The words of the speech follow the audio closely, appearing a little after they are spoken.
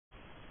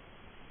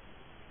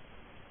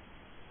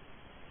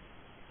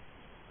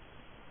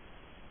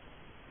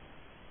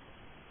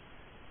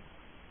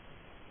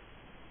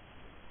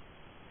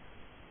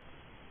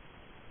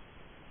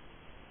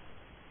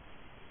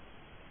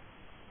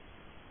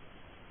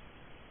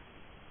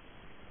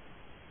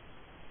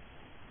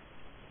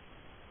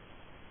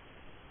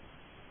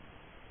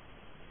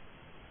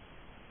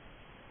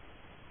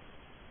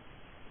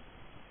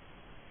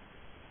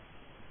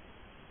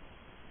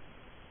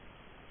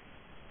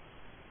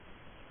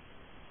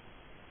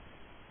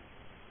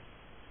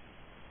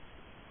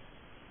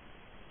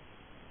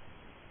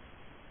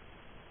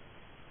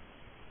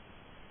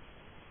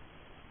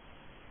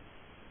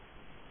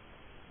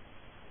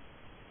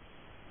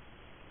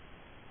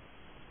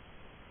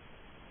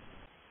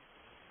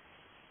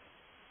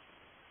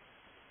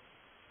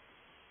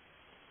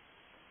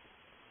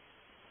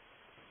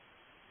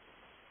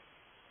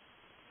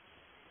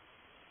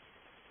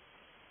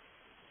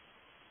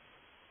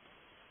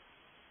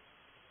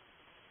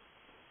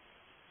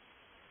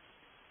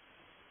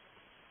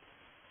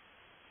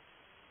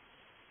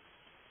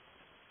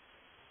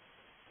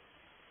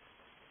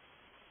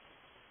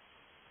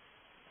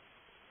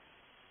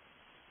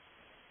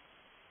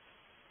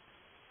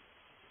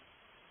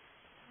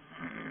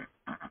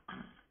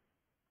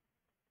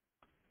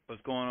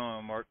What's going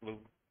on, Mark Lou?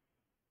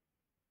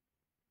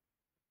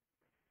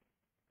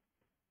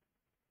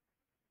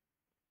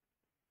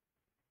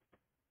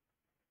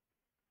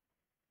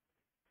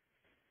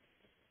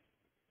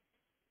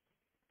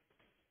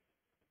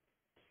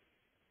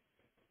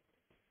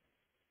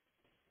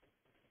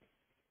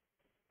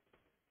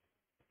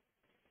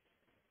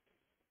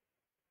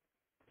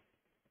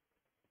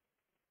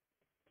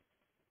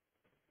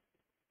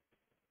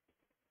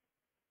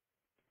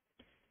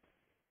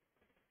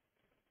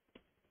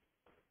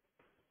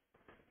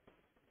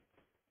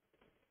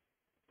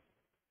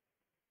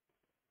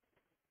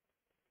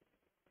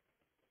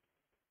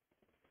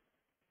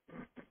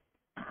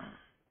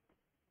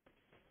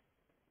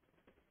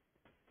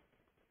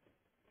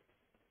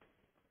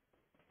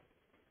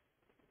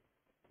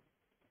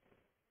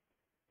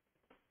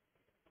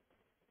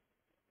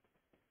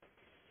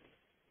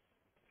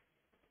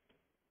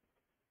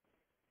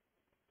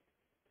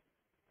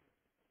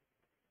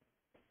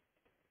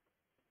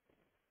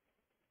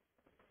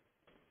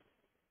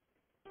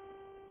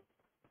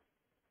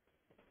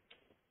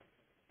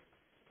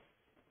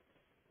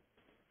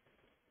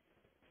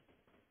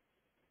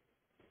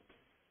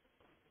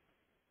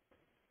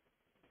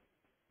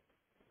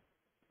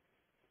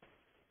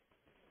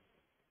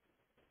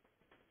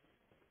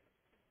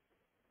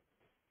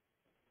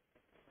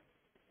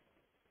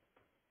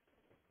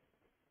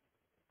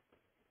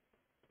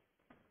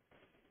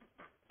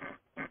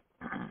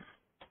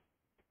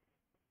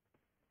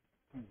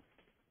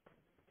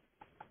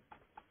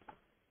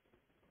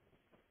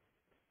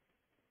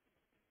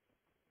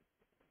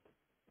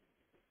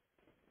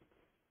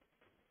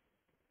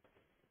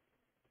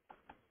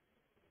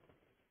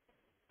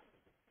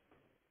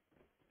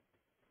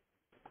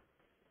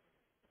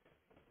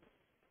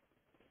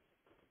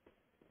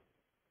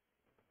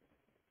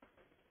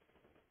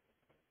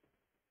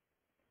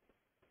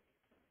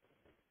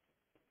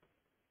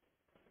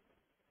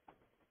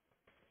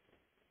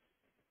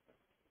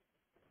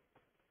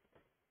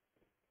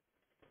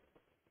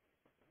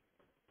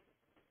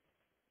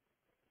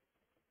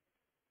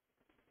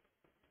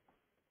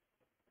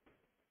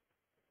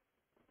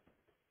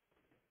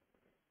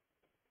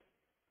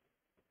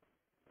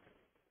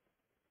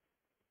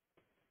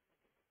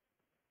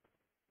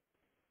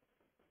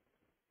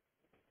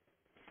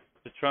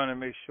 Just trying to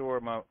make sure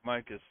my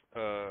mic is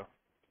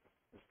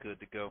good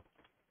to go.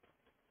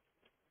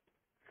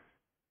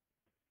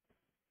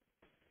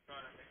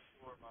 Trying to make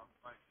sure my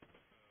mic.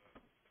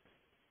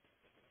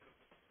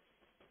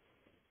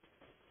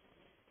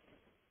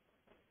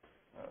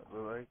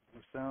 Look like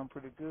we sound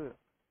pretty good.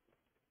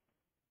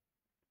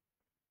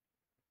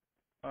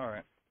 All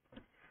right.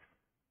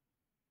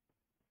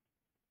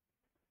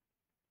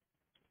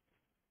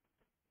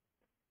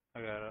 I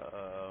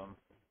gotta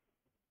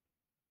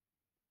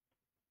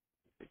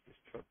take this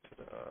truck to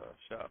the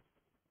shop.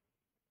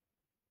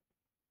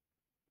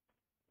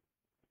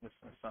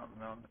 Missing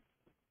something on it.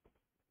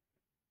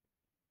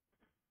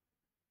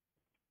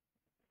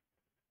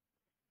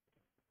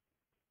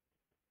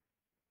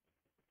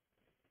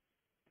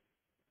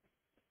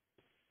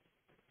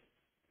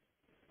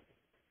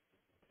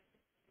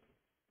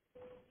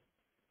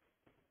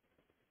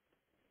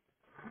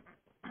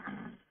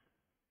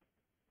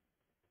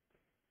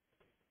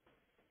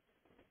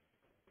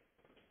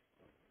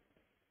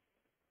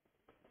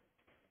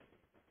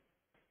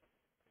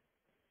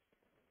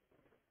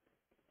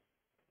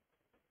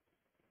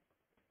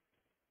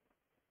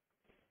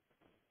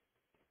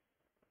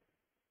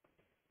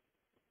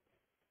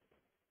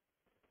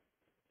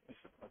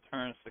 My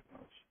turn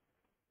signals.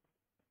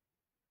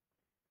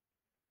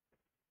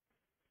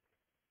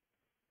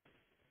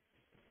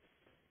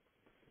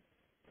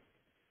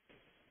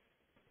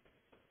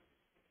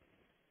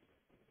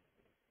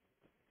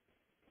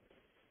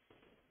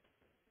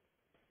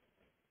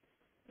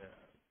 Yeah.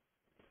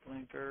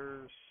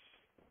 Blinkers.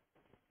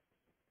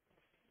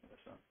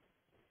 Listen.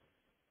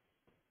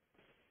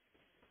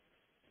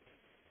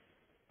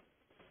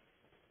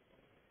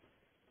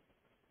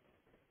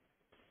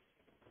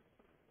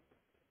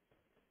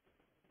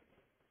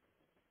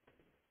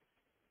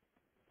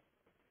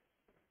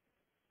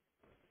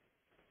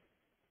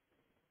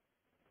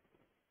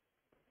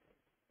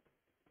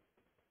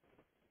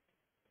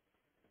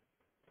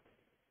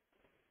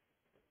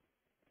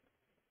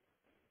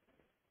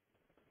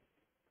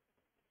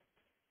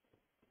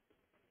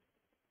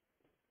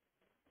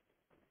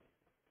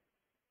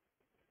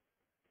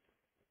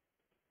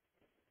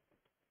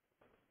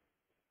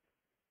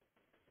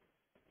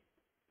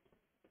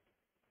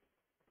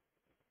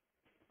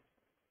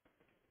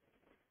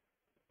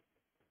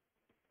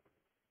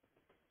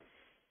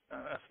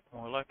 That's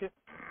more like it.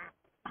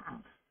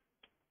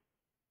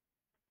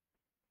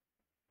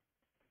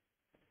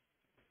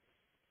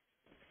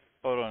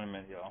 Hold on a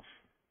minute, y'all.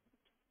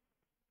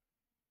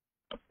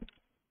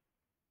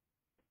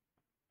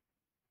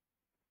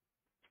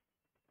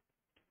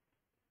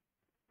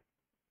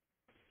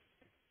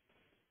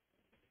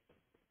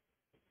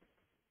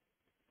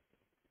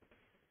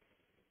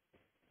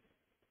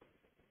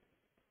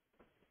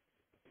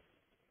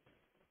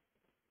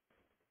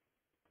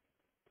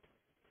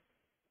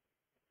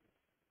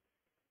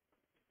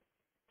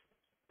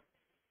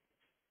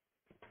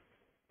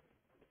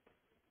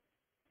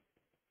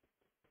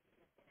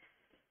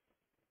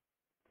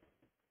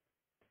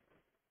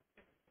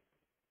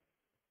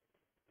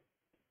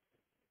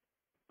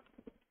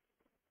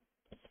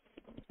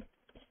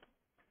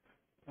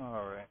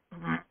 All right.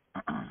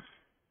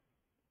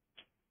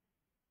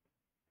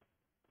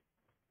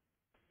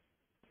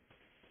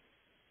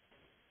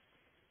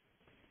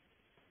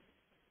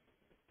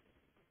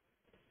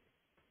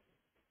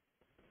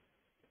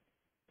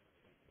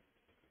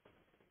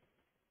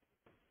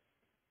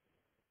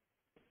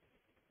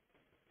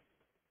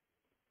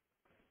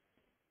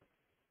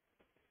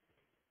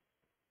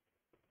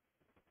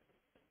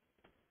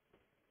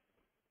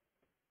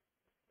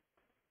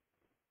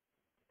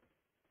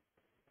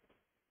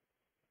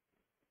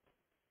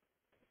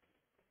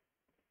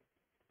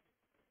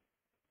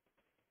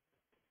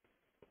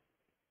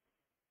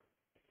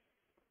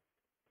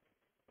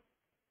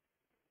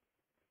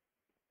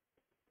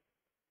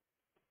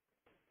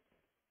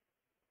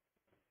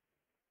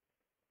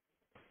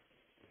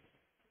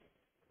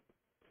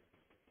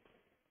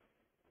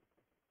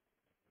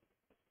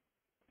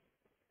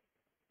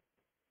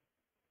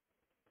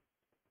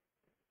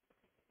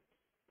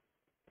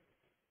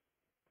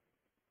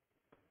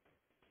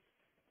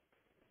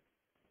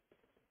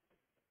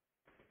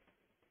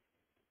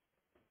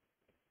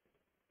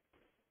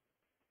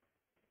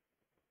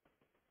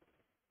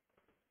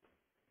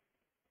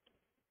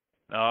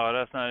 No,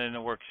 that's not in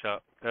the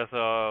workshop. That's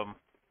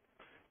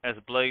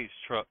Blade's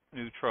truck,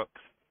 new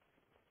trucks.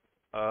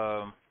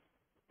 Um,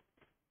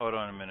 hold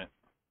on a minute.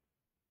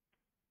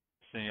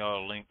 Send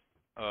y'all a link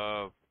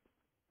uh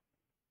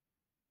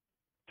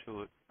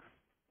to it.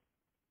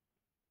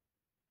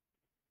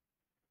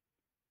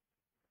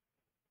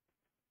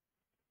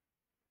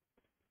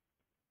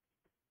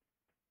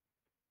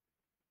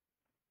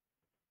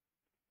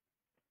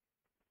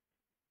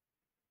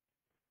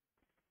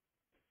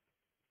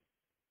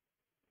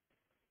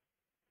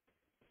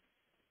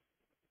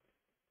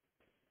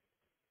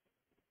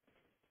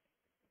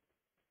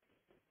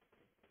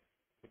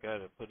 I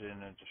gotta put it in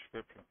the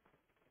description.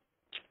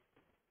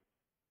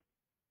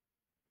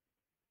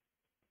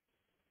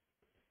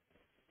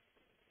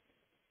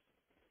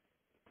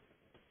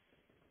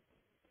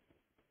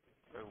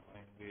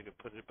 I need to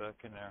put it back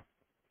in there.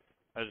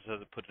 I just have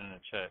to put it in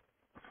the chat.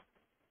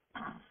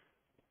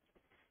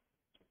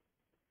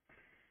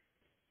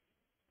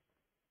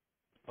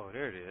 Oh,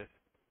 there it is.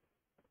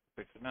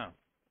 Fix it now.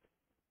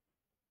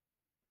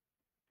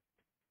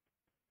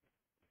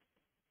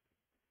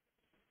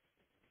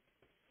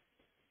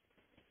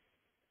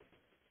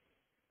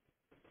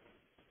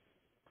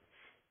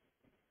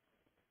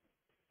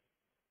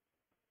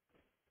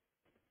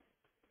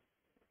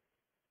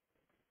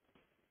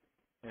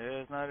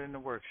 Yeah, it's not in the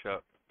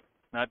workshop.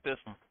 Not this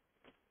one.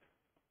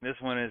 This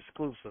one is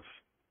exclusive.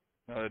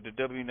 The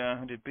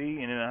W900B,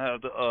 and then I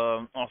have the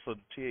also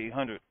the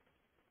T800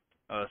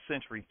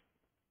 Century.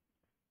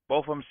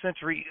 Both of them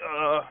Century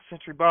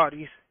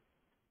bodies,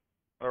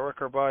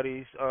 record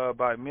bodies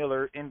by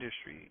Miller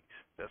Industries.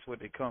 That's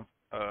what they come.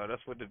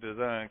 That's what the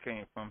design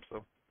came from.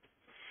 So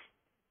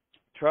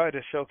tried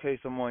to showcase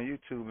them on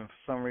YouTube, and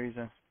for some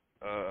reason,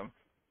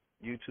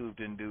 YouTube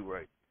didn't do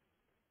right.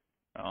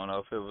 I don't know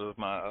if it was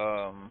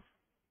my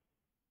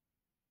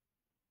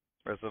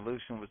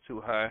resolution was too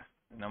high,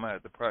 and I'm gonna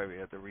have to probably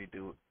have to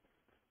redo it.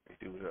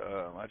 Redo the.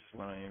 I just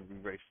went on and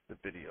erased the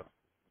video.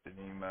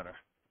 Didn't even matter.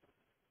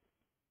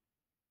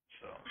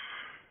 So.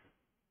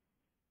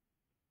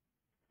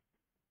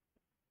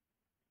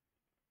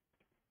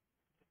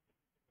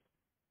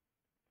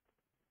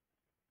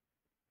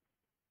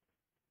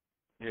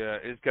 Yeah,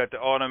 it's got the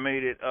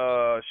automated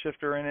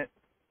shifter in it.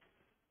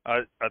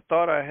 I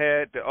thought I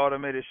had the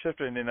automated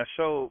shifter, and then I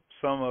showed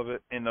some of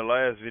it in the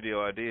last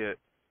video I did.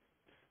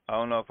 I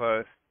don't know if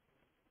because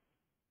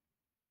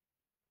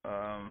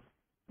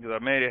I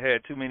made it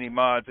had too many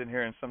mods in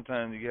here, and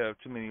sometimes you have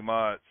too many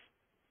mods,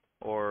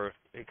 or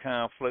they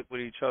conflict with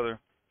each other,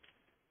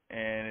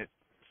 and it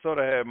sort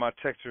of had my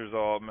textures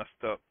all messed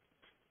up.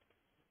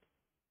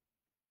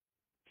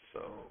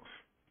 So,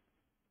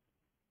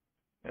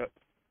 yep.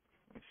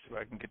 Let me see if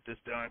I can get this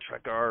down.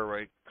 Track R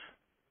right.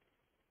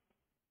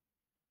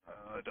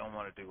 I don't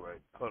want to do right.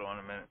 Hold on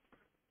a minute.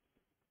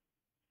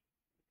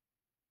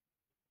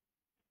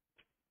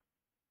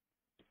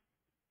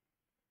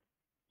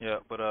 Yeah,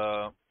 but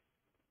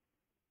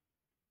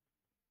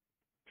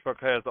truck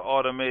has the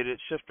automated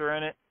shifter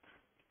in it.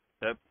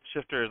 That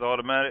shifter is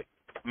automatic.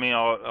 I mean,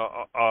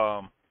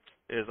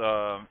 is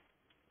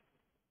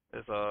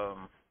is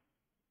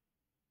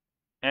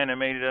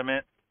animated. I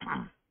meant.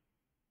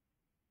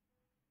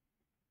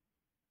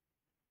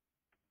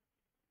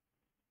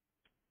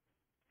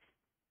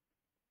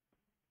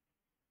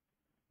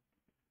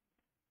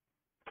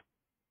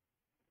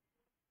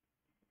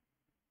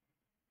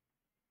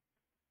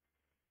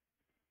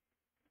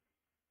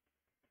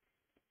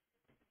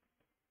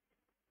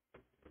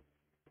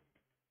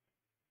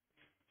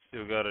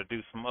 Still got to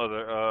do some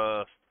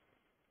other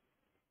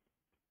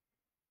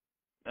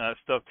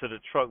stuff to the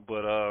truck,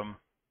 but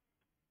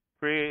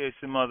create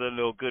some other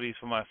little goodies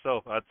for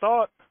myself. I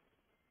thought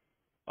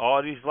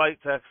all these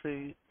lights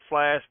actually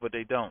flash, but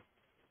they don't.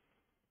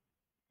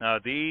 Now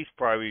these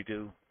probably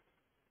do,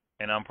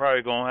 and I'm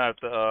probably gonna have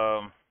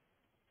to.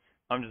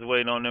 I'm just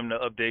waiting on them to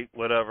update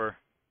whatever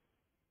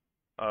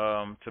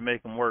to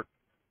make them work.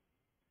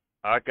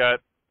 I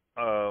got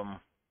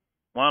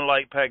one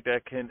light pack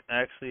that can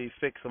actually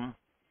fix them,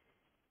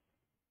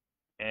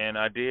 and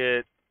I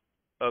did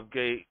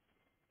upgrade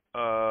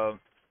the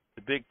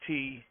big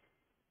T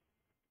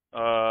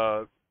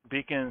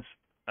beacons.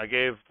 I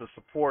gave the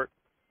support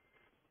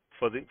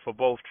for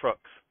both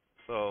trucks.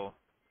 So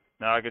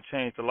now I can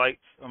change the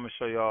lights. I'm gonna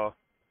show y'all.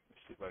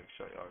 Let's see if I can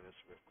show y'all this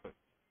real quick.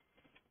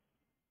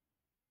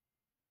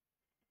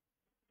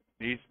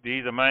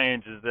 These are my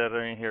engines that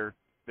are in here.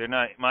 They're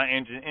not my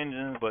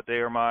engines, but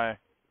they are my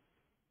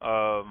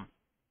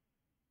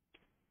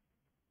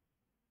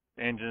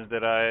engines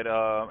that I had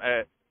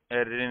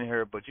added in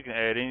here. But you can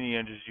add any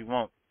engines you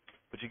want.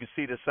 But you can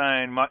see the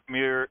sign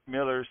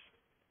Miller's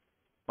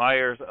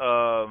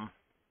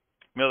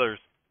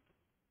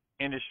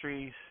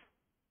Industries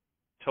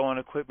towing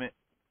equipment.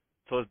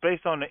 So it's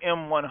based on the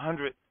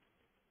M100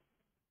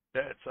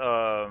 that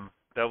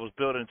was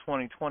built in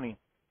 2020,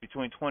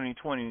 between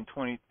 2020 and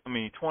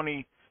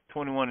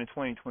 2021 and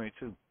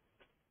 2022.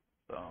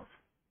 So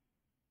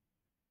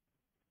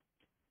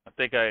I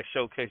think I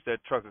showcased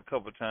that truck a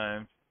couple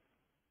times,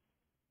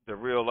 the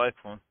real life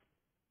one.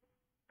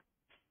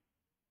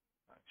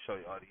 I'll show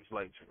you all these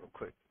lights real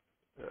quick.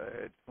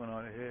 I went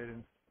on ahead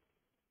and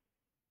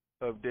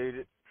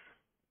updated,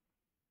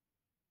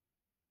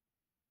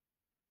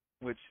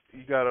 which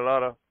you got a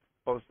lot of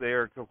folks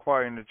there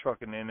acquiring the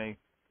truck and then they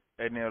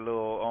adding their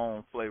little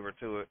own flavor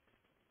to it.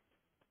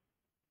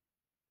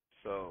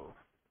 So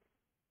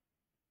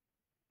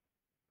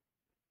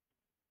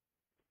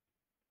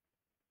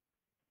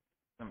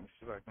let me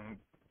see if I can,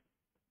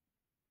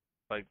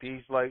 like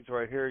these lights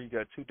right here, you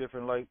got two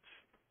different lights.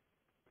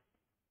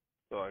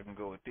 So I can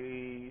go with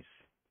these.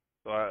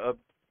 So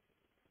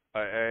I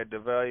add the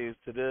values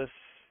to this,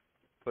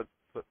 put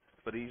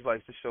for these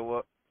lights to show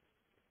up.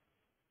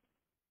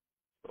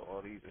 So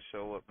all these will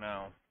show up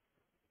now.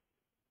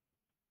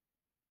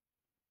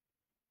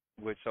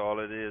 Which all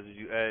it is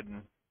you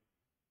adding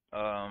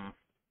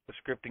the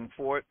scripting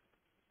for it.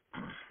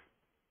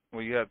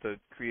 Where you have to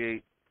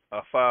create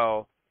a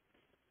file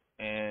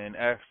and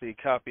actually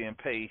copy and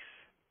paste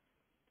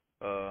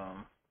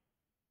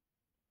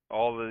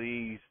all of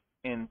these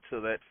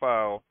into that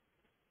file.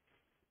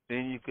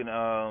 Then you can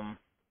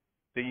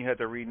then you have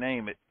to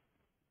rename it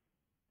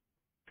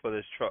for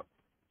this truck.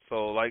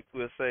 So like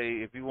we'll say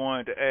if you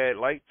wanted to add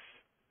lights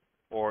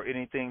or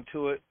anything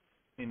to it,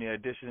 any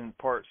addition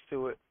parts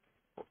to it,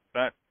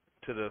 not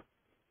to the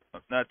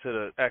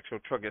actual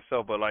truck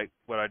itself, but like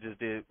what I just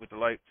did with the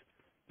lights,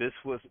 this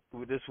would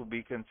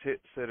be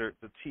considered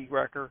the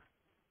T-wrecker.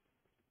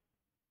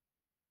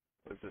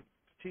 Was it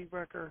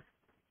T-wrecker?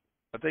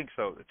 I think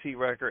so, the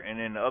T-wrecker, and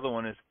then the other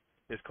one is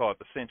called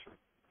the Century.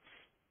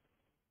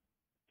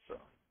 So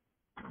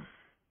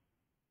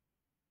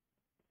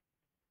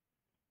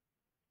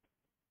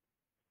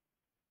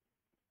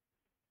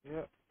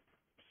yeah.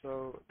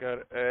 So got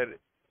added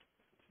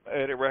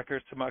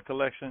records to my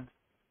collection.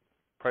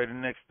 Probably the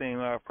next thing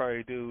I'll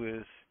probably do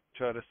is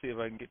try to see if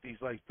I can get these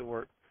lights to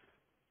work.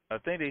 I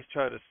think they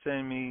try to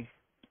send me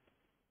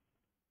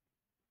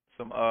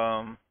some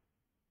a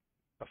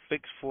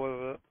fix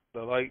for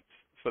the lights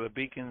for the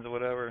beacons or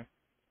whatever.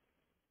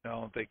 I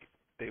don't think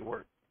they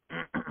work.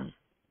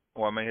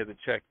 Or I may have to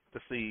check to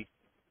see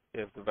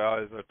if the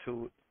values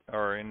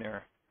are in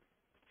there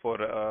for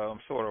the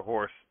sort of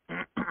horse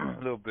a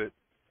little bit.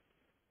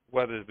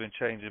 Weather's been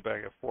changing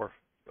back and forth,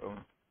 so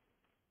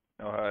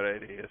know how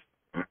that is.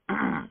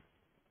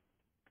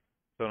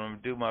 So I'm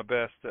gonna do my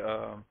best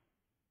to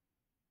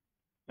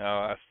now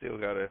I still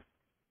gotta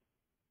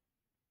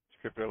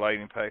script a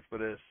lighting pack for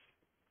this.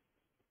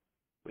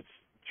 Which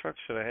truck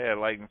should have had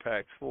lighting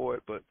packs for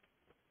it, but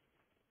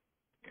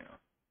you know,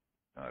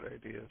 how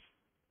that is.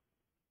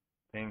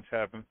 Things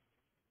happen.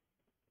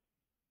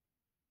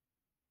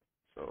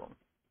 So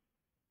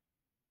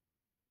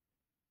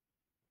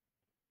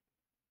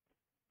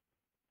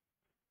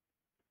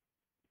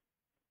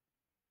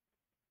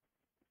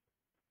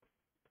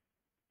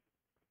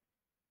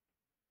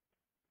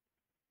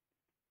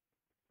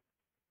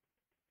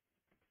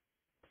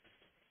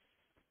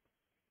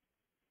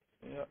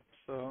yeah,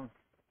 so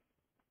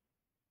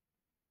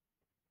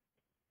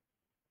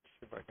see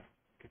if I can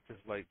get this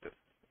light to,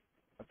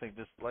 I think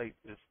this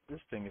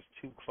thing is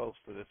too close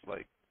to this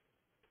light.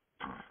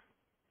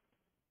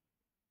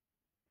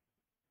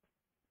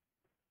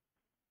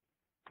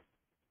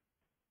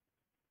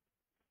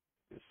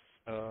 This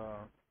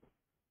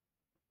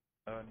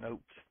note.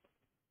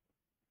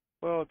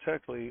 Well,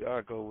 technically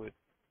I go with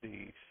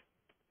these.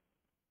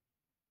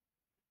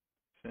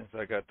 Since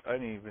I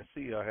didn't even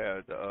see I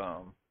had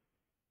a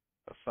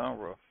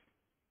sunroof.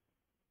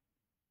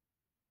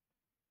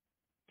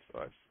 So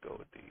I just go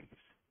with these.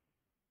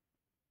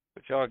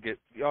 But y'all get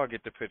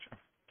the picture.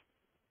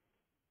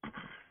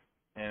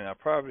 And I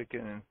probably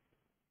can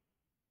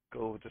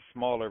go with the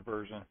smaller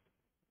version.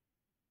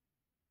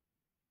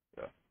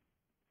 Yeah,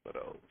 for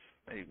those,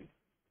 maybe.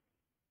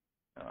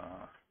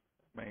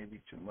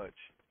 Maybe too much.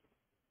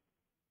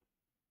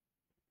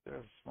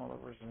 There's a smaller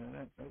version of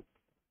that. Nope.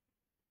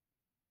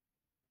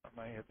 I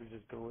might have to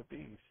just go with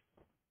these.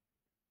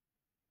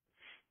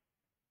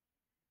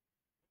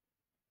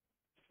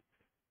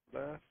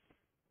 Left.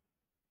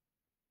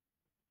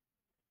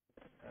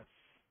 That's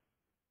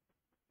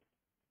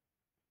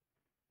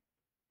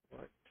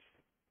what.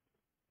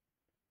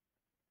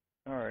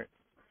 All right.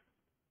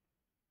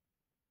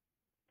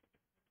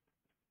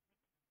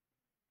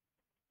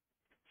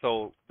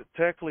 So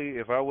technically,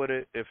 if I would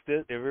have, if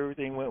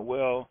everything went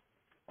well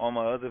on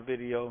my other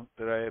video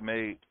that I had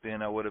made,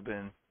 then I would have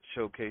been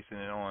showcasing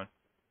it on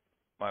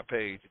my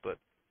page. But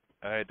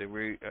I had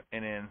to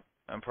and then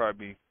I'm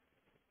probably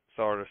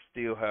sort of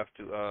still have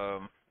to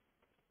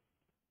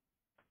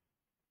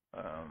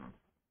um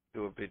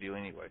do a video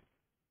anyway.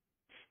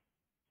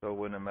 So it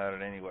wouldn't have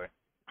mattered anyway.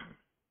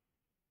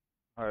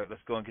 All right,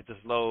 let's go and get this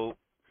load.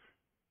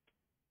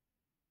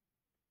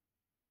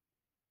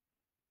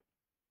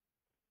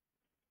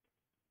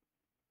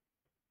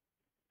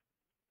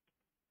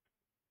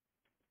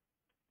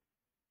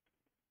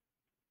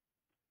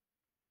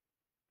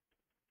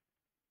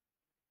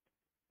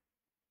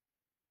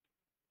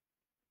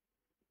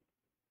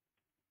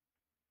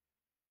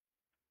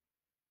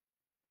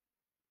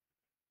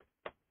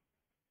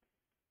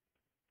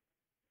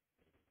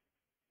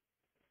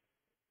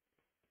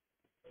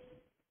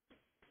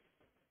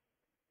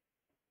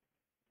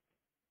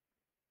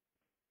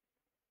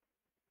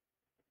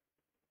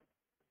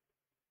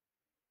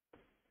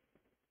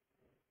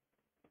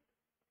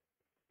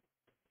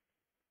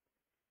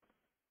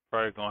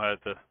 Probably gonna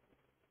have to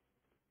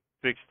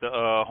fix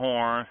the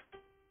horn.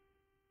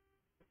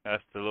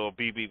 That's the little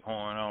beep beep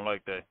horn. I don't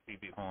like that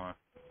beep beep horn.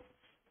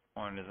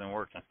 Horn isn't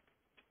working.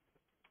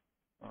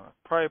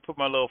 Probably put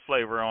my little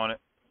flavor on it.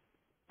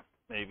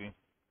 Maybe.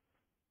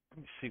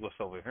 Let me see what's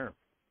over here.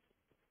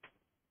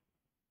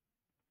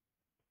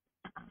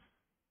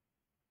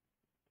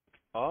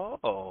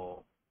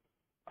 Oh,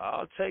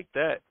 I'll take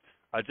that.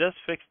 I just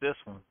fixed this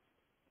one.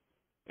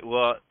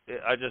 Well,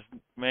 I just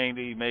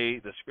mainly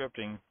made the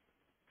scripting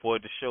for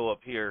it to show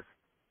up here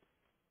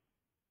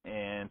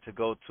and to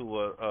go to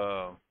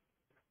a.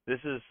 This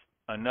is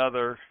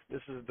another.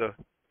 This is the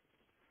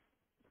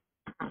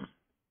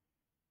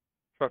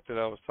truck that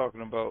I was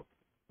talking about.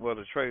 Well,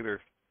 the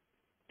trailer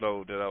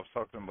load that I was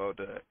talking about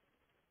that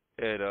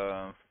had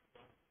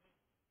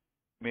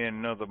me and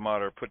another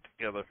modder put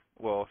together.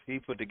 Well, he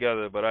put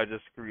together, but I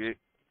just create.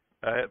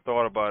 I had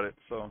thought about it,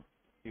 so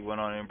he went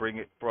on and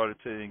brought it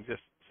to existence.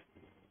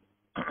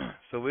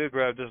 So we'll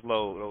grab this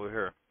load over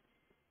here.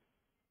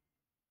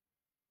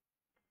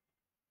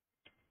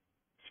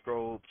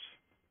 Scrobes.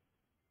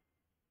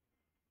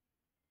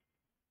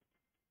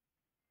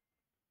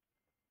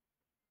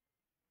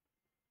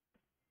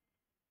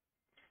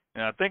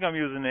 And I think I'm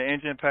using the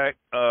engine pack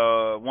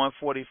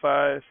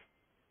 145.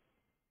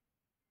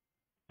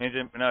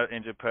 Not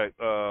engine pack,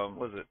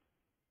 what is it?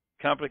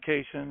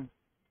 Complication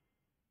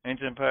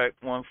engine pack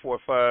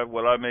 145.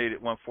 Well, I made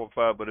it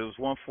 145, but it was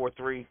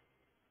 143.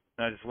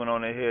 And I just went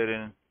on ahead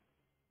and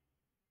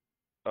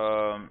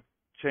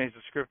changed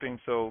the scripting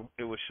so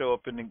it would show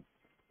up in the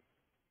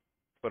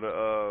for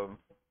the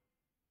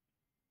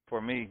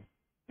for me,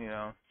 you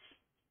know.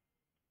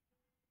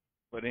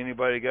 But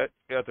anybody got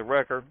the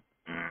record,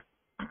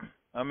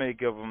 I may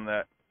give them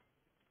that.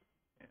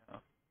 You know.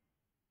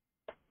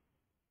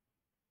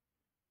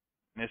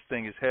 And this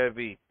thing is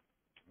heavy.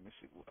 Let me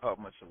see how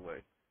much it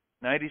weighs.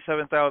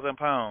 97,000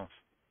 pounds.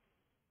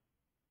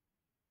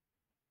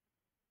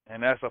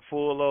 And that's a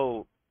full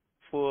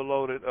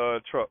loaded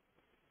truck.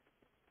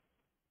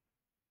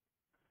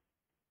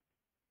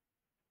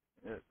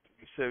 Yeah,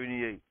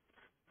 78.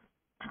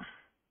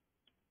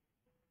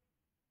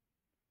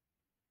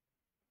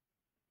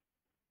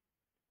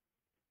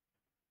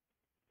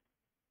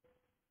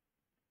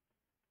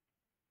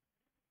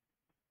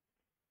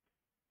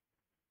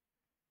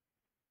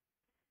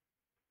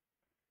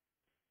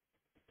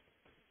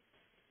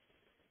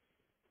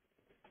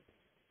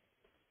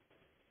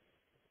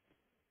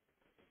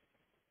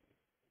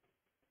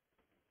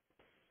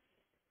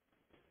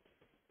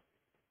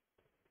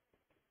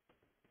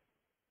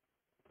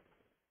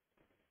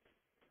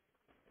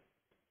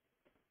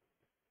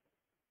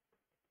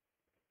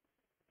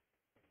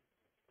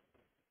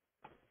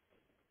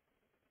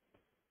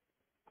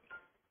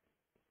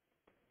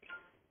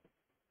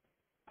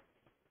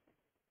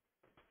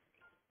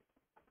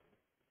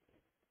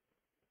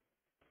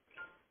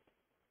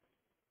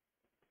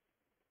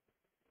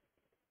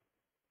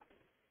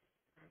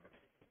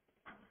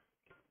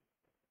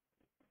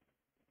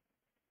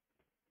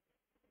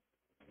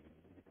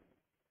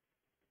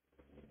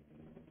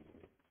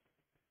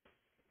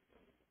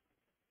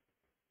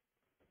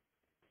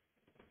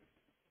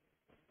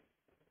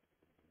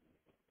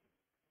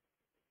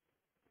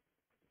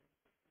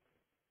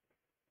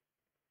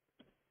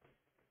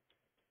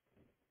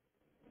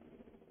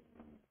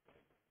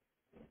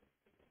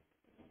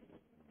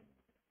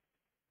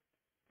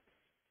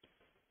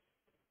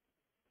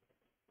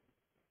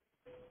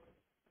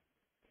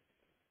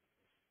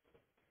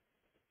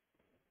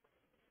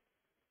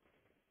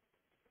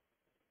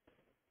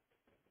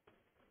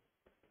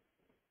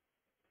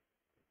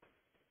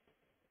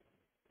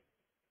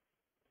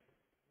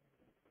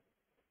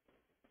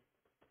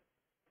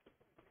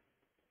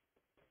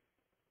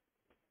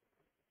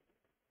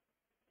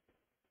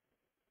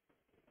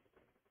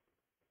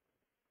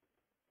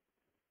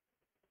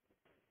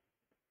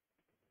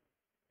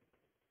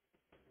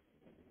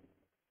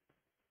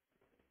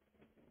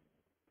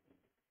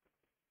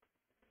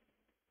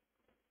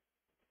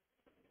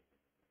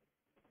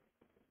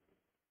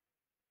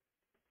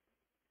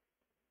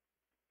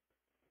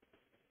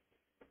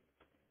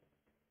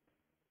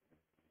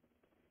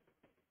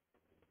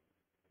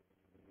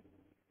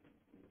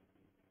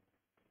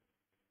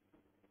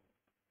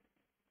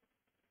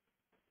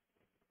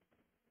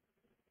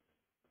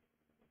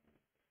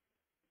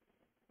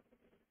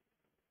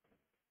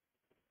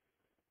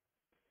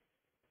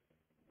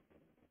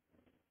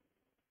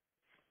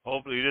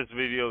 Hopefully this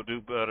video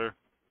do better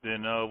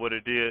than what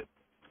it did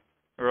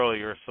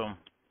earlier. So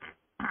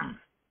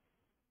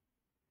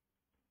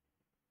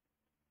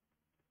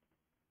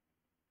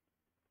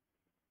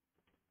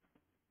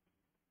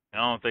I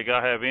don't think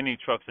I have any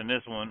trucks in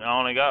this one. I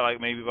only got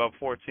like maybe about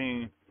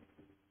 14,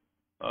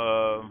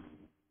 uh,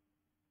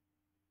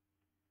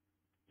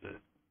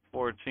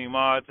 14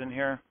 mods in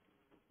here.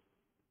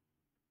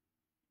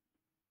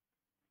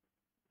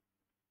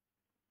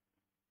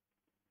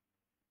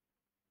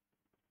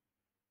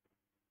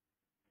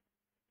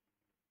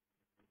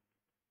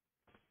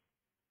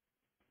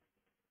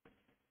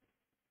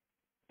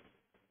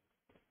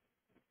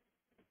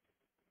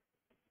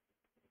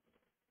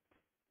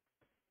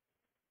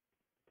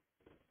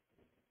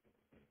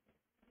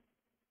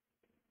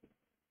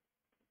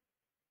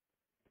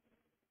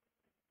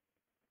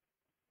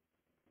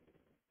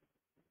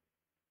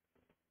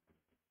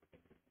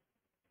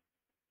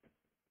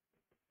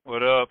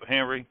 What up,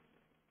 Henry?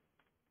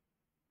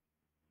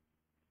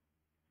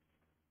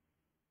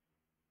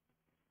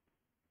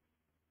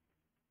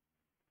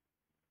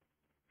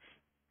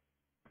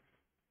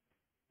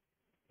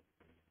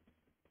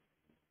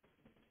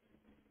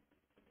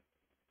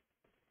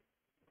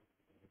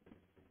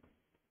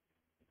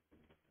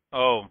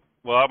 Oh,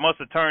 well, I must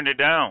have turned it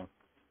down.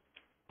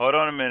 Hold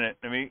on a minute.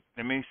 Let me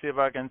see if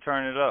I can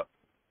turn it up.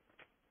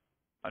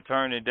 I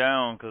turned it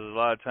down because a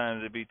lot of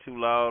times it'd be too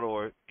loud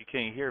or you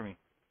can't hear me.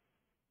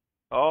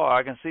 Oh,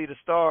 I can see the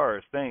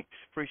stars. Thanks.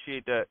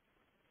 Appreciate that.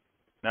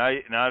 Now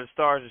the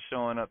stars are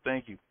showing up.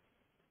 Thank you.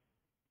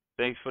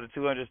 Thanks for the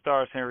 200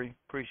 stars, Henry.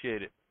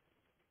 Appreciate it.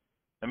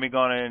 Let me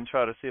go ahead and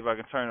try to see if I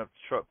can turn up the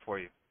truck for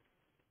you.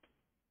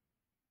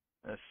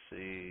 Let's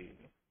see.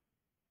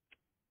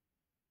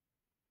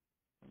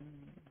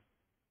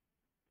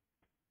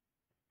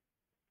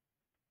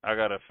 I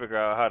gotta figure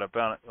out how to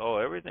balance. Oh,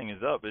 everything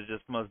is up. It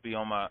just must be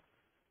on my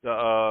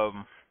I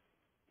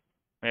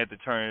had to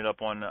turn it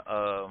up on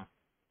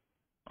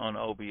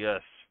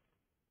OBS.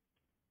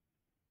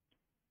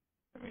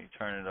 Let me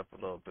turn it up a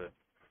little bit.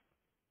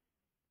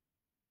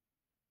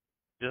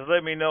 Just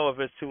let me know if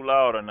it's too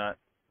loud or not.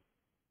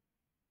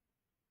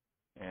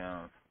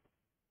 Yeah.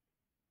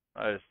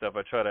 Other stuff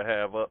I try to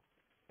have up,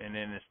 and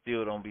then it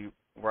still don't be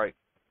right.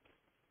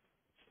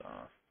 So,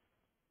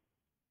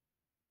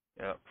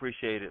 yeah,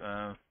 appreciate it,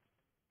 man.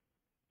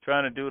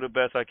 Trying to do the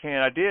best I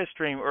can. I did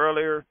stream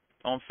earlier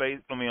on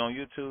on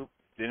YouTube.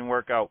 Didn't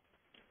work out,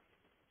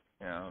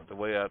 the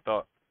way I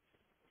thought.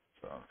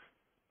 So.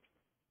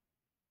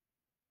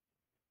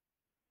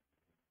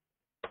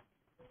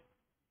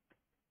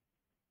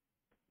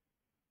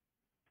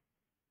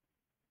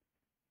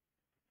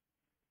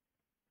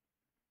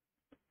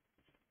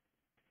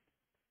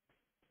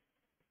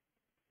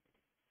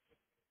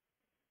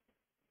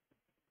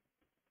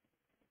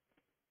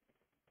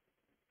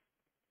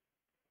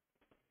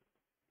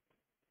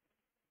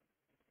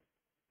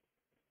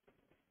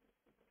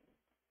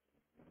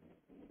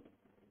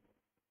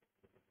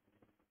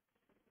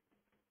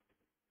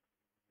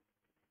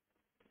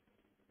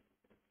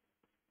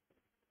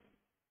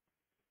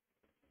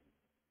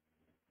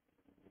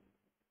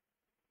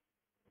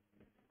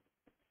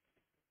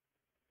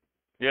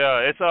 Yeah,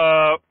 it's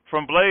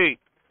from Blade.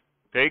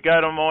 They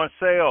got them on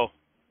sale.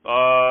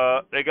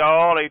 They got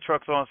all their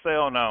trucks on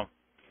sale now.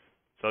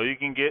 So you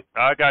can get.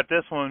 I got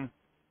this one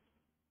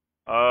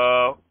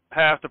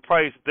half the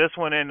price. This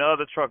one and the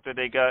other truck that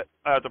they got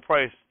half the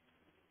price.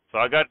 So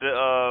I got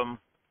the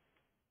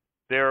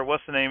their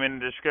what's the name in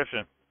the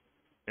description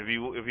if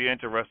you're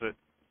interested.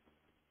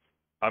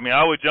 I mean,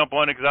 I would jump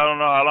on it because I don't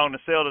know how long the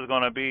sale is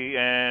gonna be,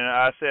 and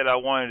I said I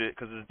wanted it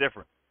because it's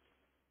different.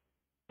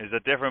 It's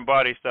a different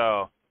body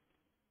style.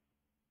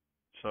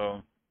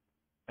 So,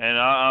 and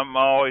I'm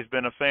always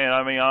been a fan.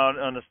 I mean, I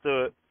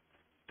understood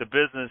the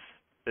business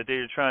that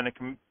they're trying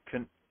to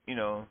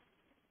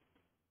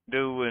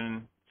do,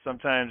 and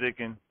sometimes it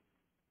can,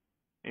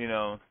 you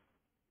know,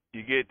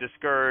 you get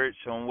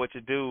discouraged on what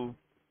you do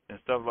and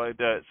stuff like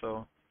that.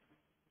 So,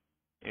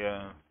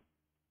 yeah.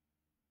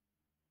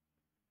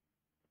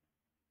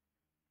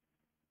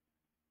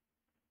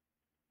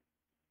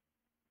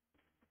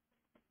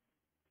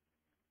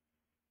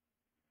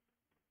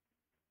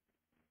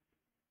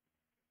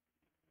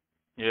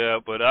 Yeah,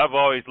 but I've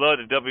always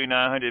loved the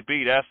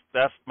W900B.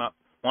 That's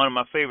one of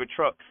my favorite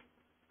trucks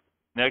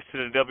next to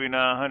the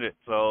W900.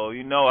 So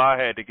I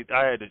had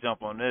to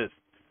jump on this,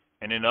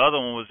 and then the other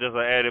one was just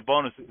an added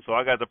bonus. So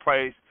I got the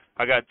price.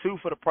 I got two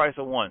for the price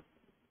of one.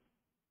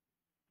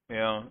 You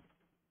know,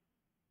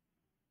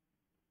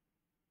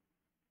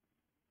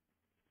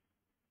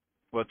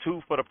 well,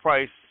 two for the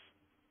price.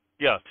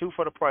 Yeah, two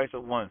for the price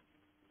of one.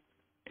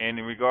 And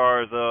in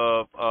regards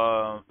of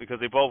because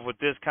they both were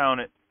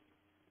discounted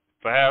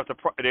for half the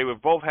they were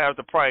both half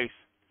the price.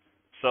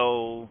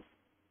 So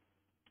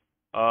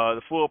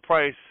the full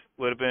price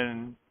would have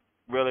been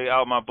really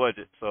out my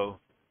budget. So,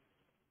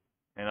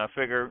 and I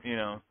figure,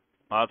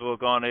 might as well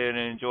go on ahead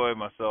and enjoy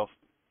myself.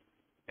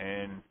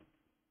 And,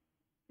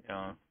 you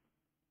know,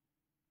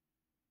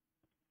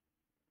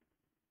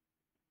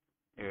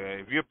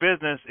 Yeah, if you're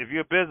business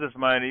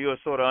minded, you'll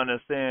sort of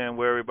understand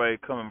where everybody's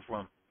coming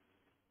from.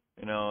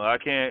 You know, I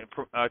can't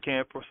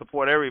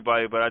support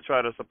everybody, but I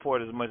try to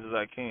support as much as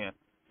I can.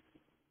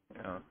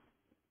 You know,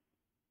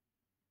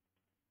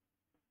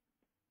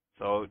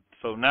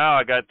 so now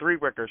I got 3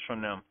 records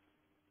from them.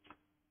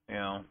 You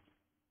know,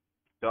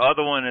 the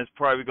other one is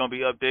probably gonna be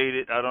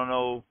updated. I don't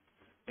know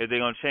if they're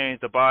gonna change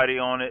the body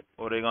on it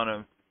or they're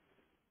gonna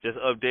just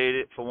update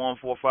it for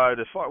 145.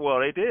 Well,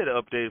 they did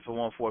update it for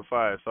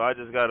 145, so I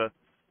just gotta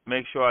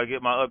make sure I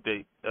get my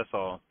update. That's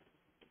all.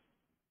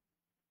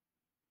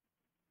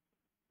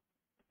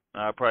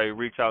 I'll probably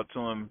reach out to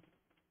him,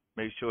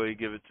 make sure he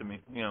give it to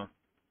me. You know.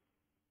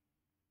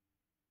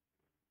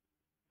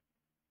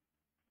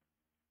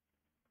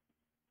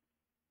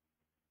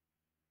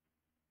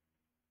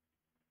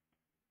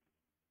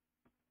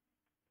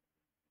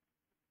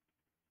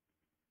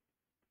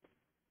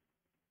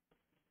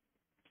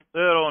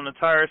 Little on the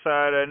tire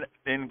side, I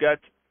didn't get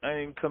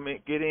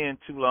in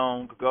too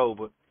long ago,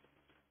 but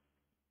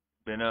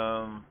been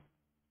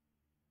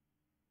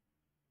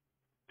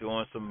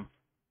doing some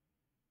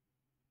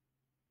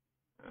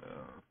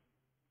uh,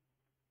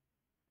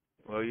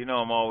 well, you know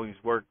I'm always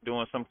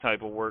doing some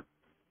type of work.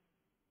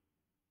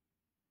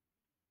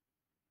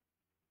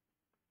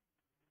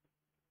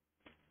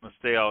 I'm gonna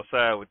stay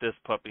outside with this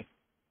puppy.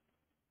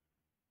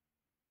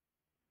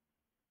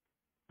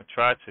 I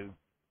try to.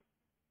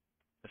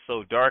 It's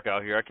so dark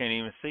out here, I can't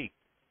even see.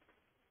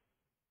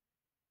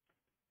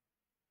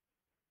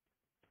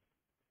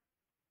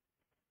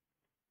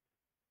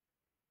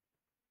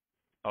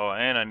 Oh,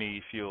 and I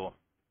need fuel.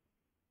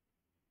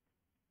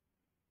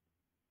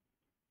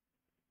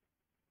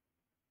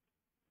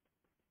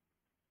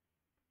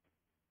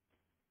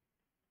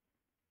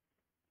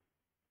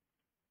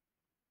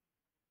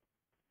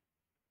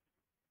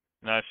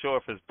 Not sure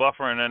if it's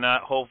buffering or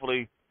not.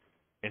 Hopefully,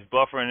 it's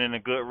buffering in a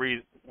good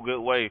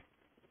way.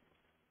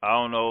 I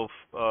don't know if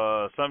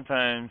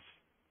sometimes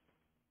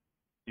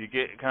you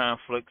get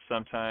conflicts.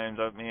 Sometimes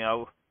I mean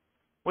I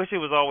wish it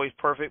was always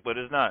perfect, but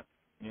it's not.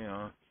 You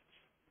know,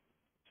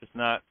 it's just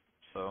not.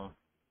 So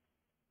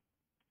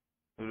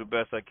do the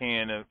best I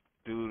can to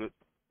do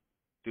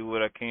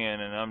what I can,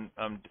 and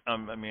I'm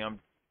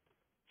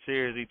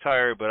seriously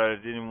tired, but I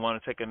didn't want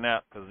to take a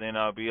nap because then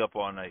I'll be up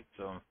all night.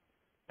 So,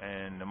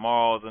 and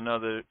tomorrow's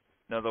another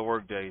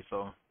work day,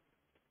 so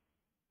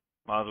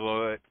might as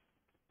well.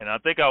 And I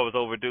think I was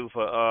overdue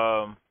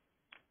for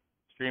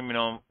streaming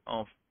on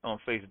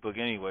Facebook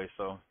anyway,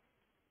 so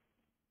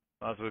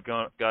might as well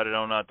got it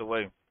on out the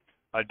way.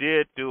 I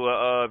did do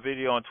a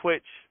video on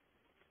Twitch.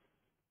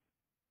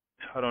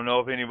 I don't know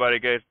if anybody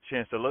gets a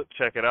chance to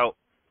check it out.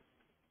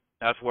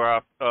 That's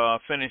where I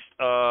finished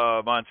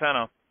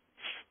Montana.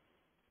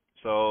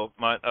 So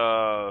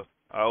I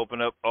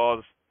opened up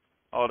all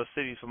the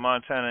cities for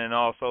Montana and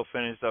also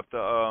finished up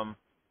the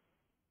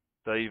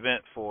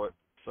event for it.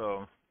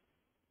 So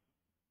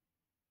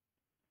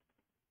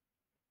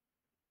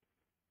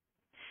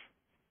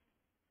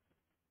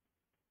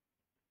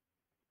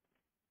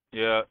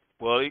yeah,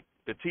 well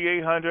the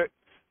T800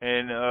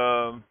 and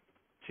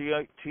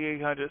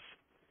T800's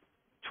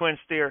twin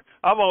steer.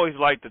 I've always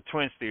liked the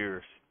twin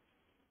steers.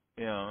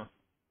 You know,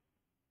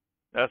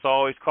 that's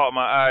always caught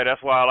my eye.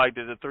 That's why I liked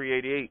the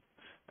 388.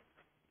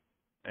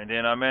 And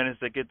then I managed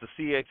to get the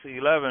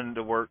CX11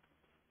 to work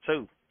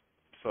too.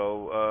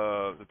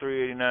 So the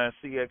 389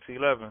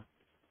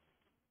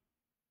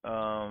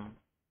 CX11,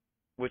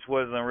 which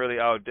wasn't really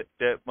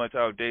that much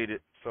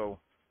outdated. So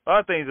a lot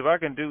of things, if I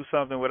can do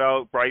something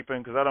without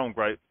griping, because I don't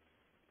gripe,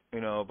 you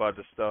know, about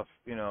the stuff,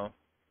 you know.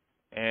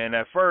 And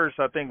at first,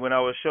 I think when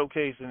I was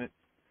showcasing it,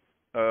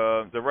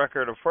 the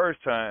record the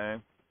first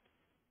time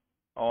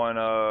on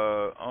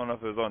I don't know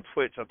if it was on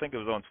Twitch. I think it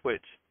was on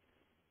Twitch.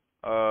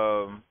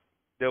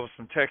 There was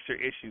some texture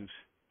issues,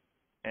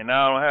 and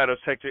now I don't have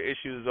those texture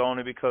issues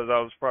only because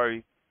I was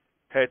probably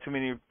had too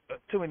many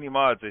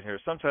mods in here.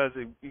 Sometimes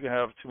you can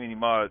have too many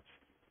mods,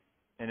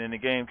 and then the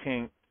game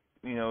can't,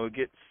 you know, it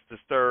gets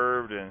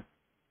disturbed and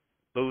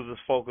loses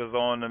focus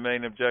on the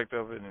main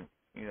objective and,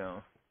 you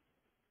know,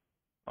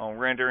 on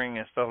rendering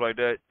and stuff like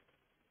that.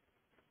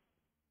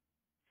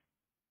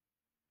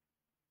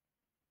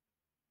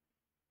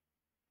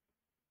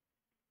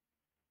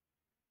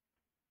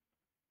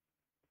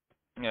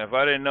 Yeah, if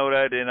I didn't know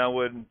that, then I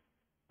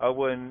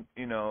wouldn't,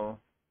 you know.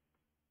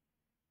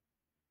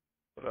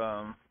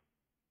 But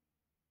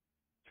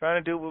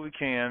trying to do what we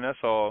can. That's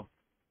all.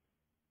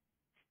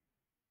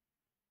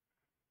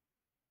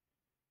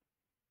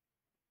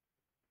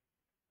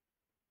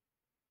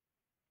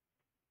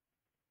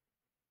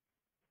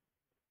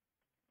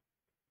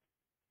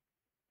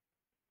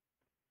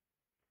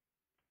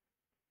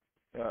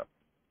 Yeah.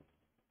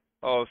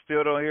 Oh,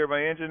 still don't hear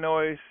my engine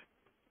noise?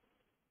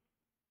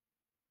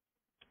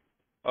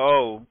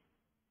 Oh,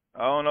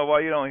 I don't know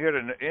why you don't hear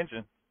the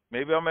engine.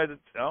 Maybe I'm at the,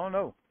 I don't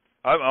know.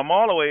 I'm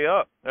all the way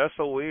up. That's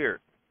so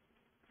weird.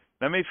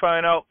 Let me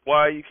find out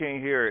why you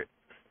can't hear it.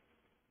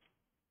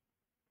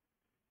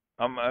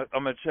 I'm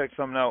gonna check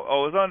something out.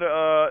 Oh, it's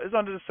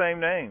under the same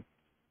name.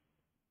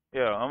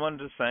 Yeah, I'm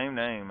under the same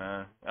name,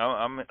 man.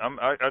 I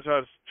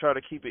try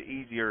to keep it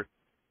easier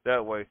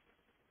that way.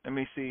 Let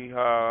me see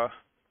how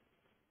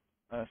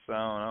that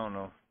sound. I don't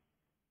know.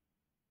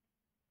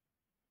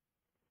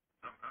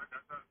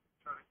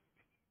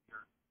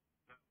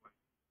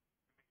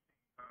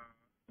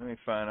 Let me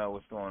find out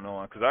what's going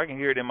on, cause I can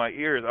hear it in my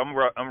ears. I'm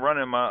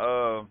running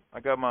my I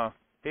got my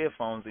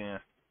headphones in.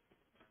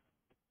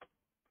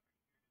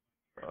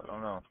 I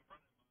don't know.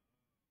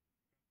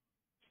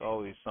 It's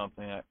always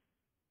something that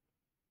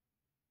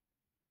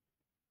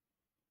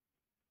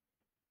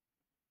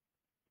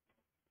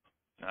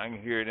I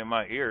can hear it in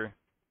my ear,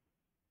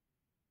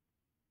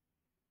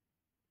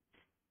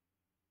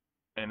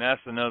 and that's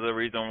another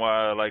reason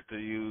why I like to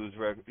use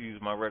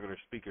my regular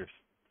speakers.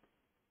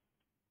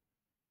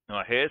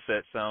 My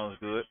headset sounds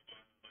good.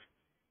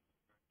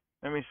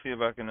 Let me see if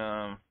I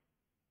can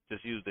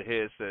just use the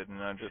headset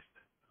and I just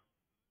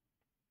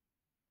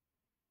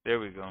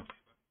there we go.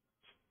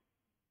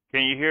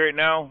 Can you hear it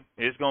now?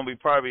 It's gonna be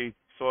probably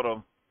sort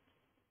of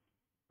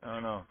I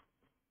don't know.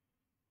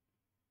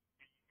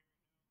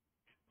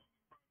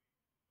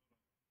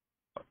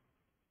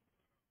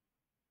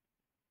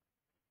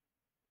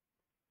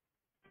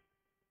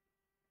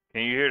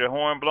 Can you hear the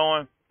horn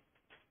blowing?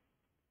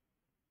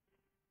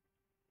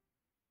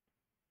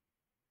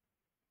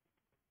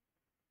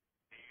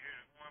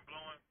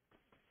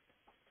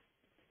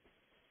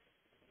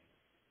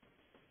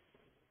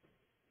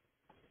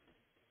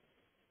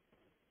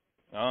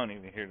 I don't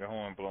even hear the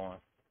horn blowing.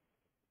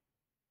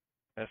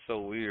 That's so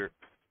weird.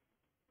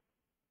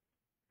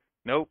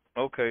 Nope.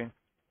 Okay.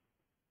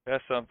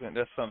 That's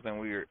something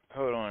weird.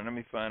 Hold on. Let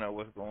me find out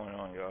what's going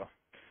on, y'all.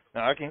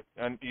 Now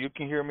you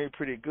can hear me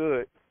pretty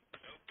good.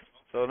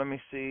 So let me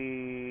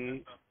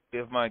see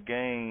if my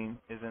gain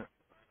isn't.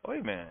 Wait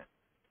a minute.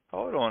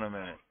 Hold on a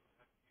minute.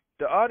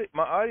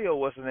 My audio,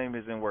 what's the name,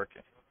 isn't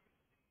working.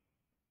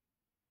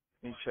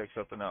 Let me check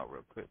something out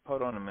real quick.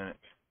 Hold on a minute.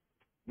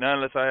 Now,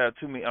 unless I have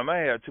too many, I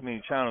might have too many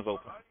channels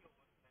open.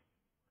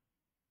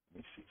 Let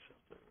me see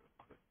something.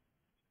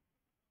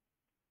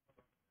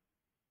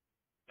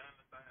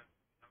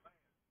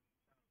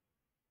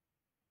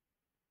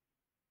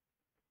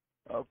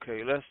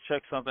 Okay, let's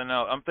check something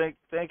out.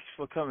 Thanks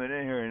for coming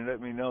in here and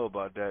let me know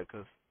about that,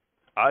 cause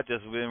I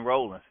just been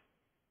rolling.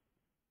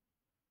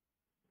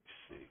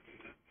 Let's see.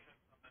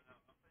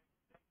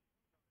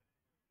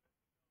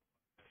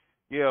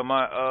 Yeah,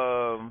 my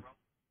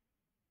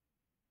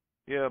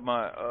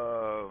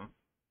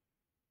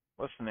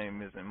what's the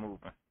name isn't moving.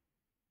 Let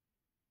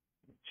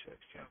me check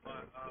something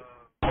real quick.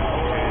 I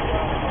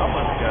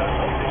must have got an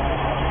update.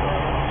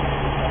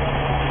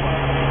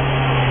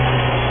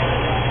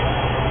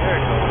 There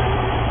it goes.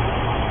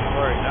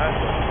 All right, nice.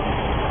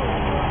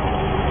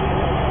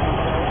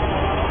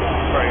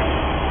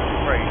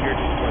 Right here,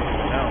 just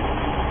working now.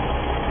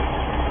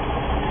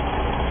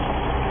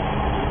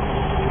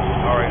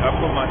 All right, I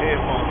put my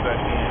headphones back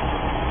in.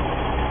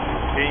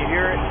 Can you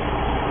hear it?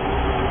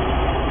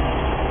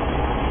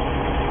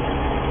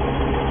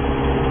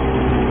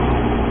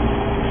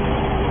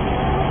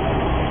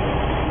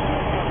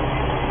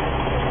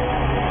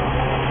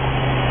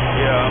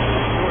 Yeah, I'm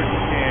sure you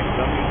can.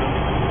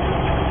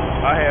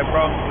 I had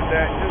problems with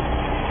that too.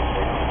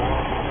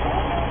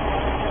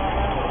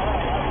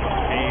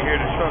 Can you hear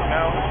the truck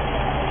now?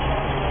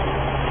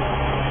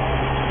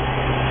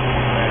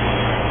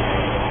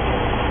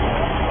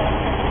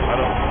 I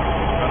don't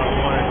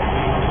want it to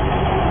be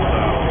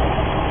loud.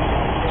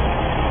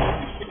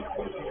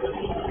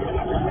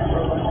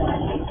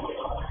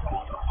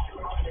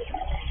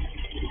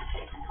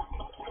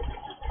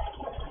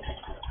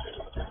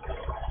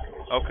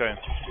 Okay.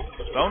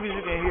 As long as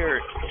you can hear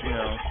it,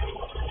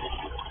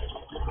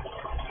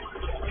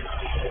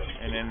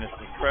 and then the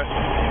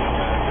suppression.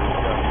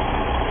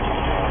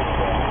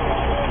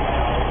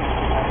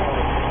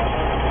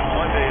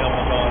 One day I'm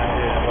gonna go in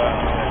and buy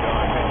that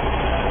darn thing.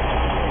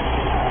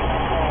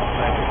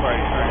 I could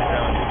probably turn it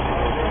down just a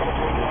little bit,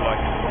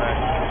 like it's flat,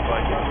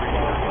 like it's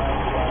reworking.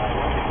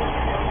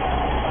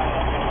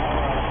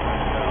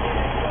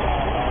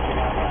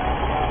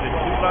 Is it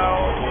too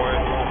loud, or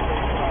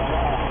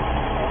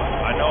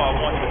I know I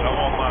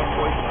want my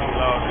voice to be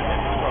louder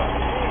than the truck,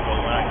 but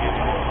when I get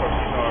in the truck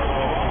to start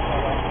off,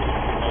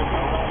 it's gonna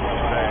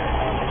be bad.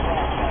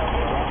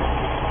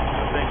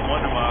 I think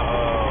one of my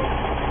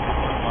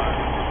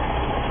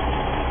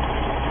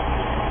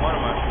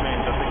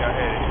screens, I think I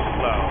had it too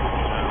loud.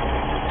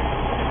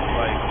 It's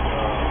like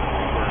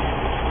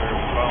where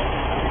it's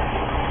bouncing.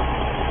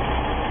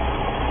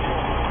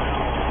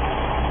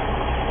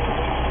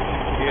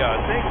 Yeah, I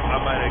think I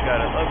might have got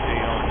an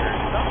update on here.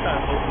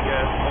 Sometimes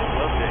OBS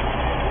won't update,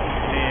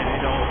 and they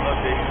don't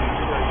update it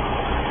until you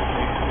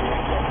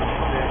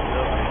set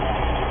it up.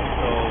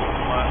 So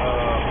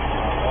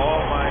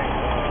all my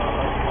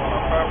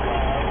property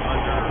is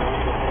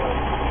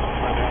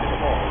under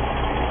default.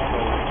 So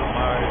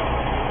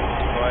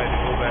I had to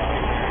go back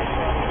in here.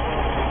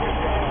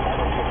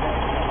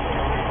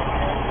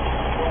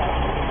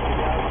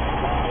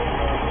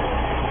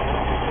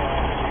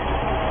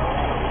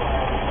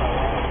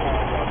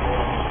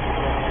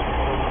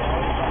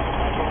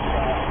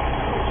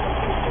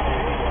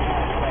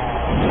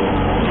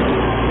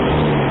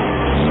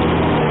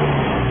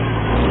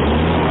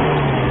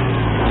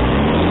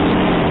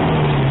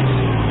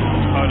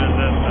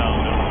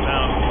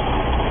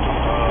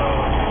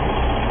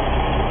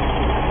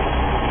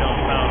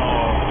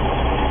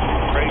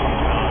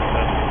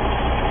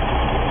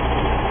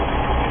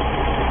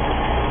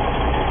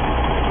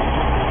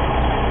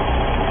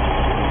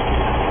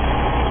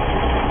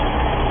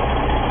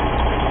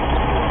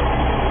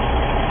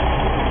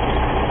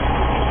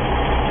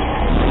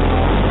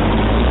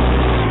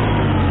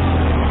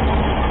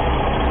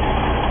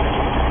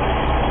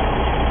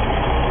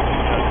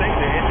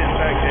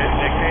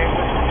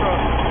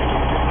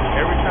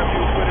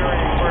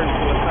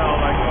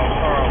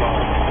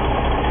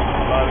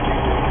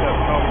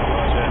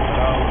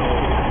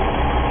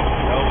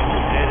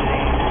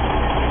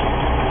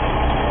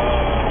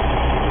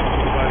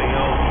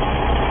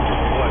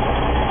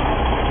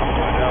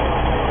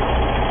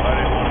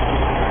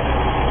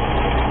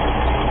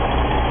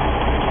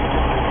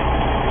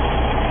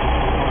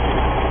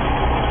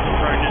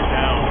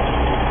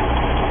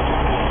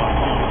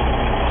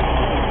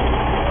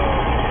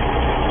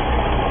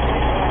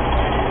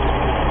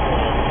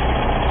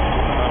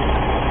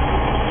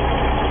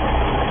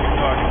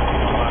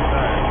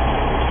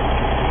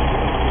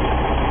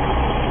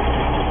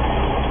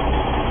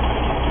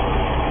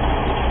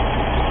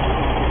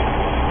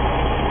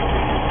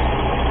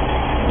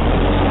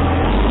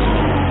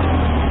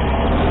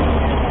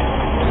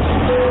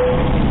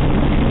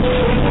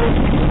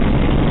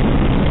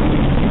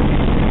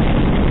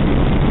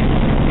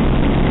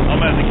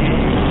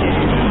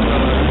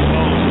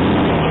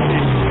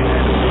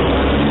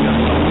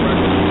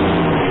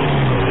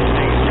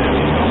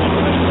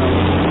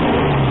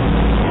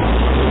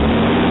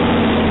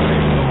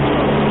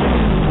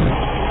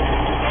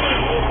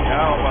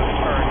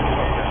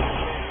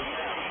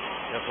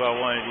 what I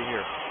wanted to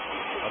hear.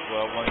 That's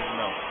what I wanted to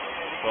know.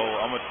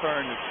 So I'm gonna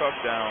turn the truck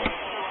down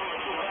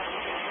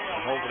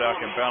and hopefully I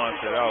can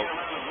balance it out.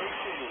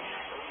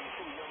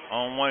 I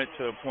don't want it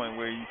to the point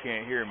where you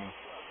can't hear me.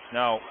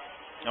 Now,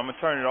 I'm gonna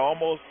turn it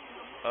almost,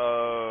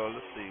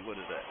 let's see, what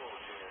is that?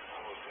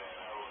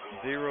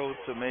 0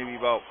 to maybe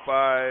about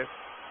 5,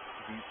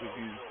 if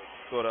you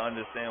sort of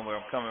understand where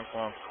I'm coming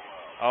from.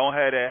 I don't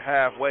have that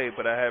halfway,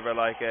 but I have it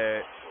like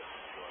at,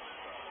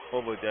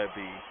 what would that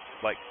be?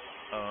 Like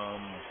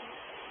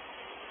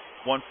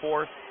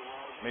 1/4,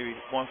 maybe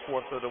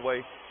 1/4 of the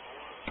way.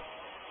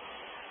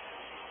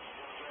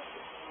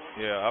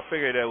 Yeah, I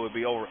figured that would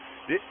be over.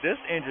 This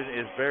engine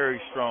is very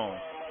strong.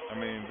 I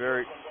mean,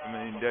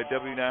 that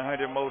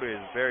W900 motor is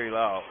very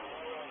loud.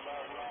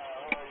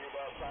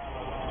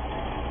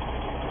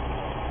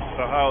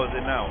 So how is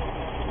it now?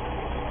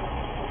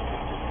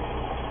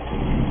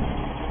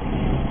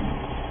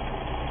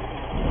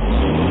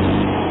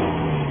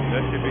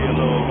 That should be a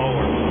little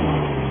lower.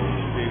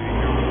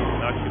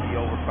 That should be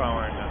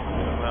overpowering the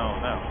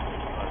sound now.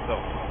 Let's go.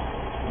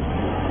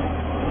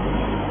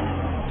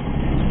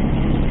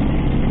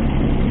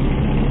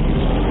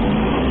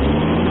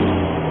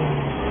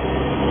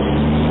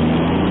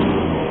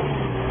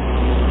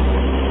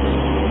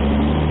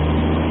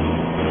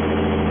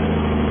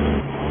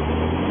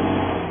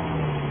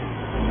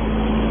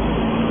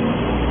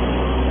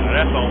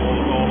 That's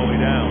almost all the way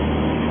down.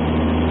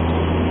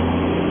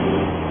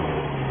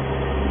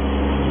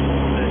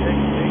 What the heck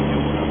are they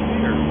doing up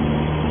here?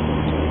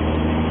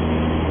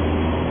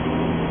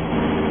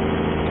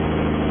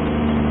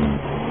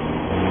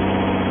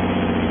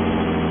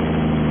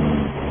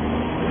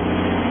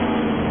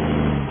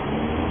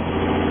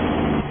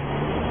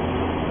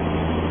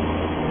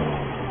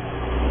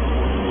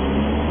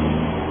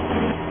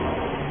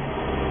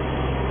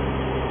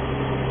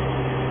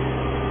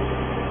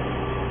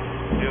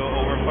 Still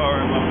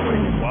overpowering my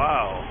voice.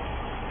 Wow.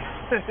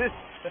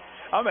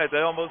 I'm at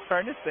to almost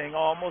turn this thing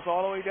almost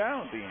all the way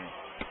down then.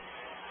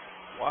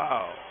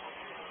 Wow.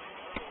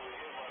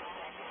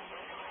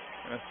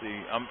 Let's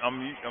see.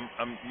 I'm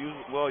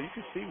using, well, you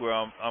can see where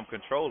I'm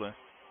controlling.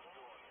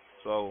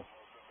 So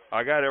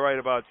I got it right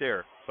about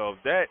there. So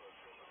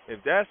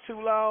if that's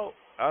too loud,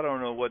 I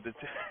don't know what to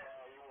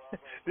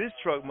this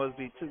truck must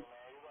be too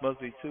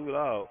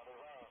loud.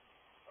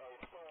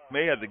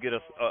 May have to get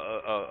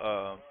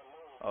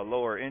a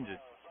lower engine.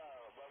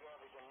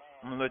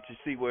 I'm gonna let you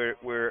see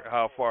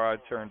how far I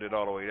turned it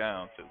all the way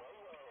down to.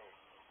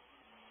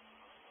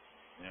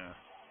 Yeah.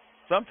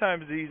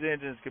 Sometimes these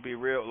engines can be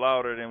real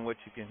louder than what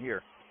you can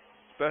hear,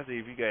 especially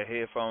if you got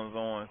headphones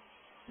on.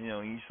 You know,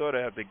 you sort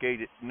of have to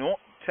gauge it. No,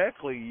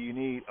 technically, you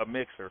need a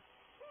mixer.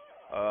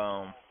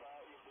 The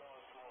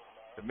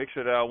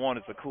mixer that I want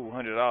is a cool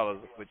 $100,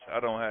 which I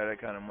don't have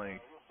that kind of money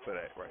for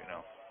that right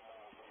now.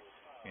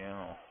 You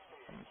know,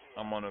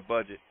 I'm on a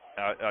budget.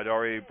 I'd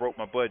already broke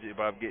my budget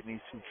by getting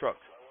these two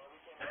trucks.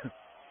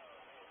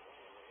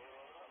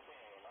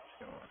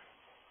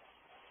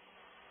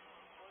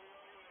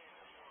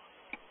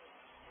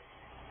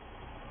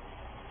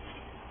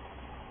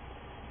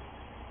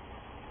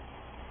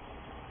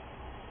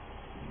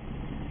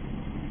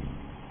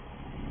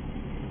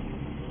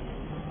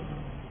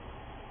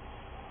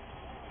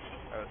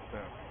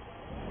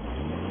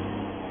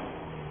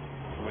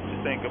 What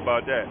you think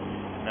about that?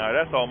 Now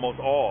that's almost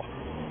all.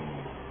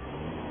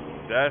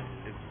 That's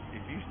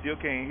if you still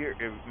can't hear.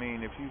 If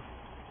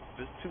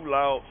it's too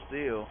loud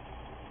still,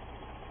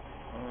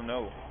 I don't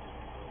know.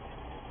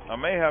 I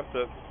may have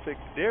to pick.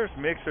 There's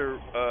mixer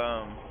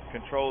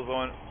controls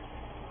on.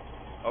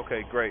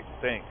 Okay, great.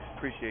 Thanks.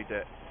 Appreciate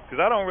that. Because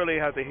I don't really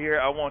have to hear it.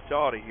 I want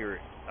y'all to hear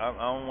it. I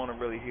don't want to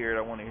really hear it.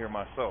 I want to hear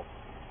myself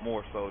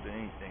more so than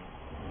anything.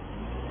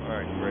 All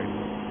right, great.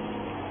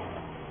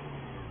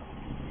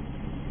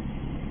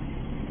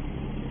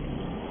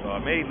 So I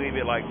may leave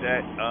it like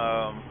that.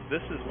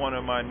 This is one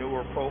of my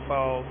newer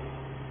profiles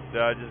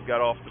that I just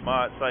got off the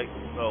mod site.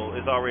 So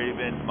it's already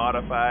been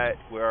modified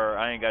where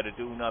I ain't got to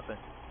do nothing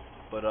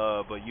but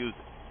use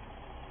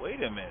it.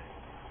 Wait a minute.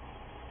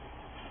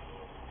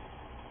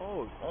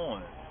 Hold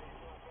on.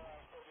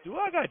 Do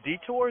I got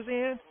detours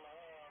in?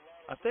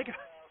 I think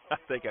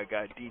I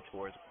got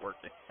detours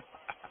working.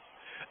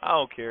 I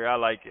don't care. I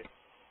like it.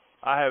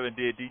 I haven't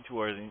did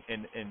detours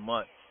in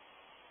months.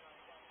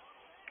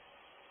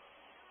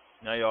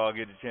 Now y'all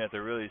get a chance to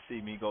really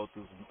see me go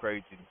through some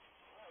craziness.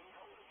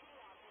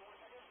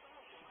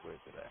 Where's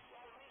it at?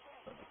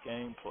 So the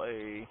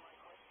gameplay.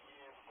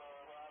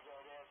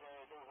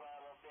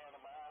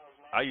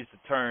 I used to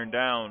turn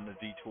down the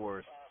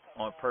detours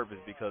on purpose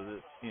because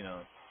it's,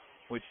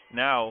 which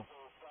now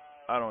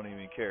I don't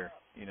even care,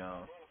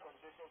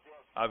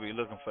 I'll be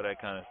looking for that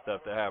kind of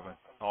stuff to happen.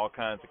 All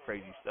kinds of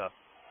crazy stuff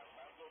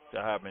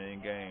to happen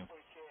in game.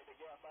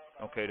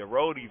 Okay, the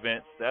road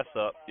events, that's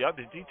up. Yep,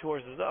 the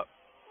detours is up.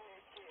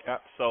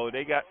 Yep, so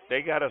they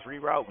got us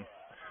rerouting.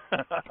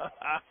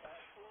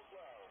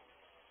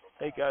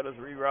 They got us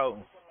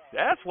rerouting.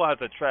 That's why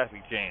it's a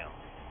traffic jam.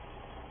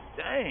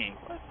 Dang,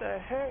 what the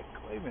heck?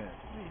 Wait a minute.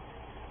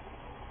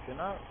 Can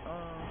I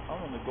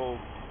want to go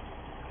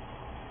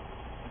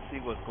see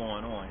what's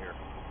going on here.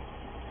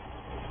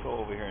 Let's go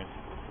over here and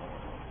see what's going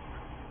on.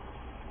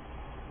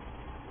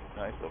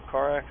 Nice little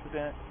car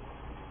accident.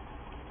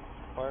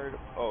 Fired.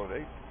 Oh,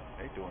 they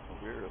doing some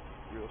real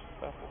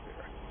stuff over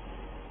here.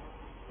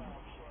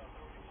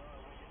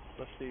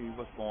 Let's see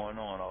what's going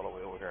on all the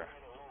way over here.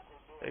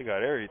 They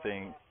got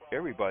everything.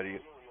 Everybody.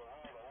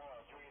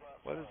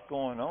 What is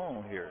going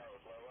on here?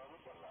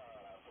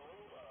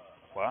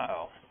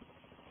 Wow.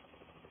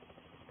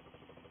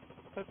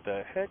 What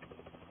the heck?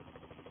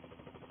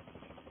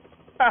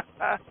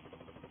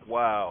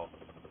 Wow.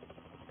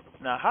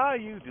 Now, how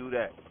you do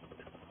that?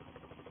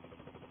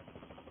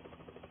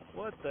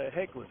 What the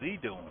heck was he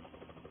doing?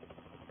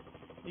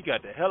 You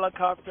got the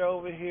helicopter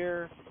over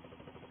here.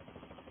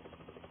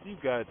 You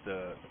got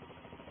the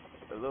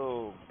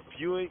little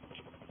Buick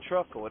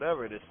truck or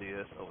whatever this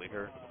is over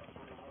here.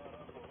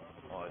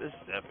 Oh, this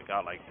is epic.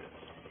 I like this.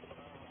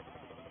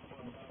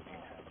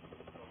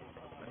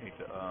 I need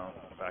to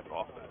back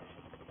off of this.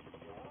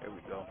 There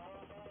we go.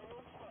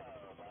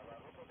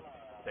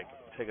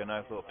 Take a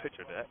nice little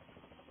picture of that.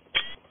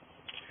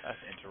 That's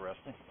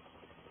interesting.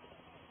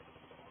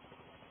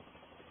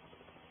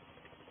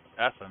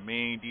 That's a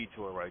mean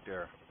detour right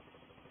there.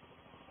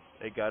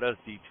 They got us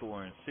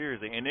detouring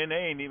seriously, and then they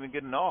ain't even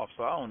getting off,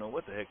 so I don't know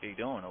what the heck they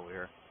doing over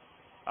here.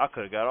 I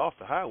could have got off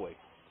the highway,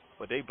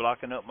 but they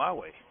blocking up my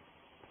way.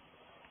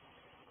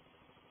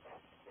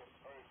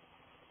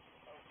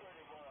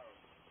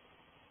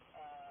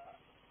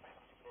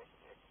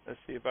 Let's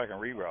see if I can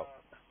reroute.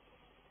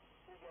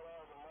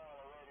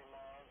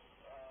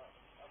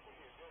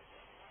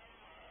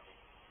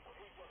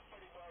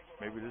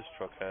 Maybe this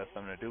truck has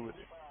something to do with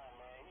it.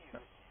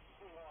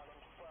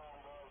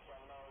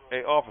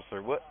 Hey,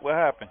 officer, what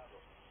happened?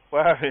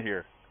 What happened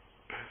here?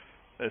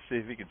 Let's see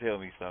if he can tell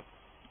me something.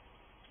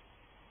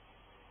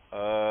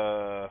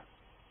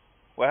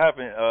 What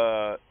happened,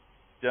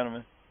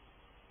 gentlemen?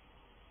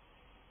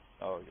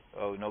 Oh,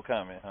 no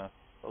comment, huh?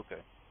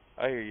 Okay,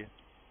 I hear you.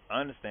 I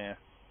understand.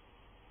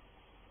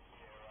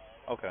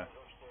 Okay.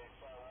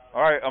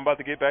 All right, I'm about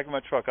to get back in my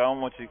truck. I don't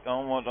want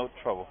no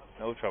trouble.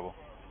 No trouble.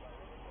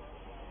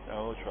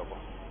 No trouble.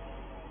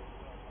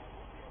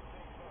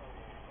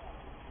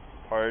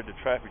 Part of the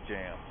traffic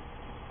jam.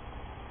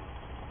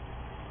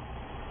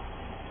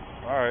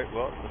 All right,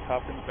 well, let's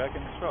hop back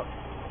in the truck.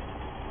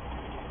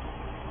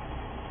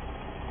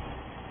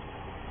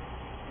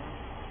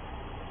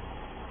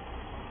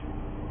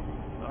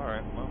 All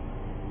right, well,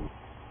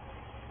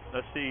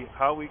 let's see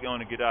how we going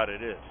to get out of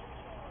this.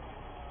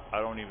 I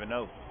don't even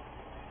know.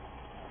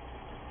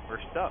 We're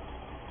stuck.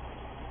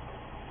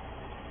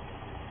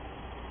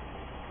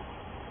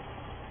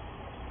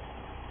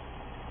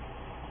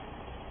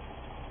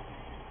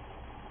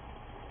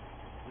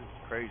 This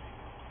is crazy.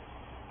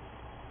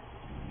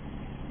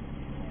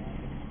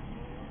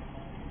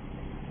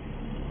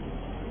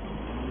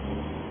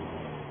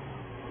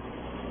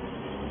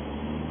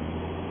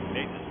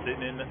 They just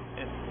sitting in the.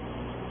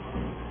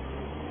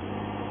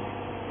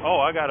 Oh,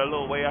 I got a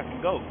little way I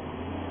can go.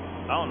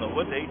 I don't know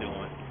what they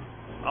doing.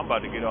 I'm about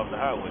to get off the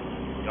highway.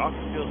 Y'all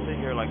can still sit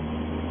here like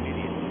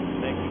idiots.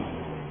 Thank you.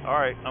 All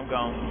right, I'm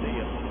gone. See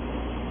ya.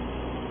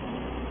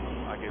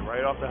 I get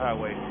right off the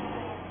highway.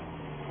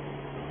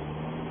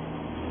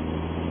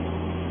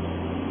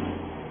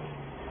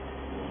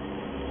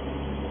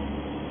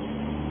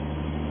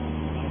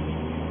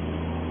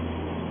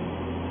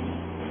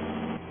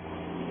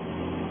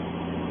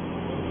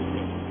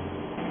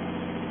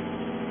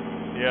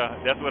 Yeah,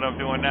 that's what I'm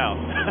doing now.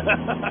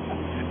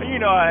 You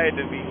know, I had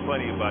to be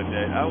funny about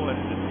that. I wanted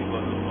to see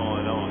what was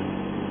going on.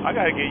 I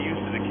gotta get used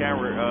to the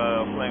camera,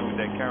 playing with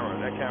that camera.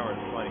 That camera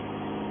is funny.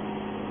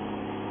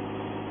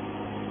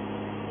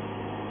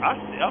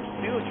 I'm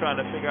still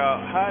trying to figure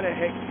out how the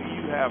heck do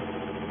you have,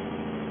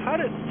 how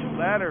did two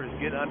ladders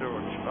get under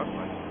a truck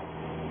like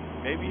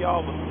that? Maybe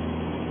y'all was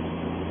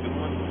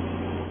doing,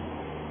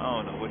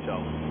 I don't know what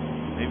y'all was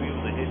doing. Maybe it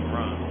was a hit and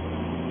run.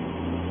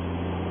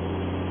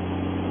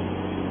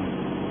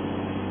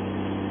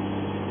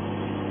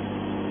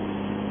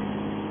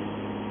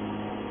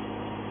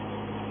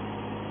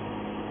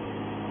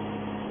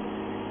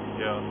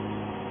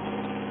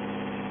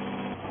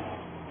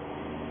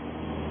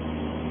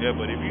 Yeah,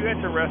 but if you're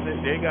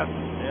interested, they got.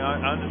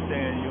 I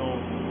understand you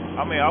don't.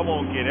 I mean, I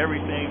won't get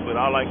everything, but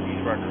I like these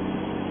records.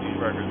 These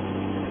records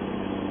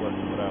is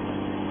what I like.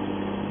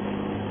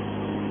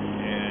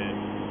 And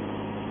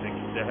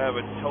to have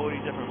a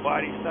totally different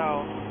body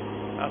style,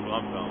 that's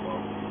what I'm talking about.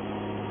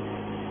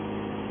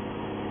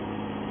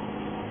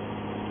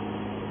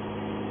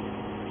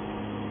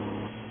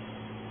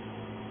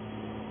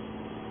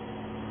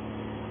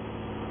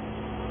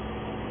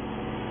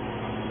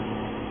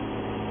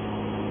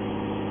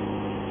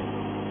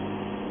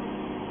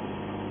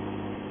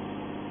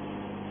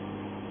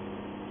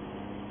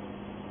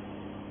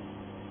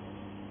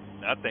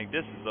 I think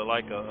this is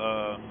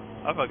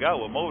I forgot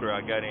what motor I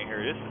got in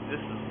here. This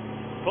is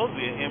supposed to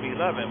be an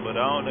M11, but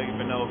I don't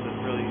even know if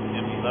it's really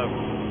M11.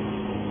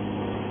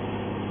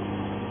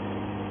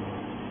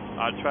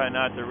 I try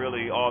not to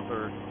really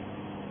alter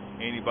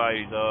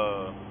anybody's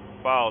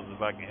files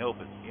if I can help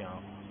it, you know.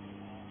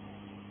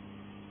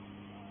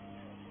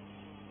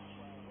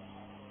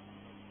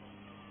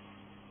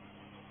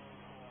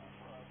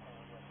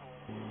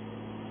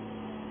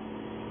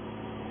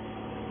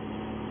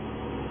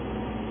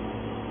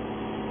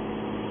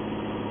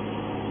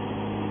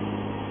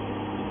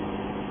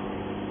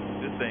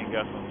 This thing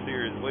got some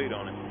serious weight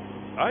on it.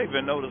 I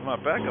even noticed my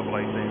backup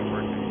lights ain't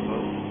working, so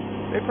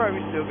they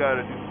probably still got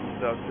to do some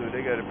stuff too.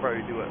 They got to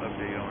probably do an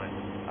update on it.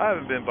 I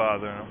haven't been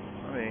bothering them.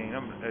 I mean,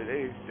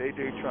 they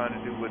trying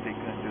to do what they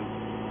can do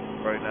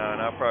right now,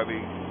 and I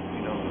probably,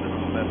 you know, send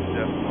them a message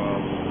after a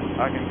while.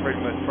 I can pretty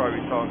much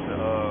probably talk to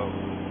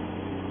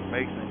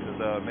Mason,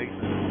 because Mason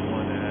is the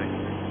one that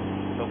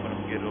actually helping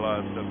them get a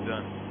lot of stuff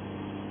done,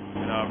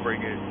 and I'll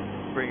bring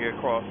it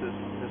across this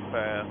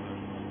path,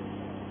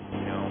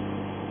 you know.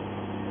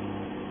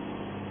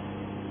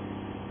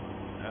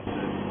 That's it.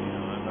 You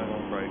know, I'm not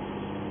gonna fight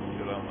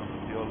because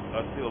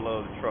I still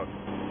love the truck.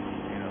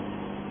 You know,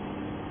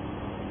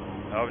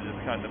 I was just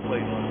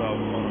contemplating if I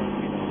was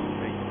gonna, you know,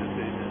 make the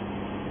decision,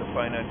 the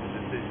financial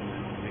decision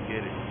to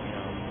get it. You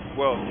know,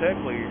 well,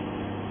 technically,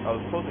 I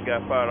was supposed to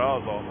get $5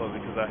 off of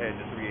it because I had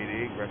the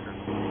 388 record,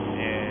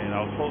 and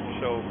I was supposed to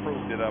show proof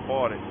that I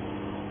bought it,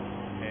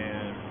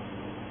 and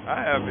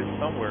I have it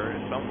somewhere.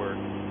 It's somewhere.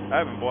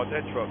 I haven't bought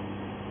that truck.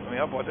 I mean,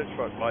 I bought that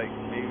truck like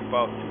maybe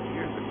about 2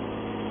 years ago.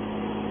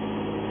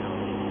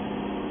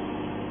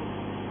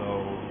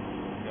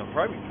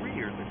 Probably 3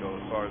 years ago,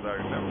 as far as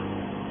I remember.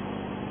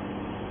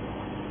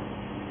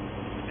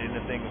 And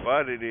the thing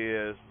about it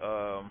is,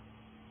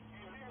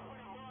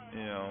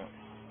 you know,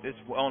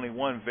 it's only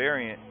one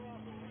variant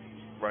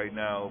right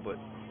now, but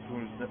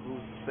who's to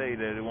say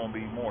that it won't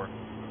be more?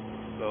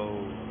 So,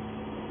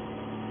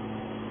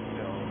 you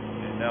know,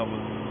 and that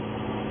was,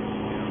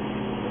 you know,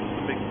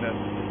 some mixed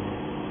messages.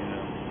 You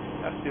know,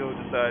 I still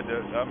decide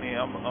that. I mean,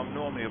 I'm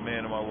normally a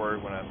man of my word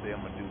when I say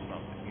I'm gonna do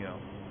something. You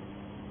know.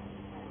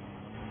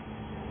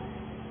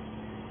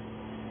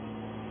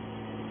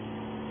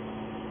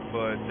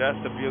 But that's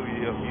the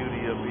beauty of being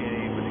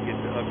able to get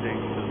the updates.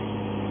 Because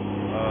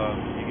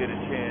you get a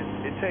chance.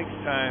 It takes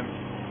time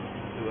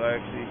to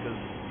actually, because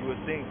you would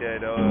think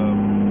that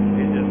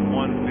it's just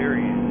one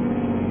variant.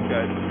 You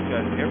got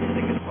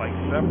everything is like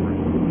separate.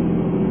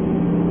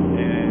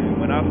 And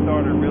when I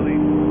started really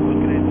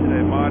looking into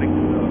that modding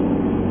stuff,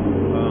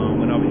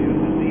 when I was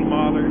using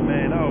Z-Modder,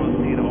 man, I was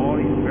seeing all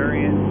these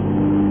variants.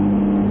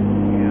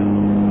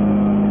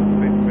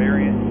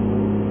 Variants.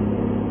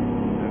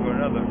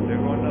 There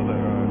go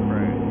another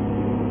crash.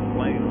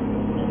 Plane on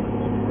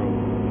the road.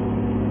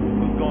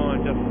 What's going on,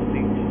 Justin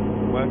Teach?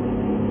 What?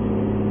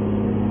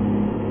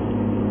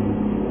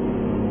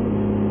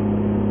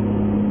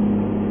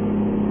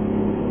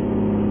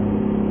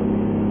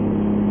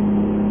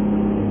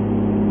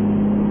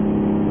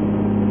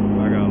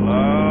 I got a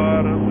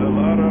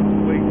lot of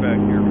weight back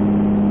here.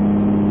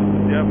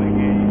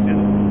 Definitely,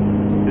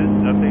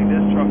 I think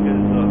this truck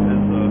is the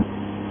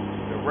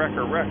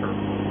wrecker.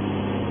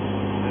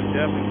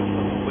 Definitely put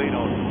some weight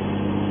on it.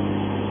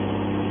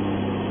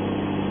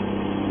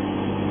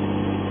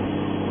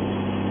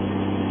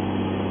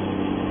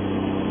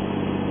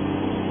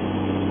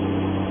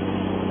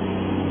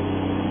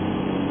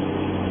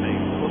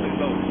 Thing's fully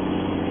loaded.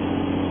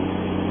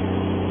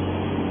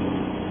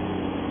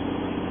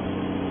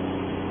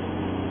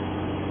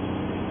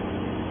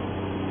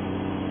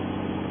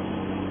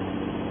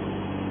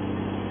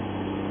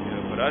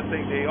 Yeah, but I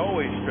think they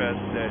always stress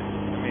that,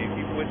 I mean,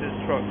 even with this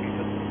truck,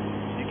 because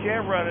you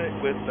can't run it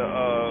with the,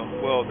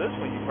 well, this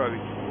one you probably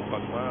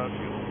about to run out of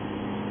fuel.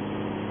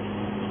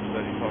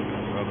 That he's talking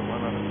about to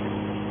run out of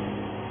fuel.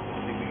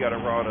 I think we got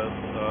to route us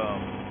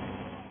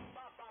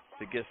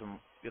to get some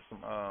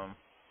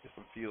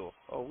fuel.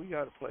 Oh, we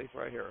got a place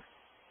right here.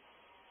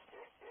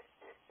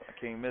 I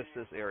can't miss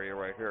this area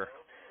right here.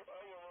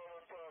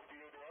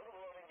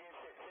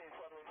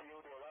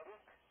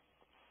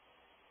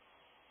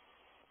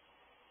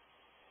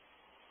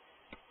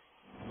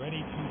 Ready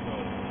to go.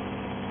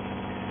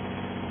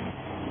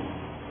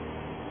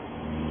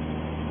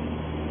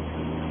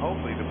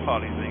 Hopefully the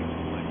polys ain't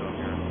too much up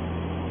here.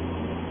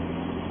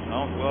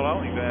 I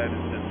don't even have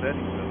the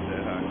settings up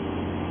that high.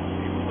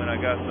 Even when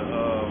I got the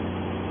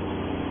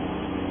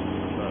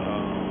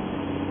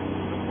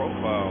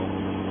profile,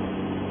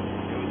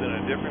 it was in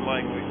a different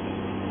language,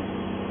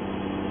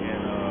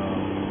 and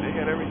they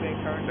had everything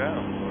turned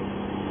down. So,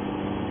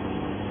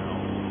 you know.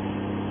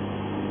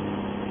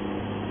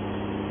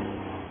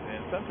 And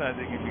sometimes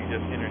it can be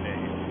just internet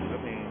issues. I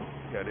mean,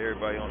 you got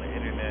everybody on the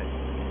internet.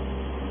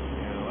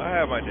 You know, I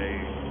have my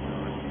days.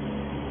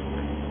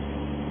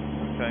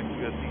 Sometimes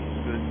you just see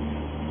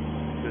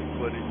good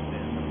footage,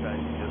 and sometimes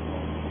you just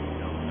don't.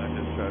 You know, and I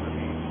just try to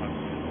be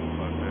optimistic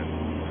about that.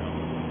 You know,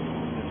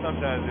 and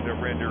sometimes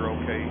it'll render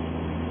okay,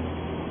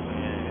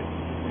 and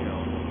you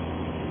know.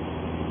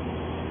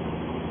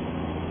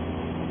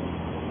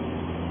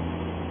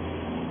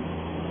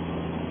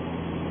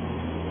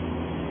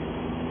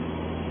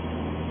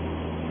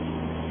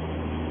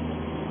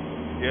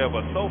 Yeah,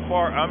 but so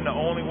far I'm the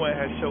only one that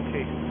has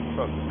showcased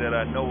trucks that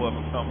I know of.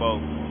 I'm talking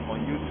about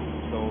on YouTube.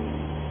 So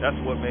that's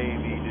what made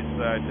me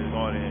decide to go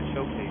on and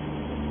showcase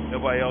it.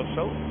 Nobody else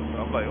showed it.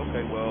 So I'm like,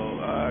 okay, well,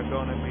 I'm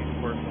gonna be the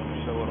first one to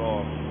show it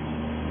off,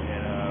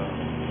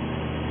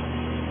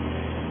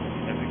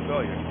 and we saw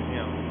you.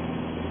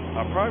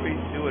 I'll probably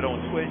do it on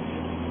Twitch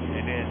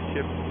and then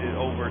ship it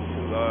over to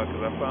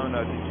because I found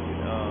out that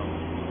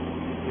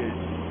you can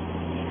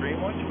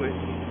stream on Twitch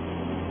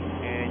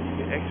and you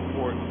can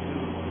export to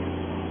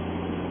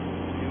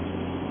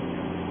YouTube.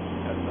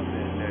 That's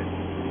something that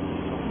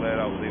I'm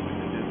glad I was able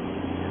to do.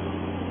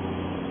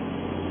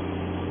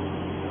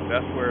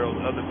 That's where those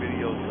other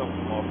videos come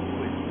from off of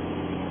Twitch.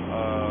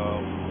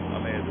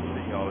 I may have to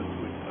send y'all a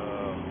Twitch.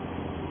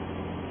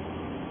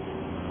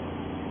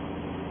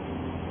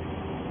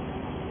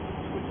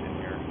 Twitch in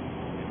here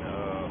in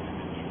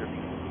the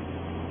description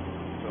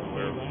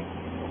somewhere.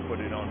 I'll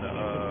put it on the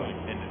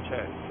in the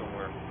chat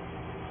somewhere.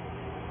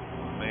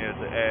 I may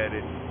have to add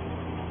it.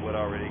 What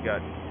I already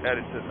got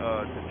added to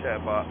the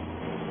chat box.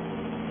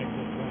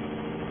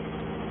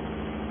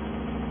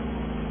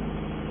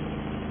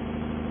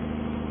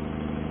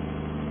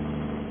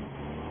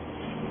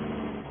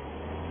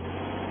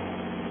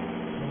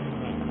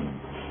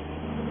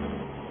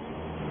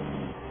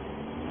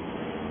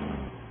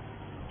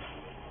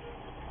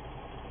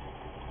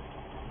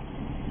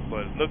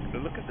 But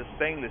look at the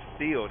stainless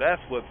steel.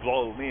 That's what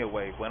blew me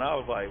away. When I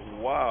was like,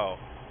 wow,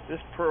 this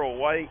pearl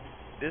white.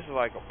 This is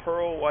like a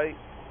pearl white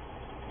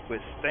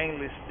with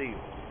stainless steel.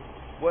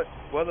 What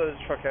other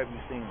truck have you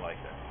seen like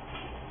that?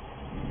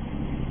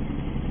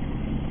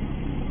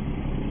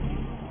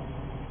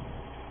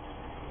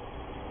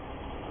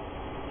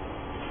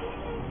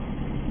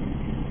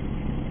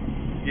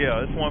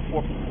 Yeah, this one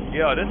for.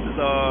 Yeah, this is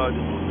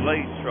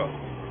Blade's truck.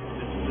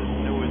 This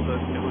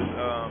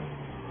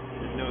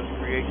newest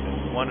creation.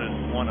 One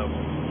of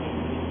them.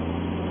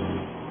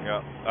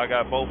 Yeah, I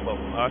got both of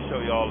them. I'll show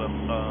you all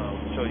them.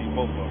 Show you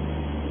both of them.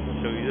 I'll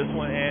show you this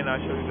one and I'll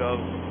show you the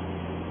other one.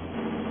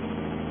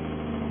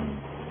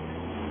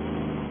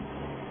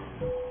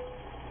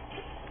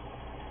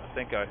 I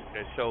think I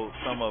showed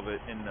some of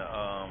it in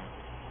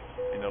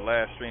the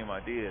last stream I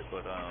did,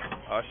 but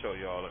I'll show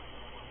you all it.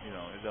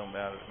 It don't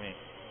matter to me.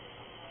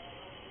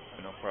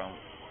 No problem.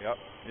 Yep,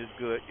 it's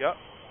good. Yep.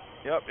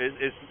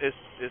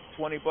 It's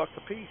 $20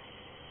 a piece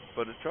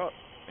for the truck.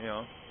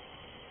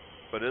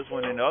 For this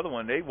one and the other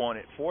one, they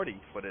wanted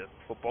 40 for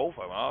both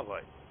of them. I was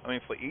like,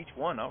 for each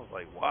one, I was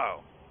like,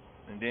 wow.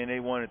 And then they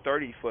wanted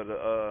 30 for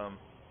the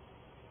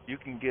you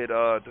can get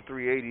the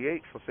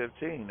 388 for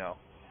 15 now.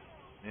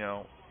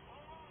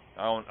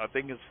 I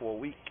think it's for a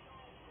week.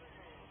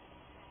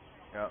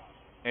 Yeah.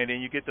 And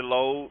then you get the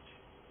loads.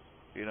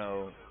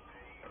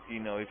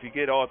 If you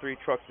get all three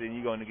trucks, then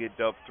you're going to get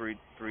three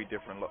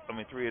different.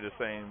 Three of the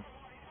same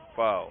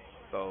files.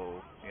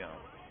 So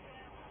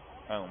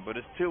but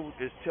it's still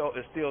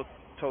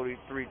totally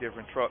three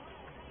different trucks.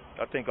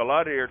 I think a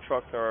lot of their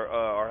trucks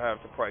are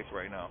half the price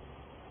right now.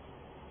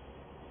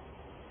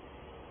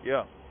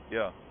 Yeah,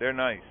 they're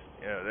nice.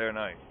 Yeah, they're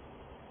nice.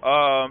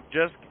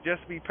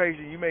 Just be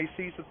patient. You may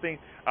see some things.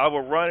 I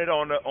will run it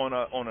on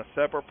a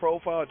separate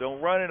profile.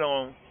 Don't run it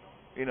on,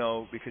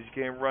 because you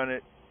can't run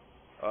it.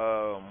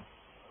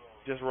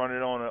 Just run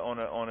it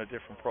on a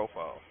different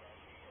profile.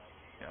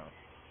 Yeah.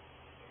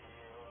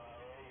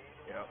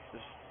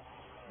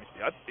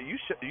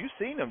 You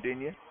seen them,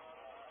 didn't you?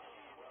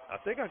 I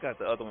think I got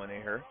the other one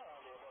in here.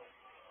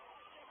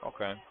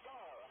 Okay.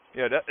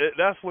 Yeah,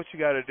 that's what you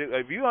got to do.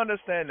 If you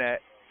understand that,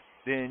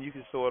 then you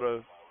can sort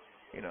of,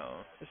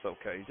 it's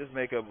okay. Just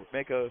make a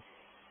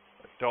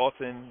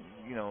Dalton,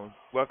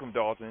 welcome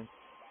Dalton.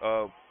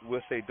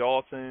 We'll say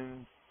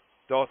Dalton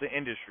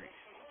Industries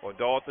or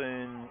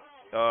Dalton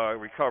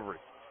Recovery,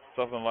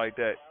 something like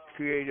that.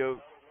 Creative,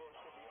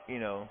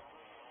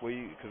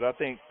 because I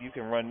think you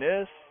can run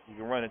this, you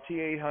can run a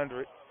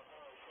T800,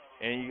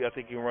 and I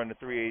think you can run the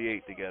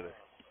 388 together.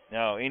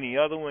 Now, any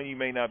other one you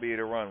may not be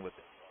able to run with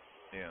it.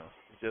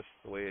 It's just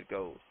the way it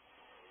goes.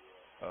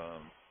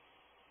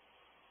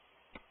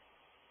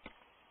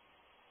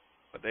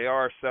 But they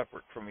are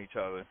separate from each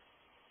other.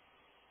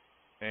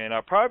 And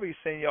I'll probably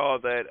send y'all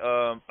that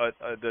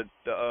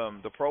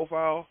the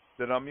profile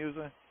that I'm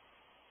using.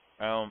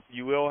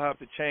 You will have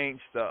to change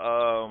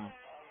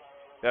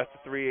that's the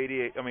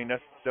 388.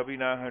 That's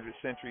W900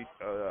 Century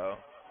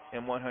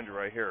M100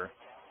 right here,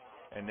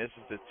 and this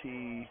is the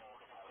T.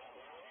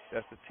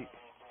 That's the T.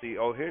 See,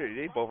 oh here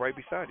they both right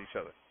beside each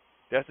other.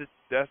 That's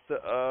the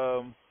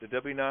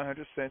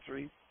W900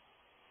 Century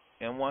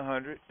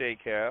M100 day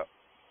cab,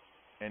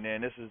 and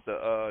then this is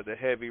the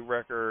heavy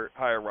record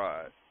high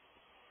rise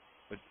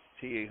with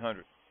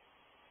T800.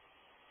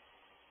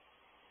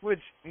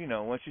 Which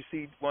once you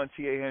see one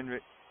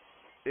T800,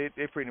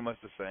 they're pretty much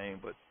the same,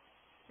 but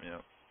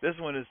this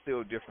one is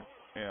still different.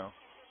 A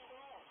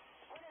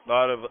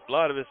lot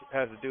of it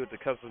has to do with the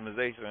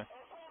customization.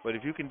 But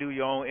if you can do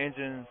your own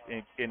engines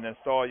and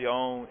install your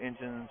own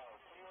engines,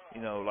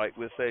 like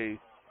we'll say,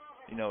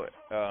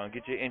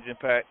 get your engine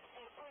pack,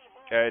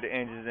 add the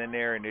engines in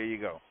there, and there you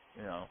go.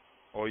 you know.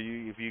 Or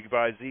if you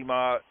buy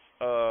Z-Mods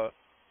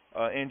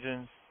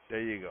engines,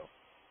 there you go.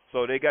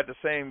 So they got the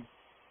same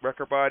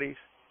record bodies,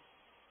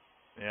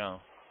 you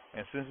know.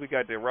 And since we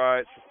got the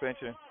ride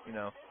suspension, you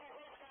know,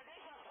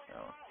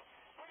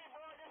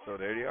 so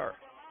there they are.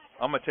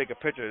 I'm gonna take a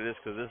picture of this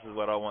because this is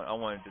what I want. I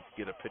wanted to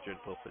get a picture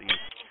of both of these.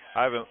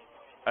 I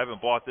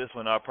haven't bought this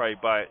one. I'll probably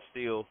buy it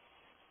still.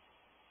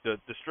 The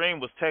stream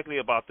was technically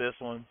about this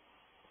one,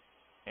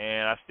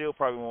 and I still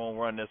probably won't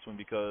run this one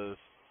because,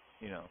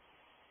 you know.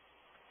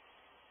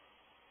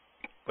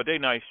 But they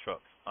nice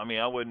trucks. I mean,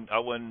 I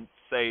wouldn't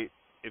say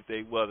if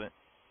they wasn't.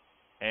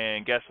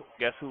 And guess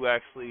who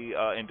actually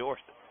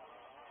endorsed it?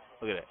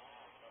 Look at that.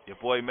 Your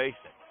boy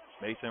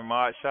Mason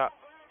Mod Shop.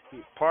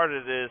 Part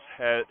of this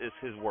is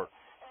his work.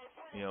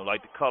 You know,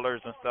 like the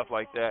colors and stuff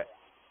like that.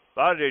 A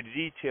lot of their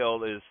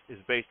detail is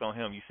based on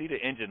him. You see the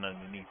engine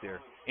underneath there,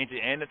 engine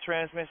and the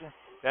transmission.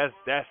 That's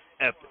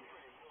epic.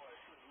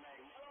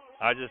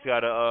 I just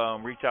gotta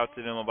reach out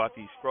to them about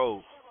these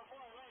scrolls,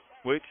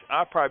 which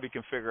I probably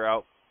can figure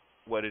out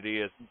what it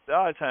is. A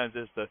lot of times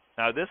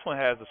now this one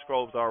has the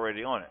scrolls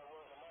already on it.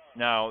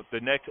 Now the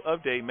next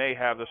update may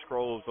have the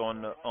scrolls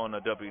on the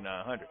W900. You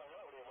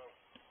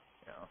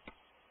know,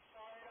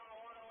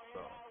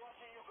 so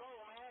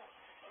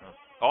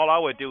all I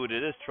would do to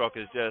this truck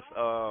is just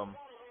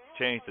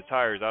change the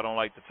tires. I don't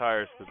like the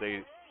tires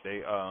because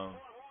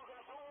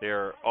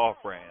they're off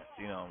brand.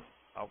 You know,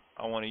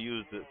 I want to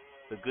use the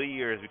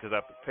Goodyears because I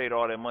paid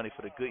all that money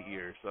for the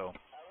Goodyears. So,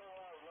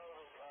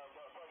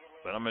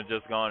 but I'm gonna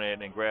just go on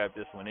ahead and grab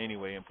this one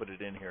anyway and put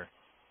it in here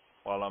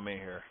while I'm in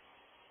here.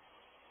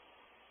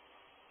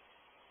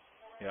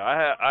 Yeah,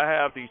 I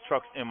have these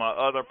trucks in my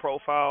other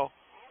profile,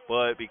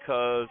 but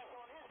because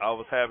I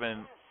was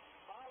having,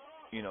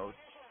 you know,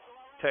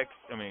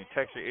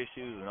 texture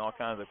issues and all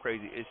kinds of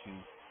crazy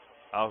issues,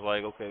 I was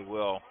like, okay,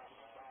 well,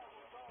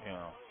 you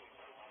know,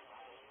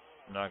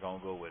 I'm not gonna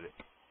go with it.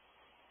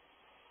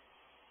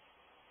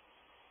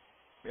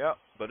 Yeah,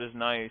 but it's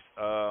nice.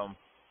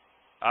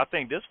 I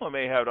think this one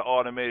may have the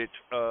automated.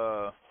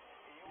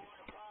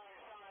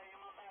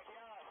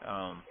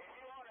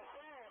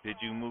 Did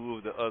you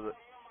move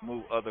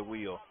other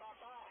wheel?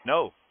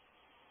 No.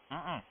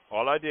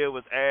 All I did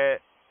was add.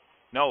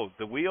 No,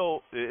 the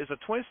wheel is a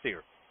twin steer.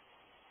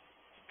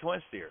 It's a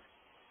twin steer.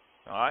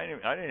 No, I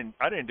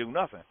didn't do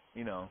nothing.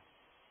 You know,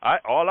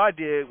 all I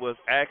did was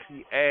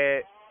actually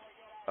add.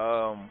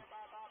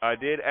 I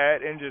did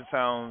add engine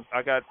sounds.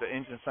 I got the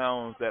engine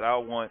sounds that I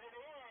want,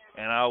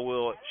 and I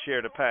will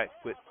share the pack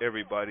with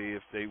everybody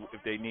if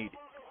they need it.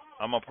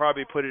 I'm gonna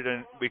probably put it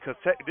in because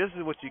this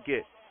is what you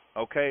get.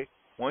 Okay,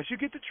 once you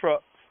get the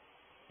trucks,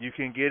 you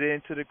can get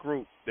into the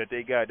group that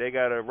they got. They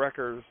got a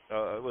records.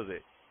 What was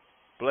it?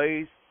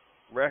 Blaze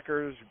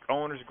Records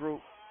Owners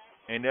Group,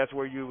 and that's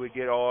where you would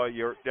get all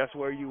your. That's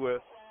where you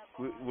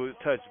would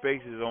touch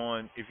bases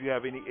on if you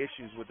have any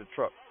issues with the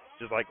truck.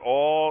 Just like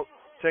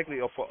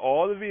technically for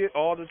all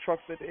the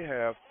trucks that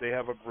they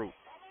have a group.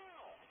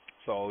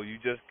 So you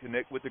just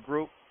connect with the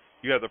group.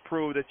 You have to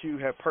prove that you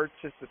have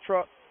purchased the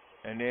truck,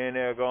 and then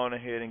they're going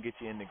ahead and get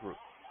you in the group.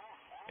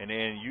 And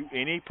then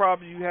any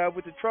problems you have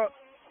with the truck,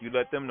 you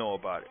let them know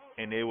about it,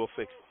 and they will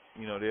fix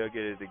it. You know, they'll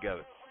get it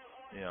together.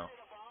 You know,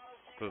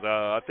 because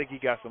I think he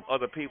got some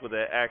other people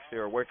that actually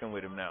are working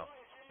with him now,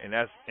 and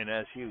that's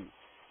huge.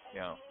 You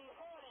know,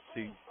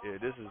 see, yeah,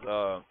 this is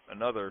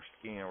another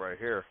skin right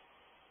here.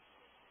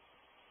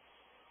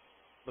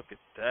 Look at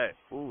that.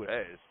 Ooh,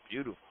 that is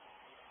beautiful.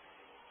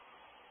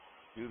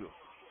 Beautiful.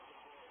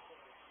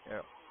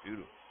 Yeah,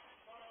 beautiful.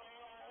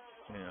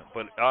 Yeah,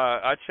 but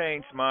I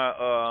changed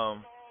my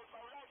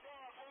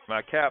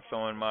my caps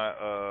on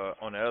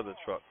the other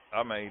truck.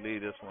 I may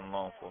leave this one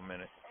alone for a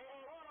minute.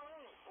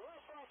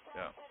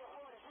 Yeah.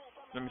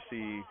 Let me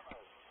see.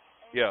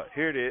 Yeah,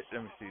 here it is.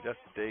 Let me see. That's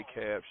the day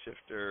cab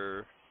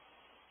shifter.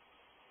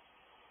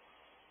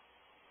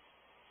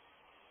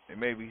 There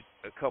may be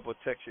a couple of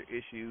texture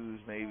issues,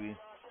 maybe.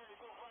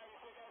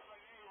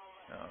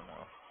 I don't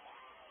know.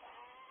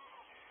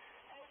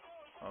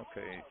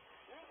 Okay.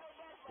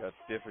 Got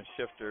a different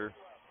shifter.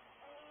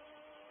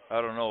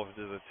 I don't know if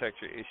there's a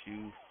texture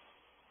issue,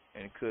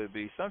 and it could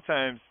be.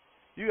 Sometimes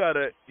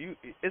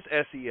it's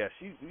SES.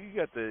 You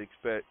got to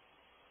expect.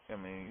 I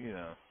mean, you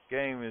know,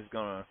 game is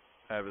gonna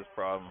have its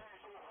problem.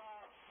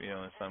 You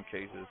know, in some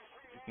cases,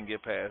 you can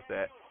get past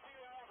that.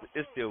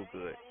 It's still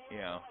good. You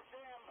know,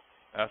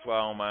 that's why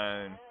I don't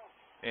mind,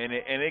 and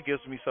it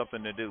gives me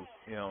something to do.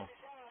 You know,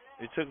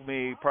 it took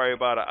me probably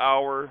about an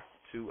hour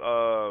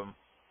to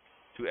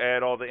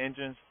add all the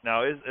engines.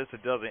 Now it's a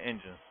dozen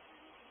engines.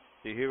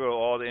 See, here are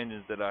all the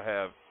engines that I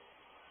have.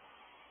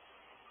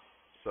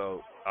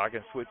 So I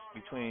can switch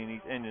between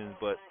these engines,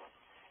 but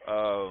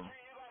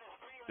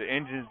the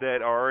engines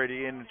that are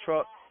already in the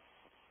truck,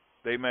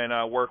 they may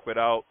not work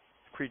without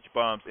Creech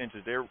Bombs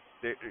engines.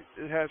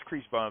 It has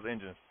Creech Bombs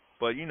engines,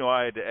 but you know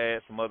I had to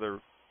add some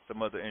other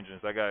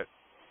engines. I got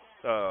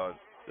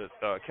the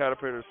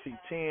Caterpillar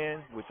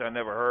C10, which I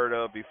never heard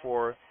of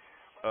before.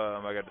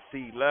 I got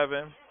the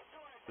C11,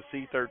 the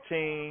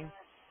C13,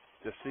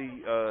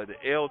 the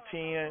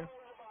L10,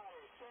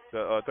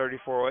 the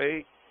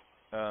 3408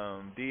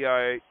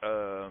 DI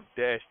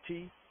dash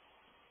T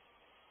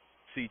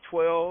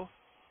C12.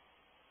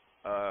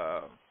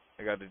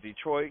 I got the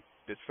Detroit,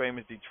 this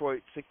famous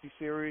Detroit 60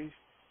 series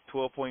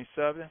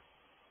 12.7,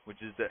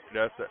 which is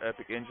that's the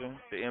epic engine,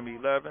 the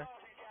M11.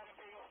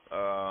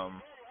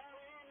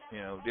 You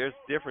know, there's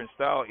different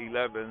style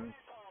 11s.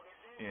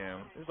 You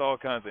know, there's all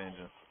kinds of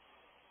engines.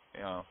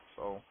 You know,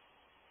 so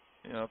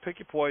you know, pick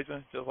your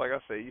poison. Just like I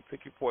say, you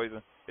pick your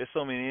poison. There's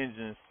so many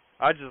engines.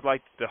 I just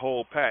like the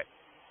whole pack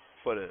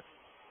for this.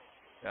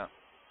 Yeah.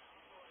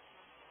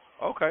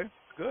 Okay.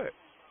 Good.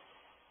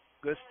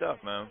 Good stuff,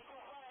 man.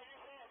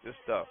 Good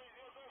stuff.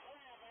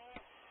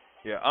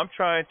 Yeah, I'm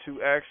trying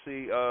to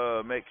actually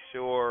make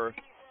sure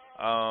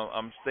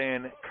I'm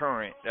staying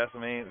current. That's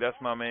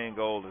my main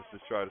goal is to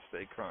try to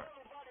stay current.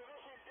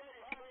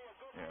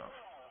 Yeah.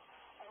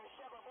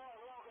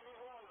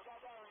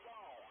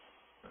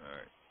 All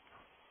right.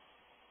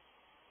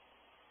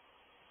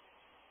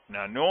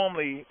 Now,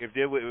 normally, if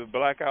they would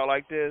black out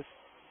like this,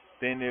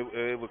 then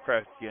it would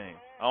crash the game.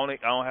 I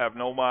don't have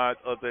no mods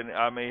other than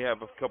I may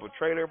have a couple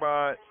trailer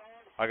mods.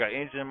 I got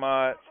engine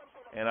mods,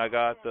 and I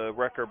got the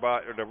record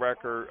bot or the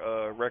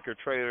record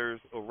trailers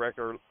or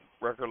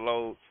record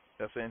loads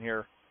that's in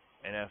here,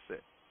 and that's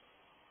it.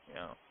 You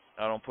know,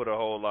 I don't put a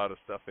whole lot of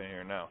stuff in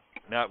here now.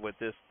 Not with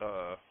this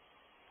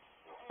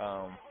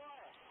um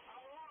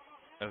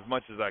as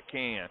much as I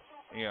can.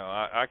 You know,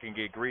 I can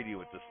get greedy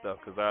with this stuff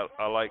because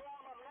I like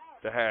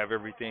to have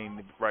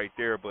everything right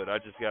there, but I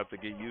just have to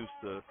get used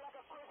to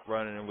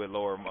running it with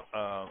lower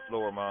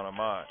amount of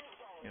mods.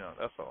 You know,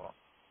 that's all.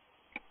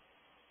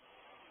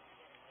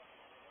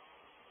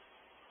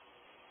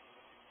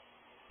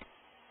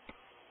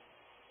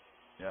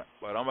 Yeah,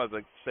 but I'm about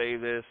to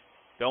save this.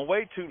 Don't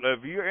wait too.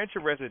 If you're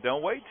interested,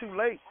 don't wait too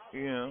late.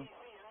 You know,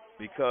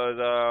 because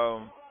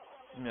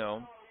you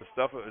know the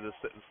stuff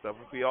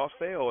will be off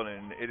sale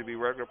and it'll be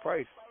regular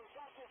price.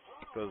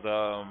 Because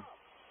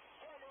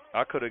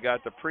I could have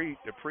got the pre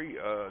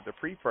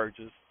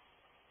purchase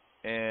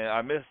and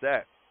I missed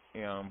that.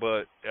 You know,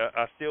 but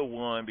I still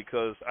won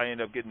because I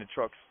ended up getting the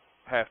trucks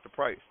half the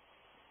price,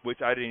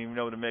 which I didn't even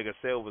know the mega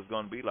sale was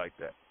going to be like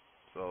that.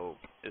 So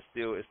it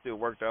still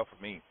worked out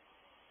for me.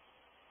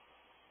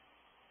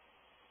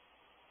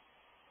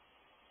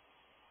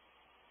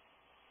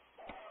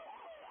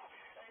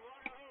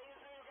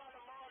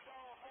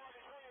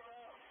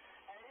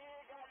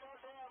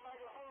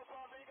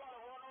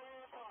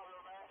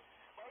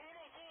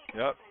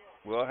 Yep.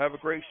 Well, have a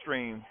great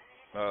stream,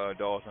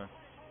 Dawson.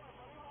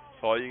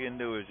 So all you can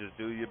do is just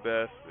do your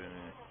best,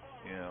 and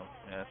you know,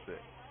 and that's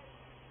it.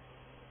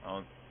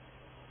 Um,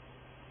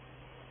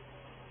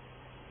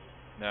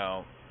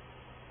 Now,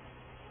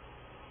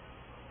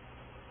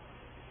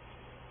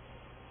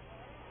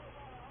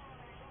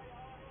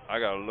 I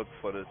gotta look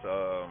for this.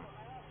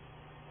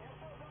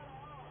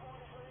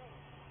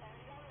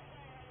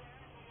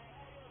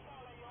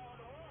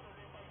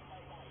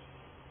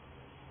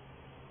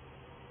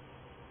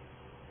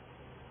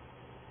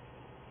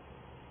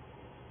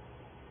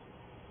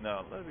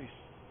 Now let me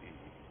see.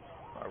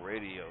 My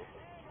radio.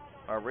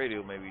 My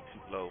radio may be too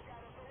low.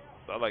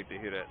 So I like to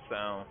hear that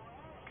sound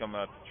come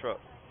out the truck.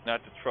 Not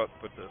the truck,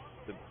 but the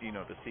the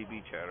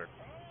CB chatter.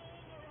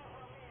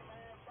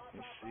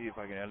 Let's see if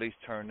I can at least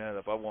turn that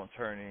up. I won't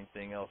turn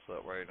anything else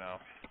up right now.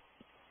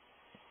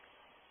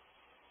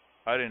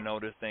 I didn't know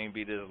this thing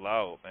be this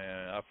loud,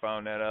 man. I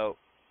found that out,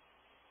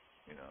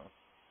 you know.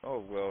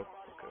 Oh well,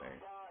 okay.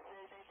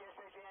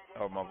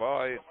 Oh, my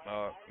volume,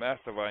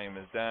 master volume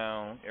is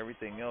down.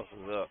 Everything else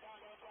is up.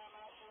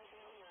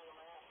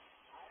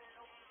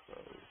 So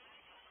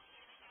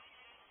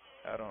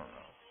I don't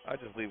know. I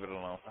just leave it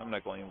alone. I'm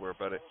not going to even worry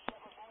about it.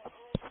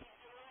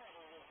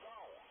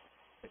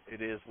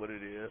 It is what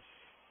it is.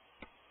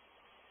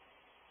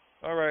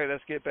 All right,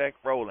 let's get back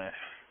rolling.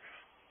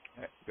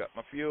 Got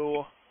my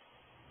fuel,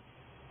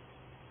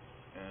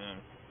 and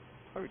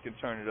probably can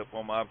turn it up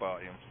on my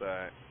volume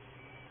side.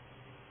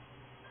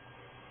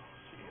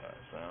 See how it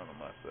sounds on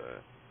my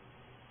side.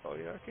 Oh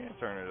yeah, I can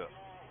turn it up.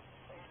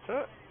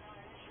 Tut.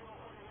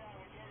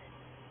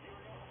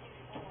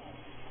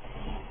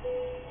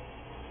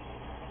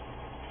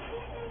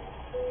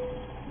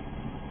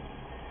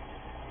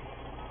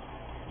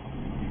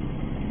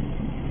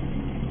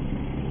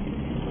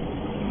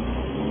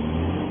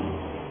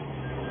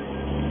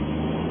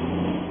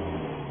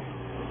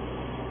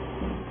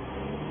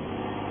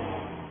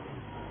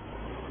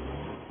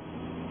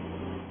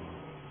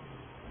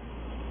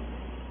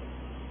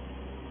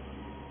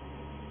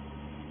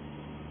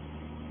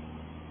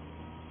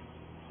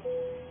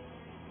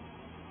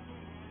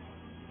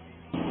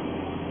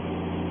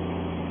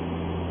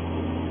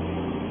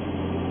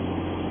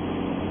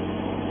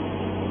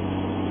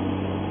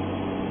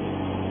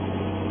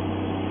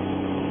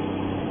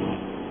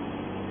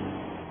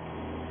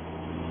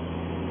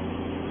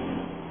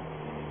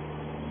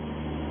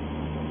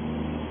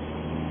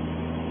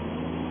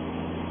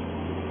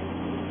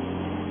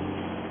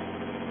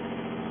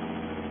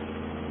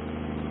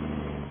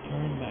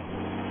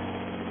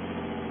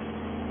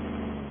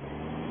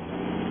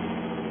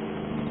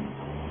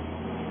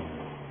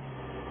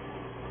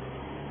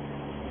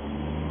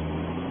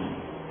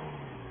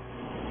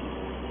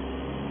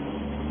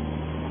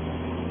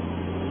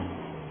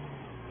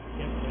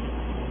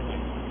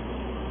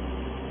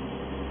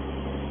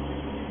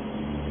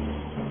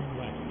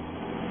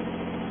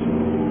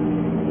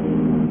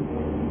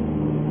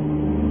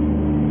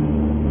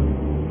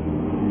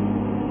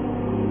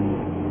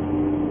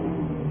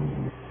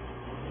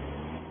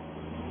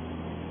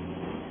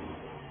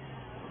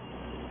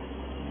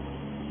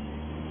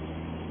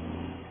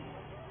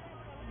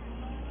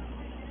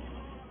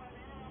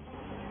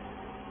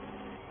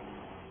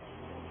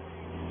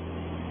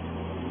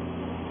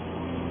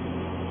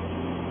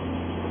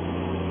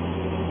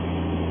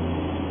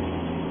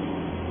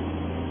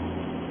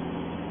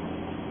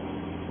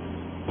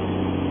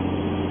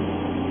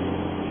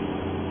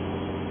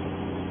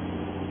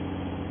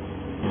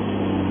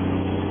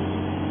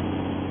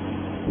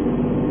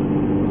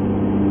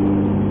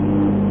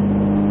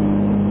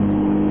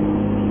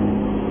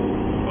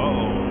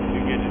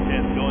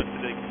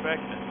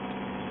 expecting.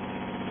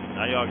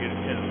 Now y'all get a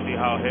chance to see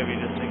how heavy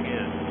this thing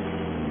is.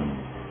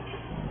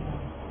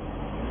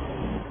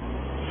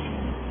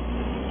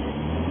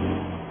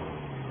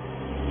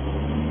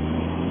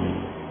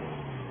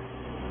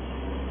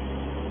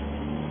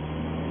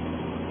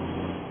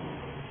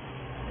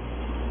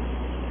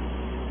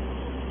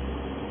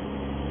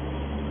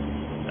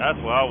 That's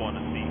what I want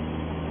to see.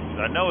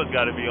 I know it's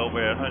got to be over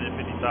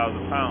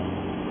 150,000 pounds.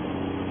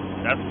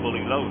 That's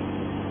fully loaded.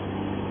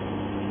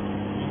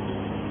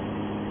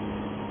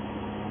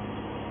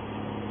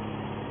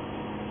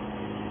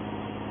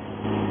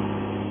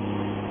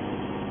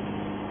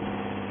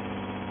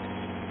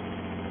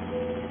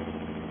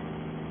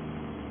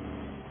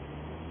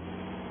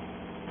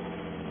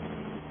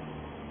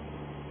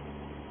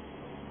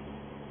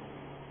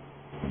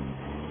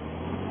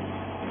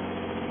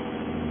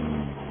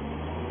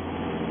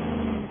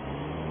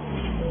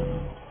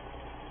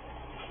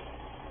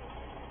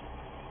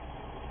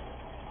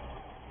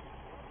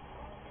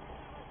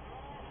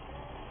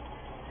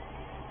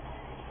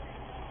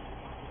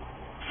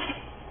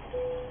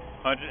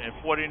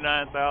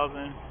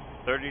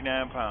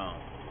 $149,039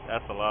 pounds.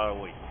 That's a lot of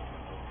weight.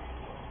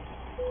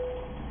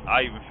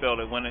 I even felt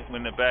it when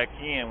the back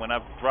end, when I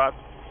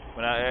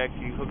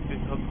actually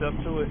hooked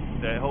up to it,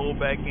 that whole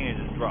back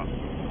end just dropped.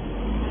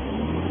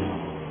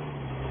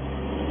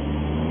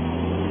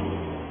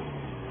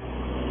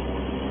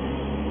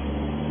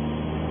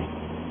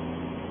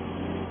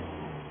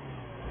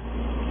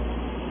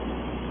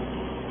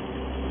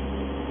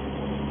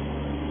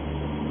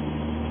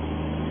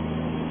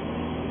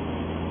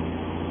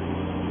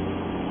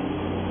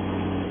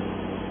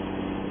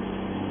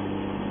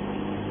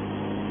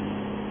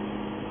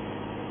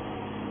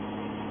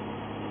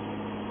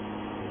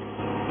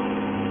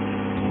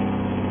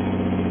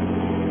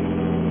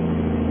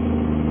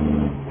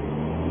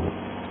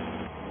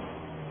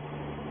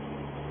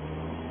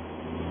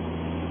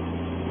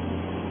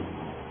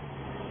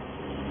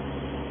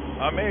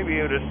 I may be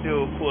able to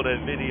still pull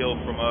that video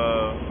from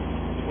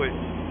Twitch,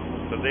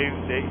 because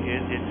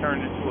it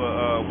turned into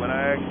a when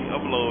I actually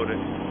uploaded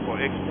it or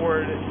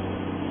exported it,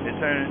 it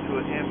turned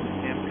into an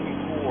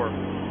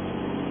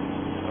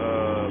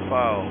MP4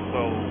 file.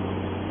 So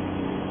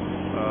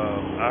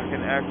I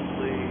can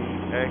actually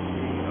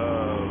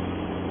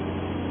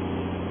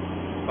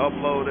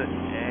upload it,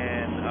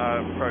 and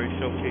I'll probably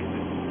showcase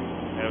it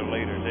at a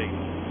later date.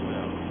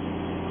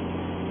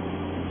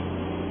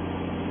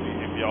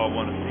 Y'all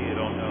want to see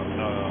it on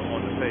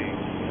the page,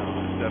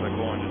 instead of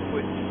going to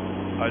Twitch,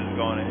 I just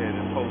gone ahead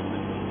and post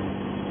it.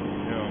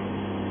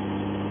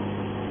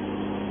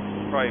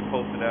 Probably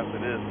post it after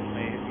this.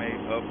 May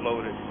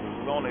upload it.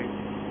 It was only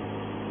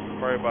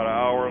probably about an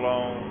hour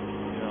long,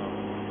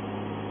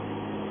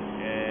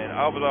 and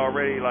I was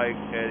already like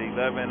at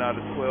 11 out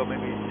of 12,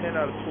 maybe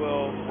 10 out of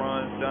 12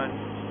 runs done.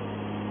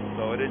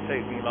 So it didn't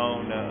take me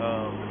long to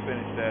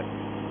finish that.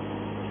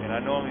 And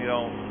I normally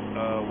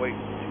don't wait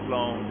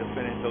long to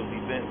finish those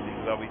events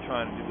because I'll be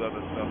trying to do other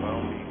stuff. I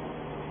don't be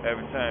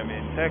having time,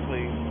 and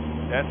technically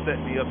that set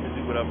me up to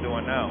do what I'm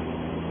doing now.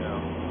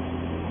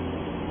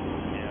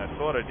 And I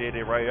sort of did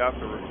it right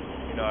after.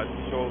 I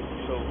showed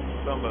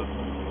some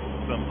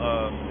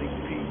sneak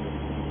peek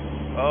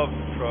of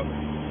the truck.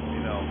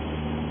 And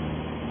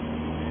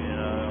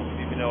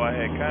even though I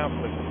had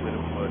conflicts with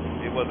it, but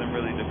it wasn't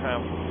really the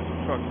conflict with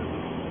the truck.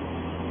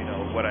 It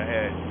was what I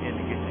had in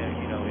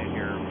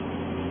here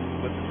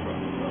with the truck.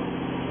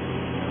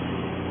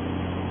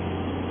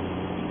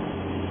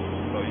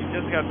 So you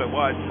just got to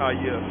watch how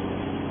you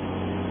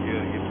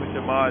put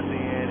your mods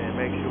in, and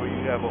make sure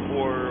you have an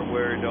order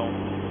where it don't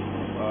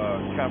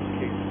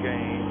complicate the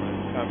game and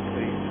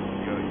complicate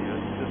your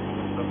system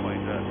and stuff like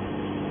that.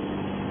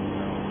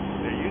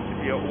 There used to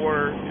be an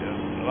order.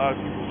 A lot of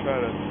people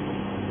try to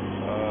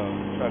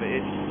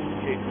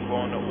educate people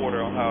on the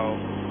order on how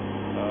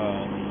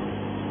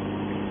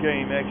the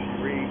game actually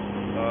reads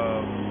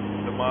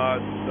the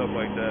mods and stuff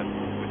like that.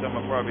 Which I'm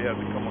gonna probably have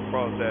to come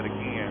across that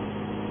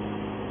again.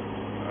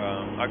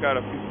 I got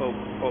a few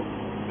folks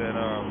that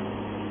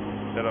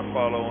I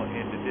follow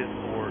in the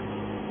Discord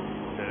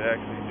that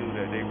actually do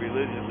that. They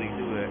religiously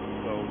do that,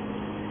 so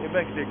it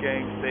makes their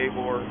game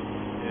stable, and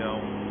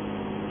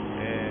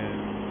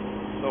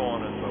so on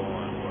and so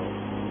on. So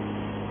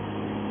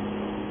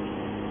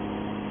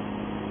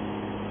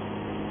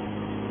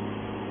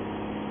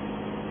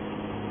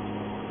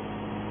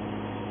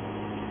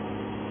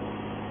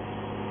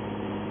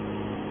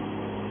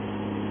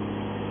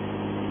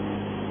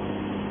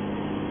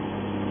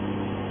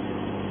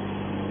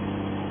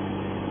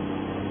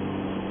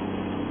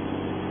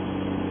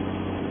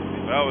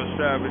I was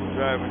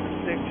driving the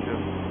stick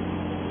shift,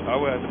 I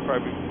would have to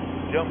probably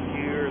jump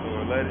gears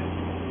or let it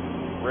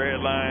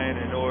red line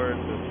in order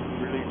to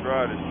really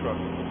drive this truck,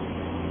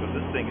 because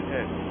this thing is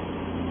heavy.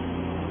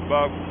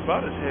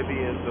 About as heavy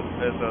as the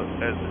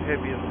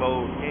heaviest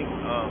load in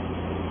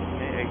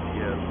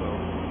ATS. So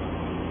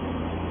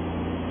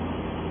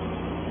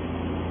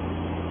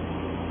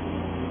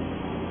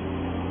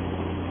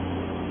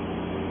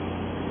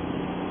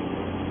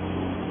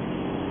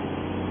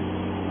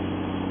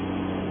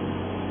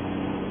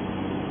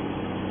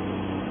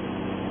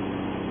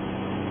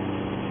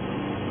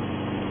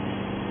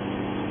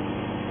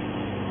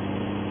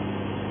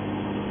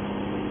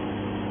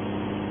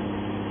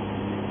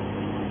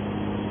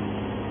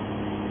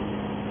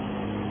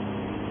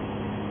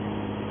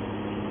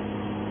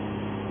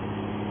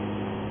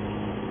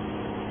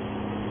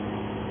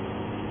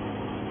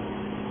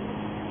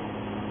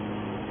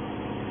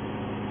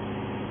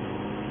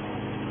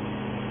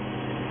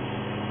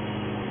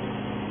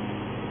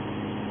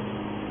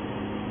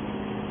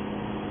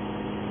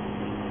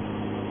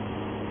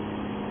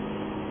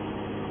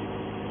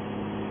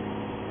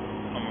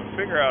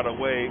figure out a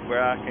way where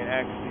I can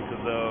actually,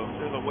 because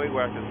there's a way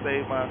where I can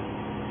save my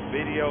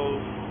videos,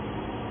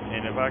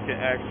 and if I can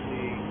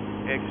actually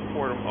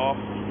export them off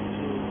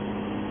YouTube,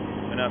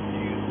 and not to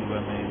YouTube,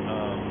 I mean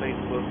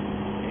Facebook,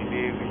 and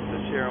be able to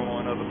share them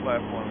on other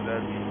platforms,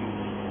 that'd be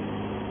useful.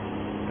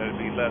 That'd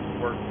be less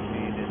work for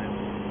me, and then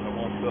I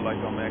won't feel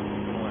like I'm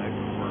actually doing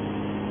extra work.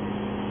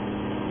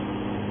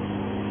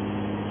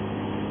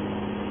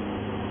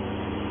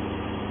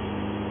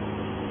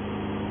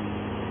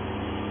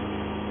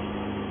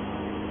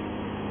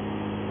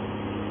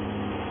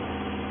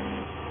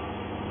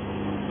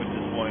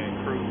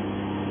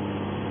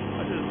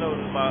 I just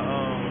noticed my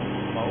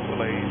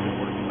overlay ain't been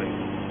working lately.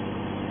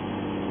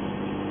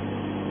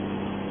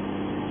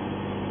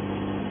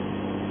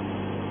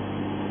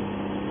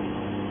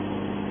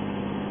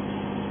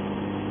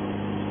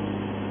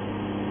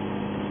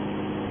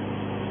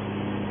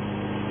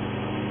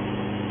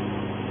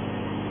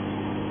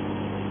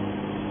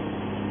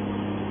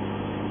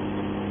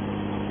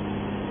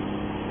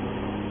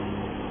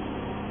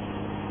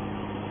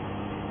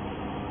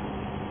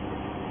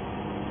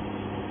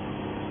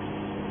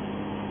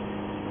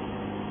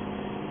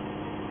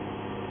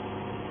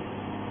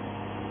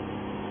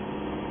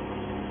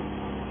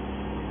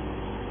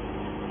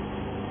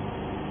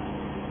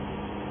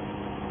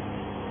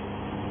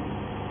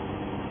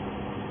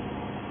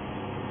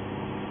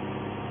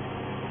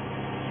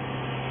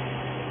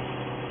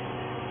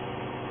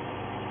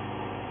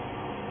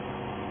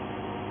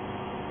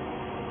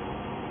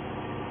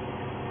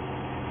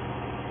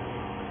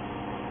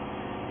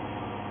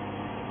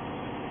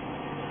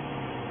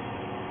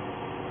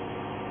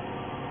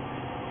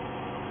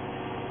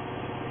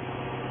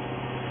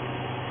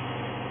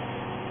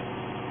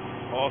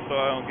 Also,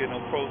 I don't get no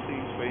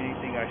proceeds for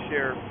anything I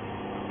share.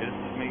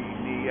 It's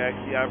me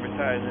actually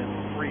advertising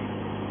for free,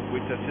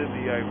 which I should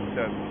be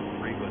advertising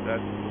for free, but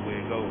that's the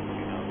way it goes,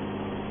 you know.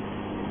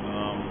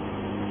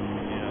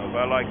 If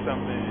I like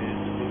something and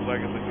it looks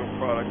like it's a good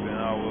product, then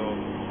I will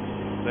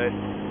let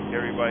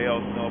everybody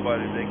else know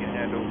about it. They can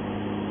handle,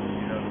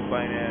 the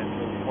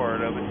financial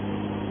part of it,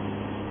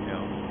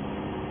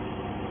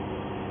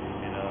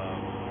 And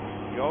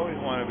you always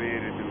want to be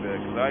able to do that,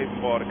 because I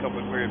even bought a couple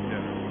of crib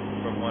dinners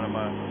from one of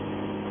my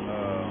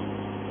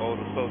old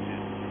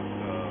associates,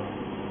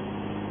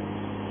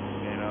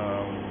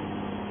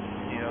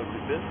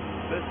 this,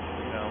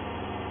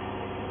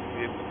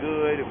 it was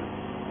good. It was,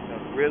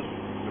 the ribs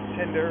were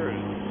tender,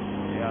 and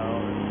it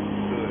was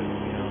good.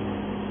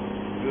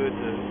 Good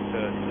to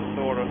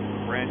sort of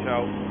branch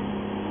out,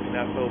 and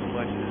not so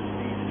much as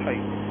be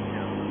tight.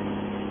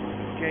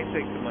 You can't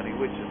take the money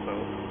with you, so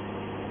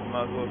you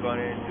might as well go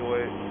ahead and enjoy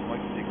it as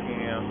much as you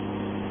can.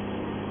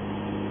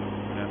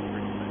 And that's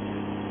pretty much it.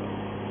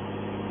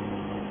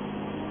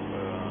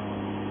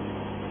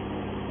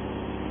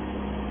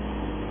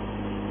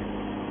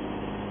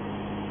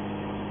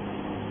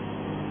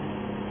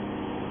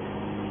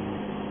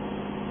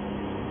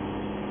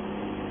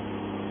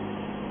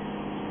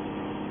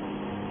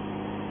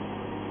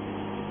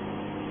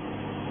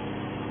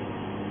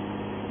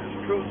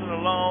 Cruising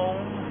along.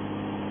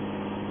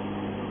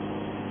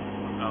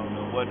 I don't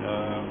know what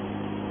my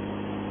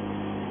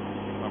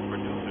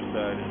producer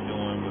side is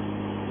doing, but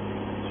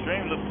the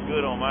stream looks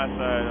good on my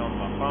side on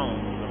my phone.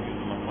 So I'm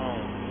using my phone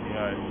to see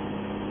how it.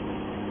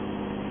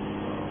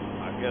 So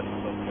I guess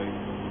it's okay.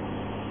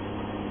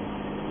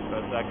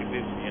 Best I can do,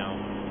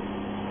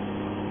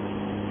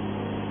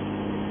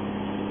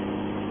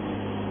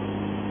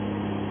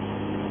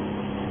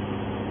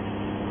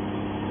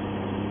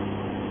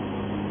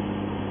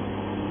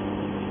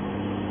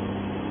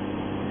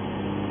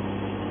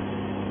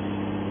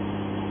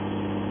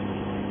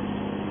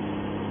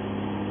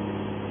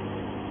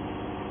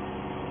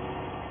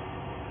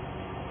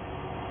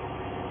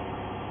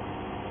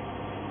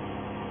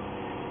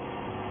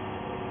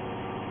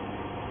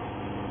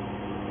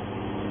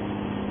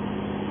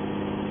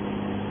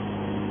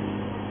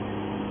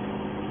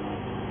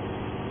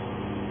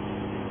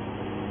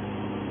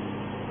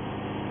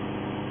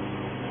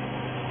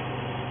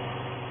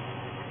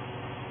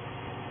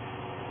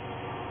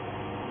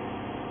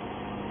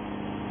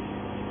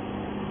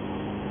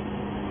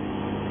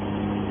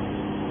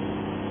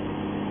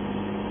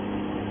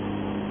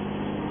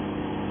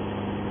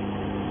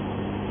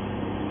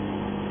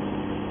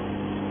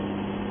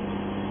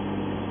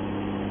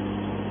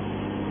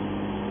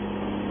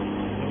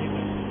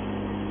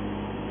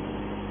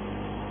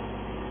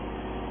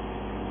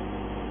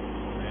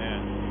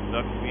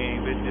 we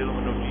ain't been dealing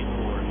with no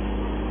detours.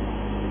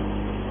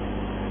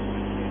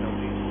 No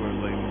detours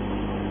lately.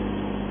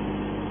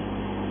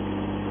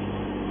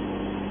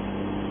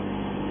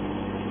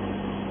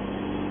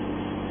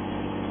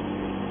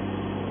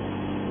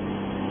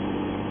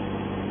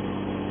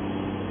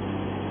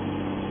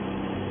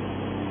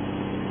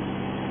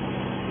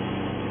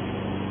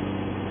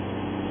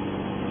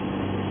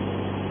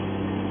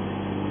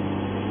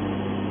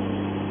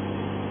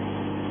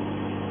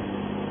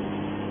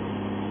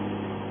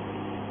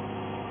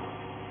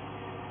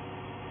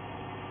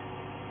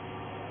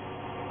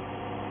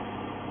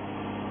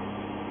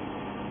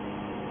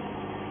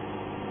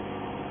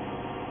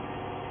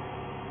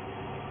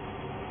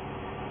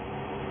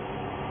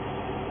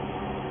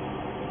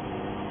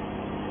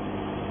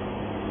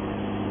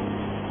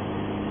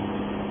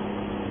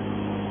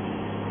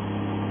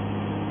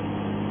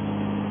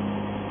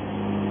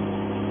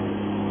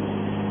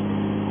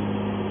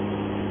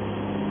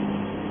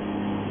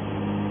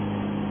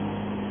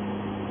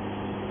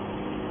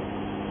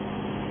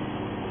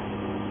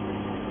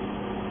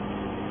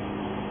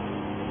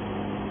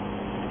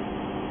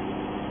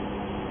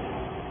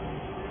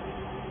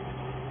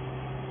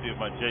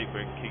 my J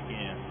brake kick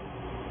in.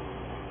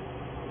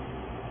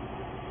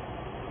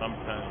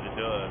 Sometimes it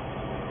does.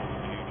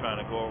 When you're trying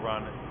to go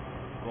around it,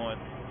 going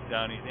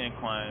down these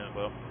inclines,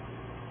 well,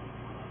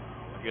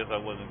 I guess I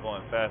wasn't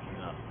going fast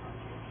enough.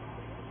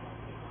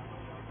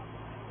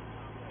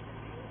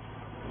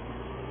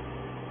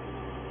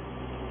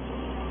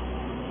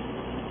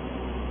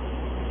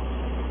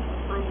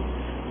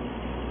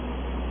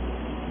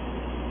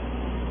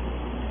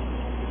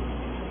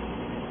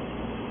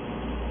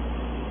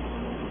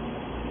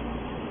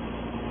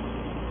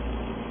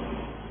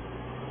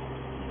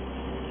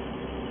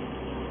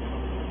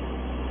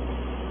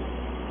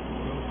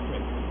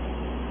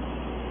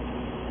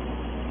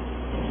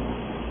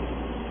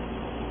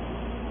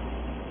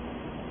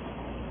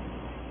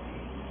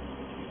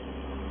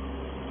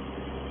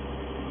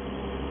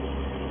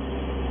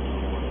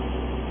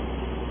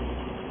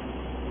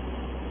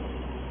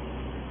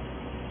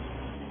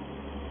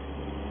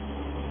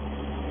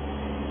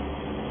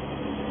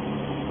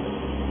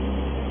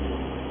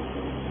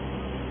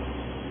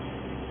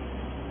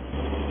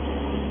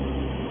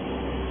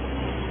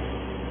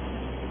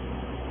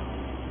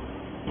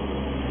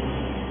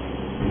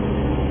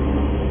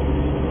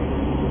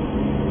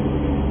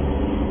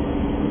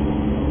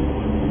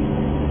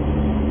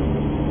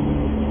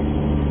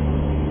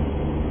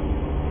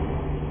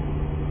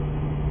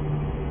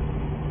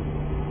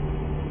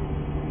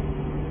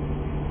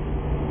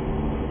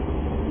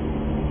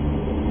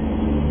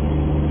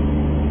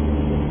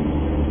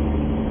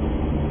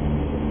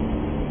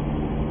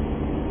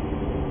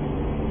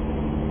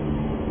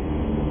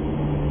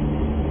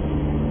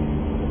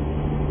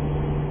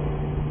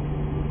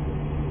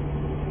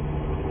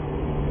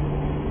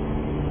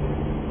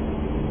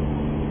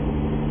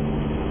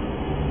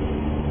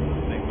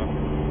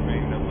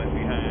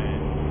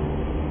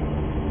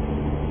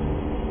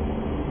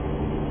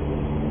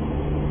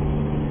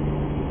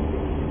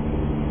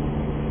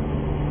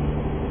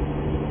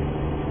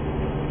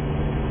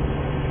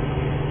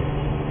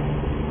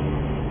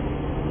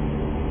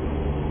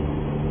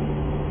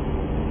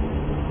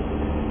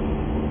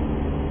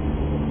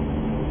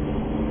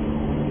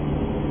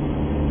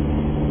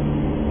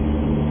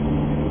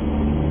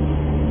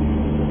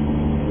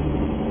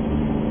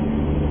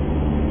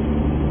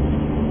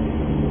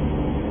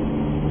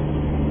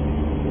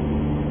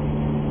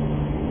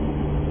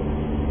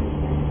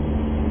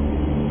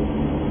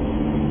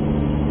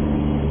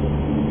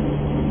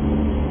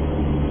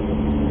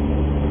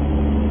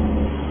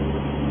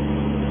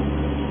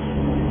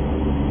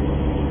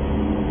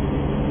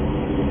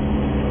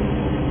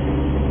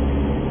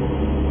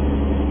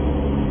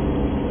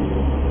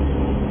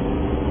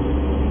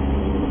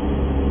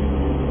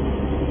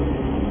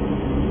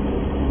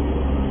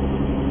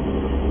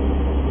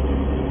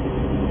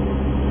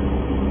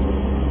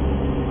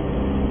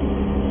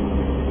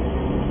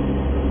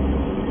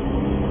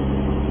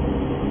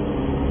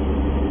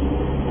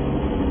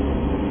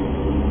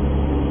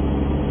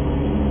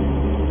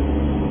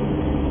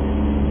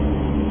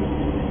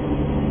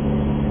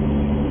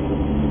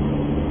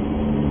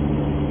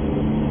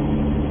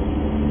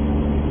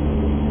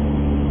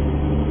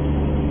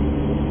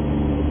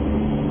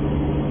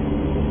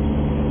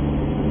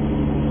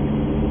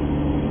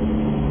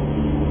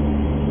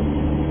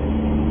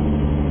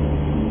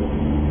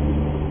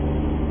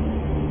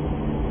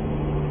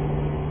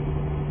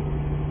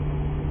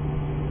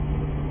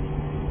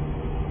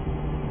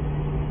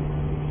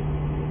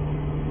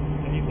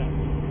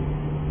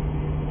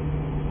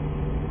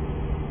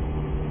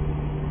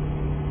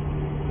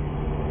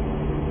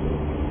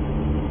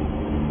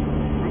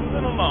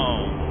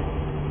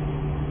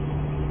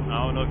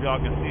 Y'all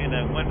can see in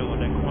that window,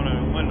 in that corner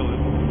of the window, is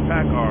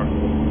Packard.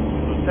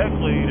 So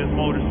technically, this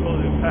motor is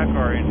supposed to be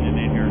Packard engine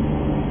in here.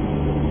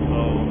 So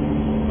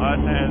a lot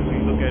of times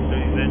when you look at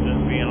these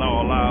engines being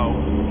all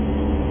loud,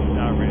 it's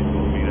not really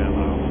supposed to be that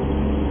loud.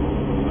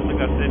 I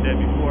think I've said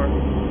that before.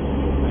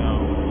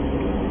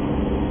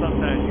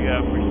 Sometimes you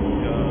have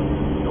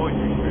noise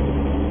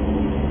restrictions.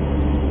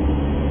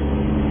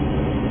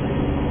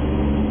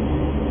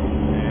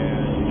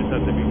 And you just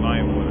have to be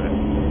mindful of that.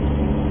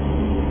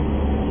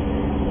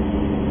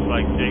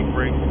 Like Jake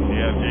brake,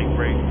 they have Jake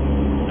brake,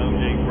 no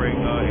Jake brake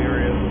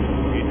area.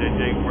 You get that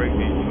Jake brake,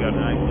 then you got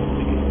a nice little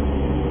ticket.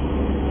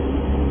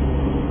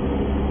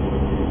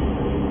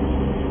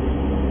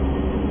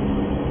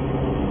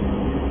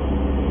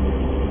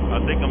 I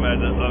think I'm going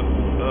to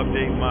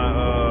update my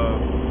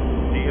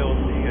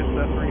DLC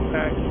accessory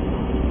pack.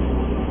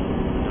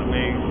 I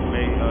may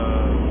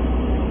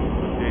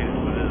update it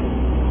for this.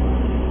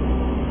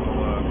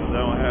 Because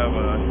I don't have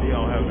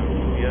no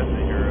GPS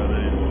in here other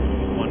than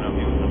the one I'm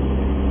using.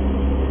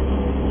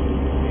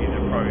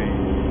 Probably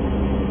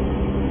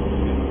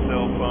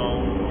cell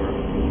phone or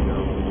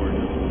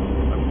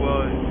just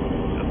well,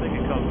 I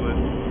think it comes with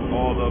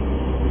all the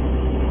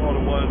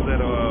ones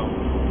that are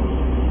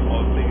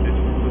all the things that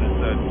you put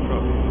inside the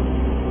truck.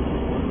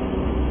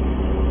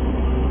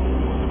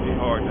 It'd be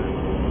hard to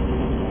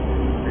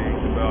create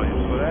the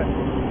values for that.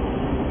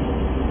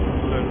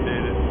 Certain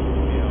did it,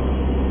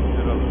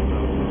 did other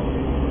stuff.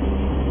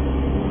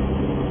 So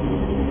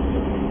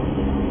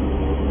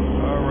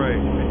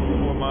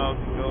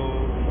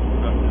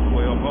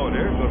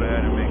there go the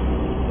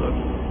animation. Look,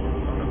 I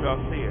don't know if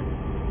y'all see it.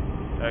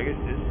 Like it's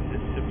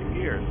shifting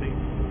gear. See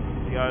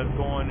how it's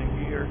going in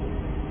gear?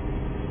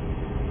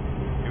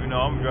 Even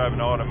though I'm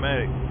driving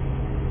automatic.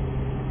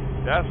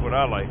 That's what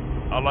I like.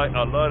 I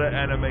love the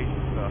animation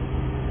stuff.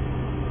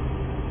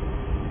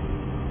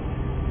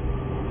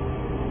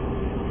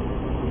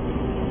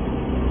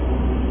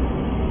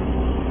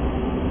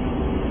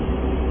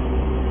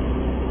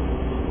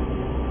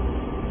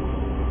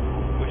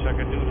 Wish I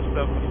could do the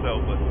stuff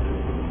myself, but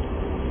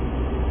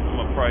I'm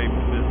gonna probably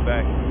put this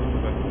back.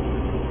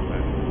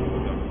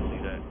 See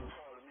that?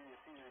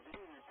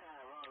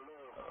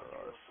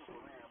 Let's see.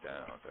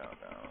 Down.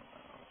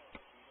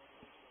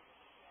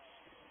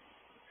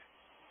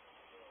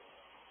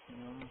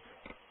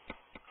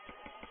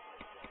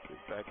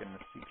 Get back in the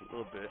seat a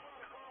little bit.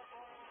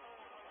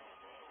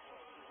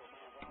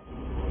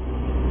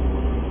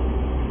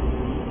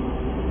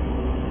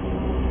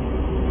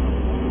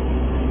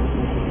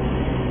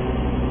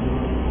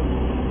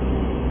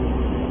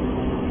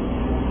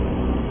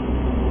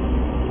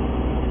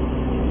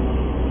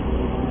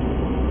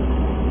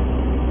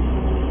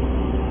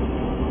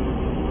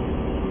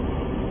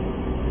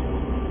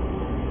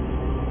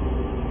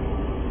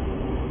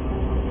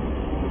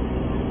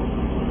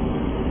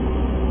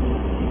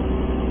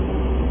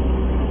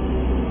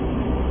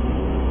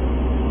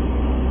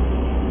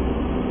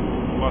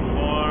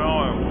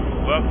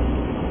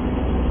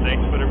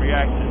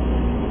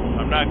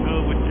 Not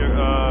good with your,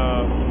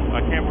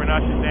 I can't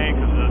pronounce your name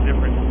because it's a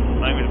different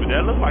language, but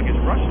that looks like it's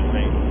Russian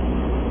name.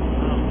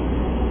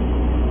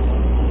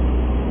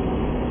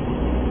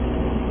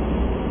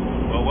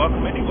 Well,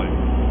 welcome anyway.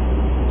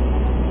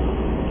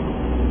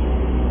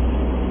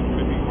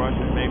 Maybe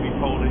Russian, maybe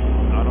Polish,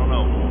 I don't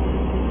know.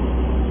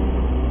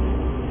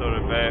 Sort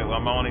of bad.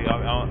 Well,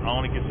 I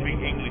only can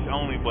speak English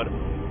only, but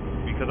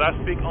because I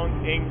speak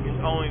English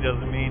only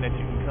doesn't mean that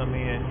you can come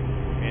in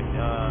and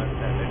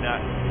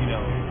not, you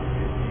know,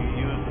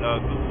 use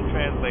Google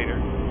Translator,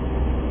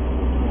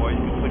 or you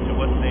can put your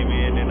what's name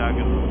in, and I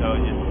can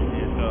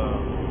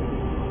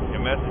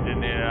your message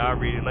in there, and I'll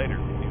read it later.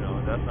 You know,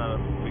 that's not a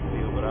big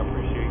deal, but I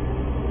appreciate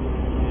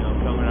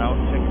coming out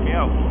and checking me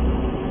out.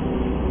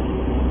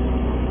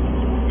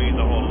 It means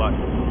a whole lot.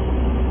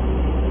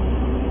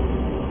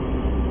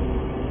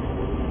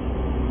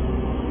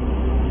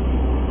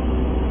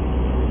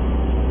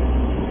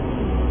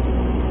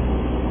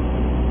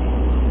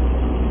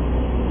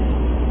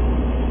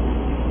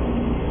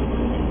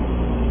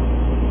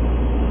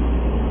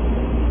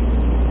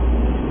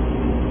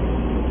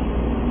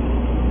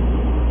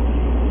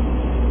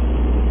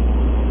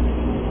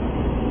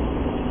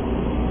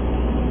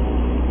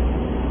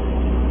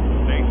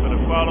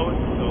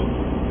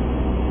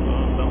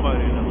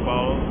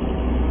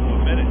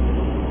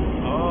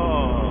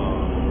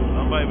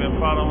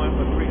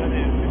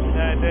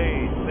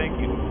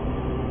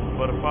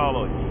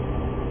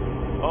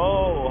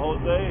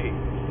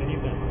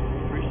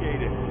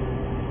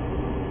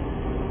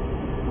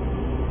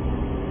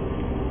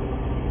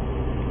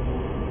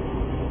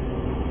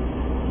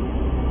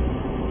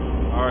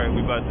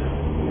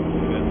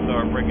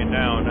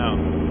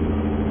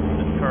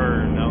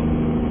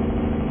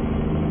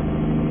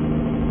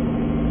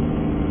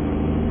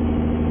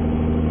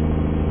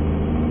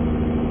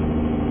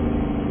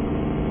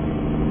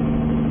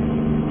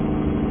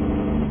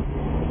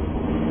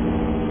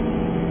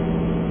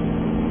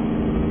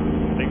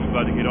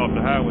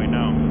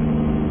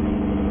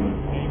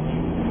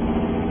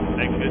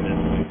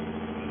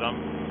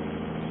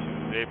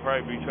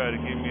 Try to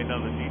give me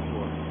another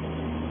detour.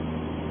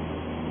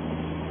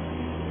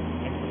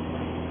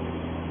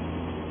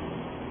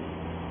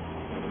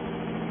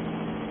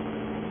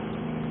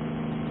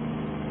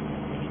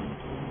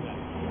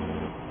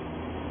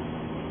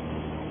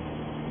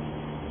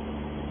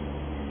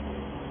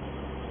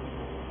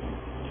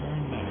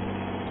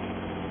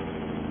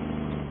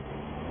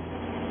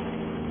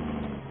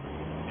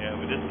 Yeah,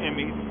 but this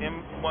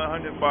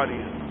M100 body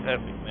is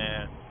epic,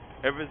 man.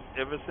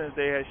 Ever since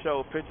they had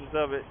showed pictures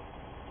of it,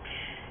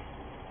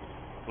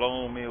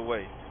 blown me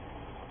away.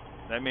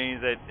 That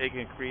means that you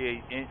can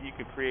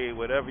create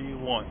whatever you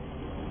want,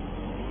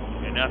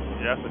 and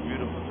that's a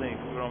beautiful thing.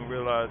 People don't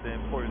realize the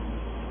importance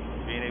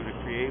of being able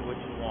to create what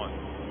you want.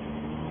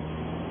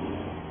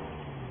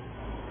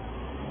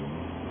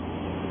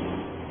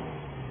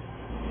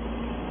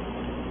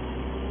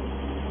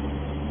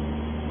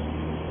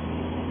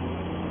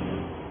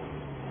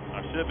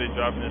 I should be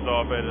dropping this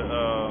off at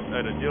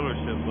a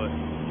dealership, but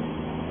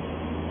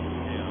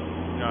you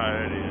know how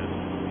that is.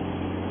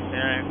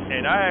 And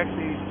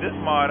this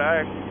mod,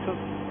 I actually took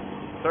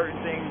certain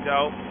things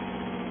out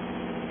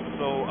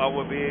so I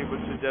would be able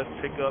to just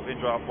pick up and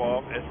drop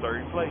off at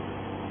certain places.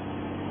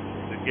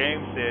 The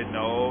game said,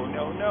 no,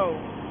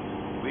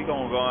 we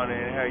gonna go on there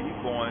and have you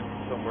going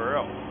somewhere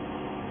else.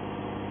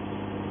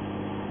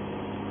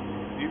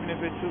 Even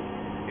if I took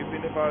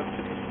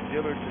it from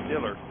dealer to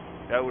dealer,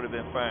 that would have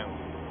been fine.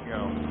 You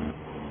know,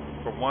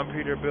 from one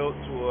Peterbilt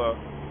to a,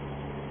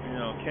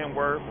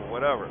 Kenworth or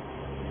whatever.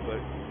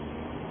 But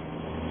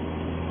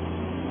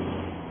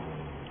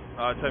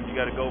I tell you, you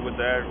got to go with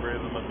the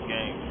algorithm of the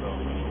game. So,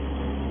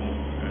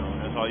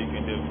 that's all you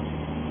can do.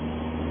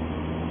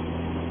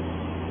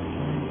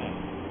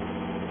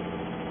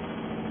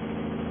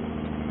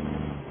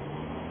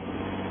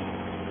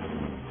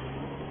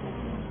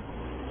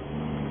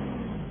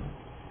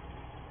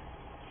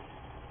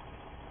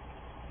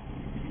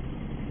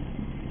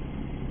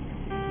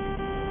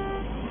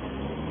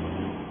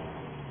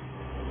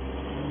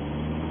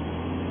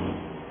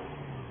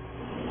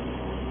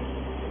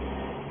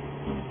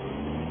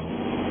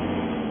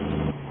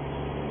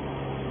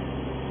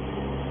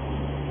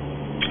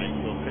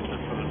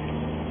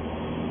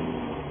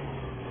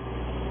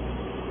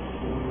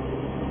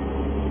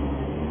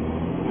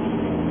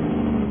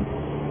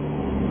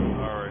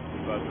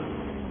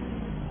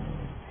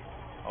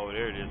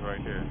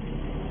 Right there. I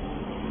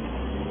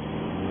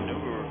knew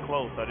we were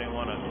close. I didn't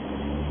want to.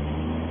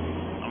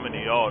 I'm gonna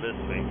need all this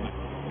space.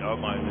 Y'all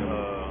might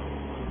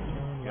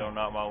get on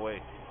out my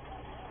way.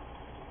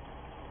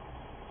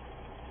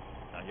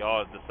 Now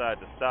y'all decide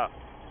to stop,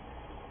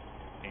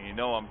 and you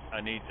know I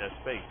need that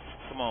space.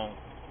 Come on,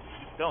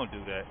 don't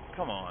do that.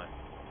 Come on.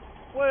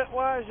 What?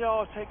 Why is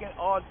y'all taking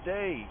all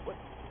day? What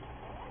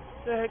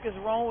the heck is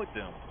wrong with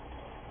them?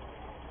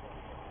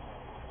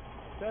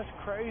 That's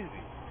crazy.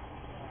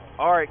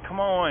 All right, come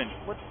on.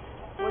 What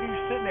are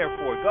you sitting there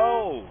for?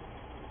 Go.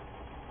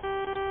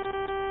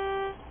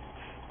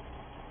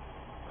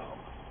 Oh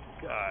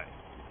my God.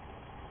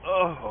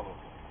 Oh,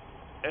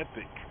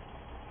 epic.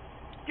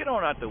 Get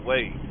on out the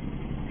way. What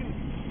are you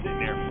sitting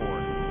there for?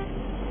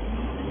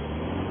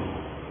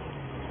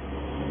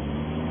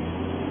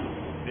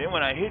 Then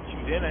when I hit you,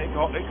 then it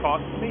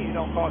costs me. It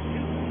don't cost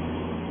you.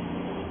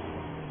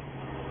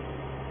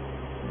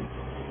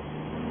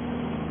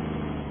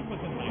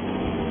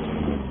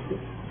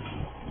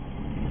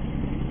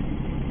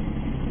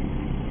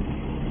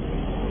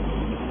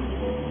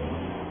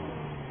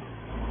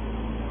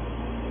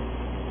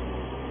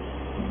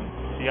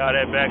 See how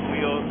that back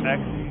wheel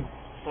actually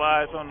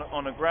slides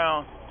on the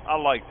ground? I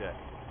like that.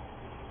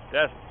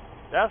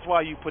 That's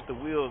why you put the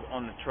wheels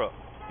on the truck.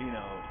 You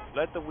know,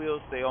 let the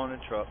wheels stay on the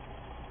truck.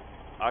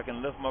 I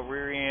can lift my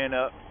rear end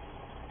up.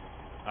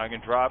 I can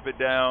drop it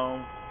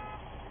down.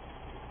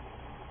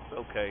 It's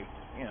okay.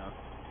 You know,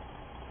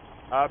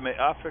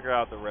 I'll figure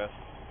out the rest.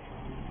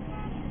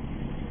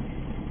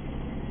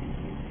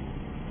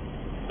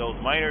 Those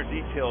minor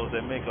details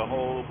that make a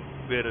whole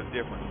bit of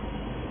difference.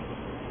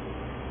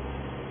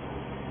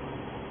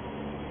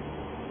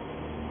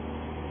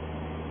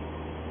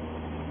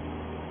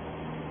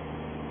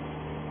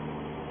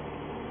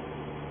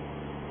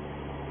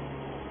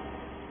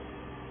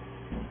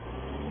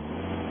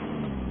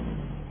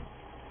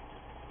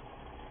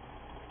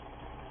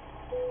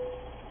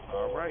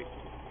 All right.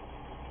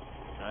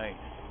 Nice.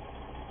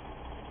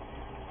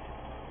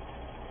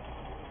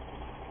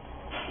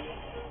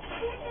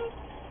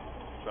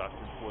 Drop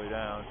this boy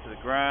down to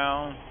the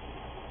ground.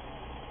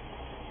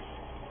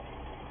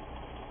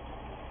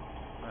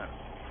 Let's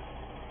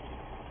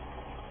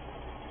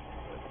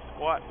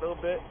squat a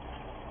little bit.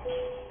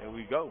 There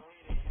we go.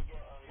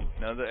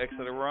 Another exit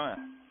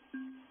run.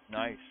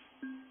 Nice.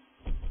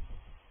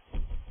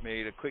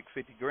 Made a quick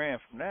 50 grand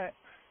from that.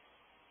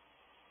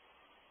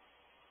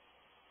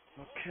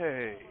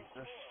 Okay,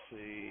 let's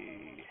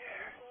see.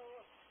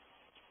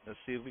 Let's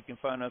see if we can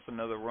find us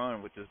another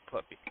run with this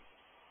puppy.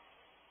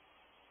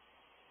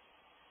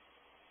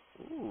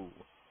 Ooh,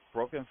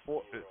 broken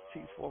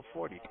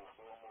T440.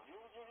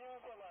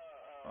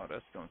 Oh,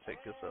 that's gonna take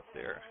us up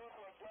there.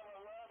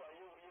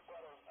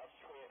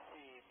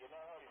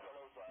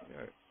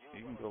 Yeah,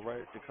 you can go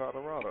right to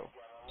Colorado.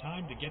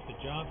 Time to get the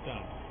job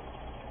done.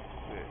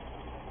 Good.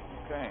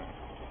 Okay.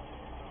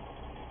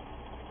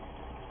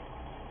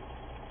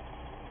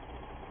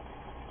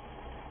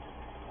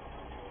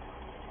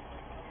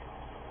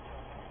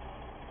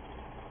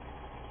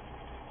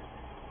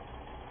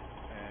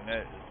 And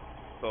that is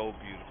so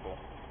beautiful.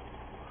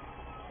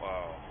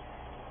 Wow.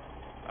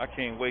 I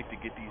can't wait to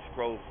get these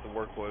scrolls to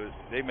work with it.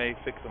 They may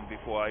fix them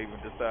before I even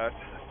decide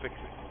to fix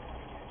it.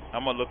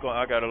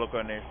 I gotta look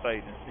on their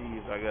site and see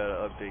if I got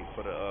an update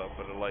for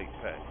the light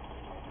pack.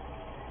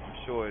 I'm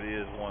sure it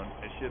is one.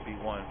 It should be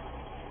one,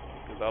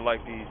 because I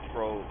like these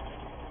scrolls.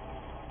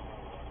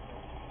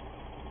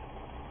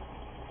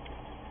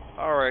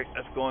 All right,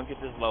 let's go and get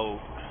this load.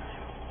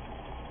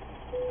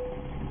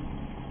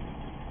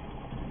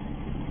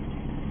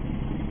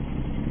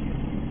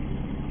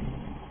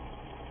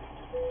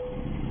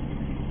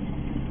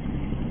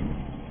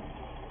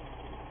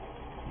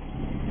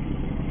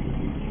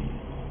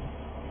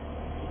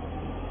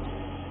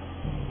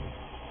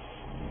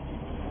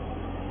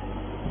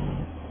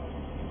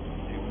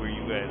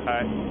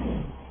 Hi.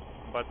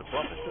 About to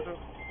bump it to the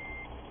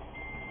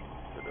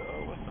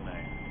what's the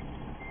name?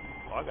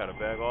 Oh, I got a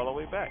bag all the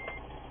way back.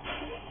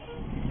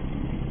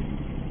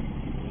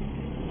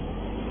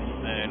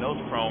 Man, those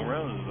chrome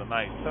rims is a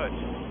nice touch.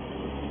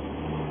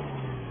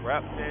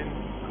 Wrapped in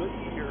good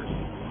ears.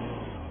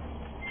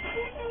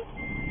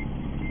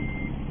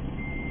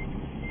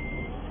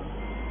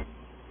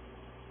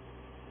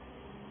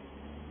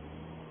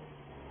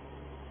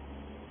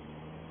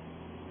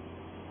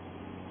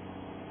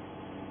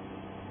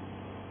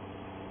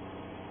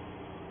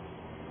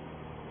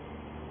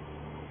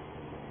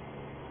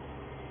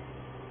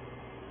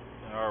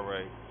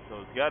 Alright,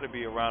 so it's got to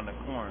be around the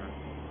corner.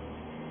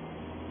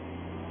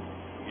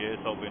 Yeah,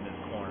 it's over in this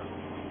corner.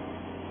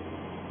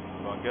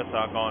 So I guess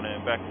I'll go on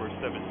in backwards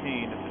 17 if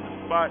in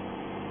the spot.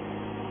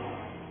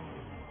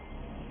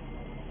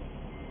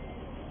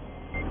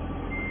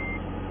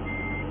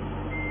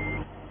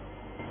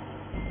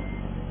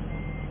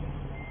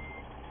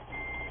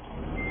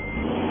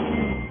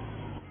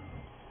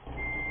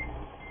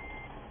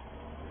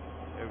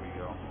 There we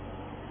go.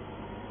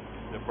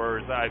 The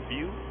bird's eye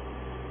view.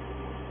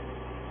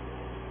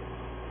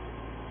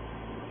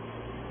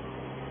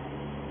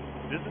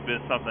 This has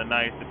been something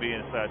nice to be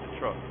inside the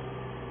truck.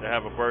 To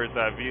have a bird's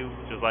eye view,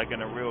 just like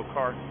in a real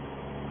car.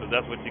 Because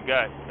that's what you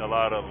got. A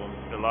lot of them.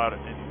 A lot of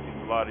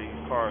these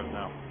cars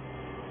now.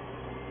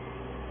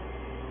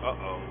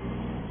 Uh-oh.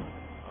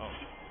 Oh,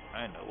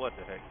 I didn't know what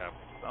the heck happened.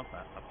 I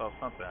thought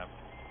something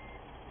happened.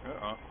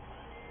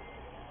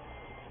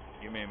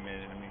 Give me a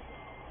minute. Let me.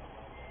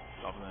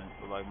 Something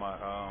like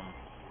my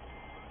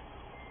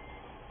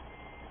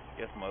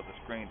guess my other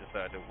screen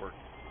decided to work.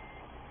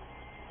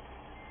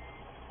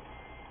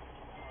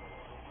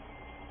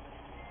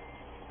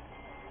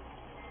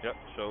 Yep,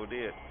 so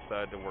did.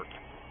 Decided to work.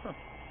 Huh.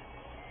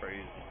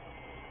 Crazy.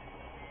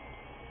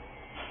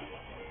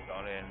 Go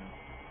ahead and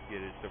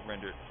get it to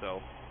render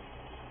itself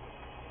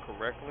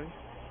correctly.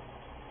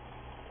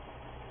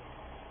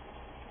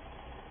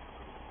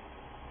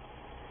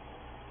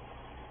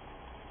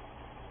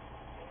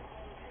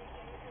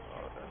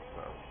 Oh, that's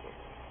the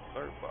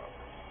third box.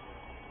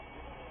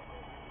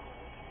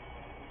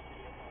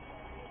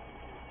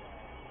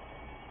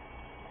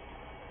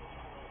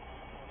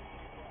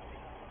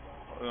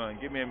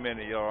 Give me a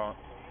minute, y'all.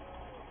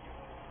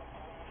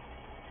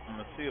 I'm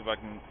gonna see if I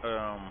can.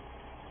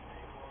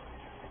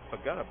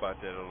 Forgot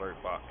about that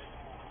alert box.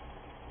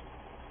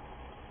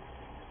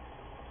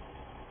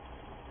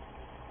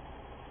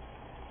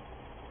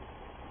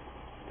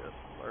 Yes,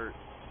 alert.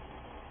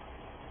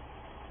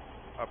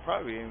 I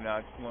probably even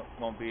not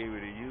won't be able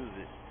to use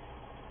it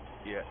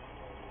yet.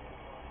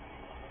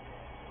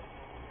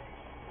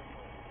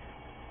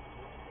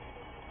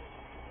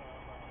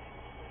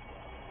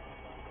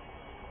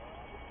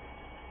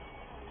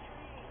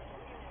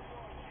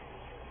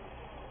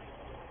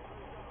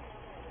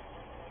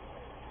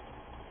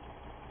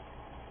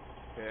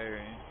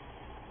 Okay.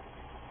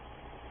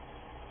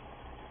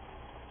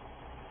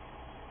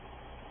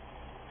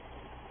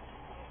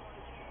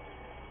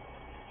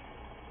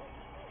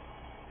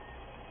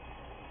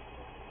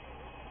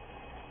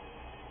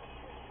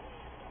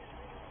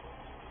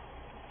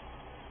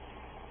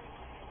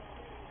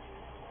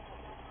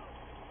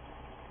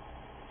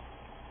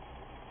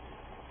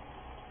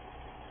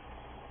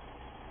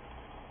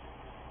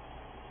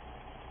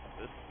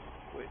 This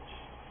switch.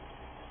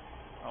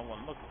 I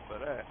wasn't looking for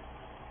that.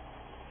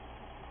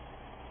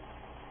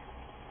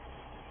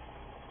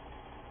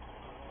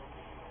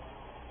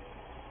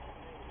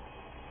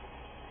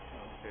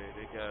 Okay,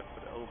 they got it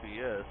for the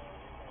OBS,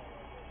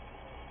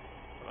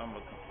 but I'm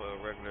looking for a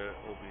regular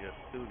OBS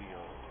Studio.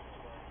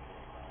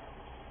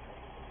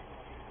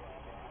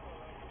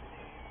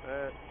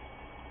 That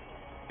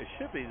it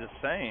should be the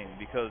same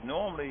because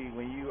normally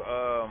when you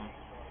let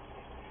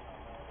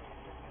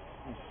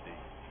me see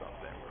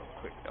something real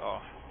quick.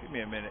 Oh, give me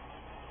a minute.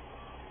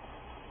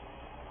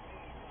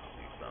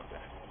 See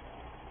something.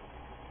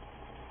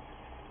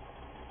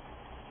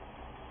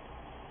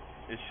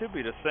 It should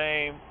be the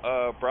same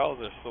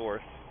browser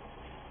source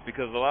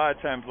because a lot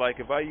of times, like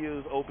if I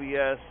use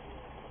OBS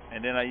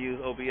and then I use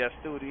OBS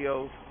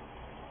Studios,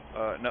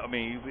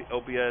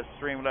 OBS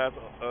Streamlabs,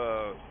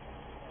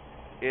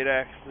 it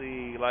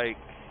actually like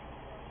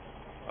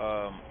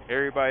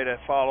everybody that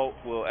followed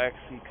will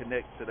actually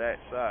connect to that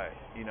side.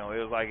 You know, it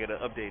was like it'll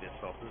update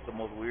itself. This is the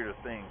most weirdest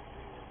thing.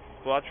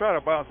 So I try to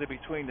bounce it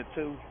between the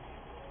two.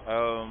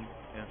 And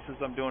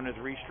since I'm doing this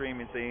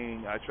restreaming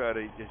thing, I try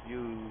to just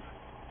use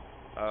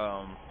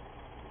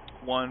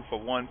one for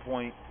one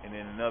point and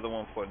then another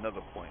one for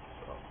another point.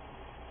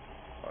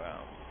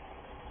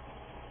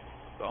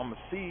 So I'm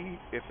gonna see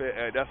if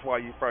it. That's why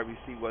you probably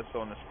see what's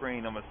on the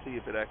screen. I'm gonna see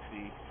if it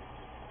actually.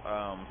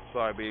 So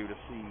I'll be able to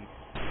see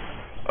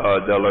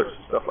the alerts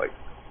and stuff like.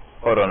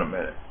 Hold on a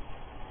minute.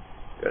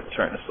 Gotta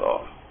turn this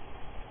off.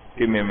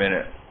 Give me a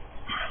minute.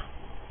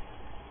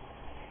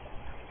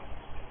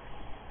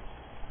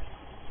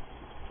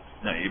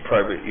 Now you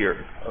probably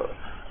hear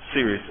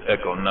serious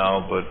echo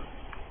now, but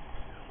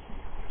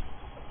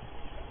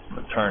I'm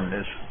gonna turn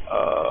this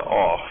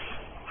off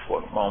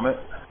for a moment.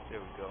 There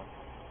we go.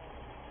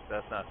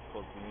 That's not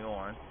supposed to be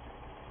on.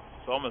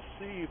 So I'm gonna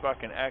see if I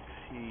can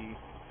actually,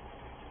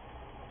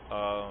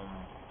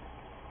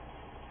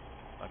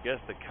 I guess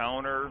the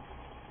counter.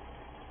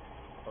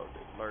 Oh, the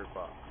alert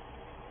box.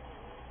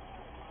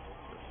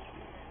 Let's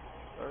see.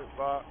 Alert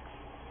box.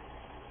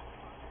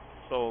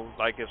 So,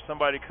 like, if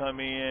somebody come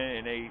in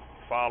and they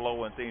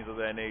follow and things of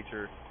that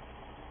nature,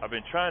 I've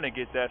been trying to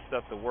get that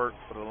stuff to work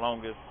for the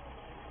longest,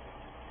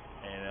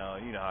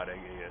 and you know how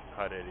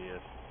that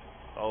is.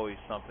 Always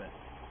something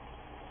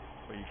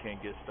where you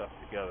can't get stuff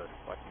together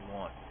like you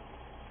want.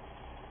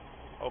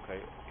 Okay,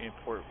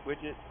 import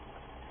widget.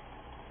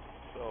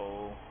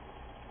 So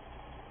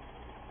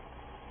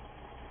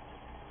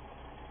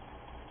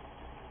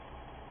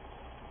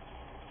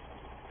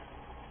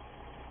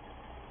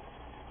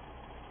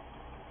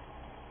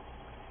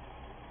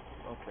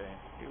okay,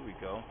 here we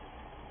go.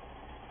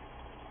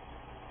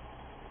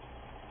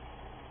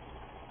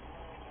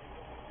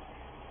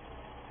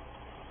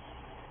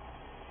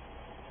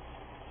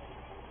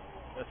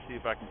 Let's see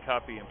if I can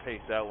copy and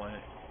paste that one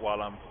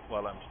while I'm.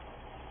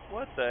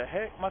 What the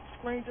heck? My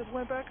screen just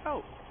went back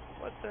out.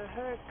 What the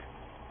heck?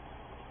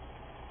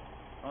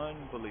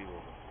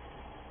 Unbelievable.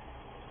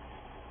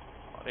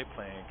 Oh, they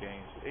playing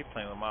games. They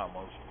playing with my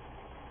emotions.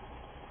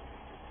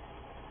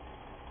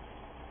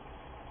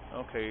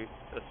 Okay,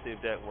 let's see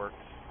if that works.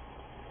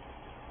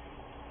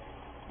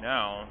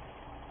 Now,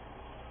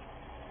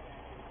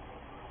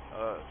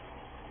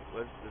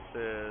 what it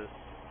says?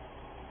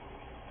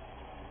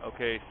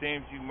 Okay,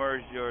 seems you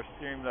merged your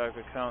Streamlabs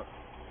account.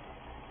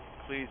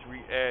 Please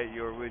re-add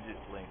your widget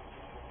link.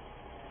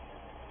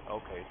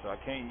 Okay, so I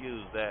can't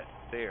use that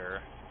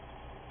there.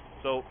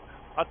 So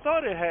I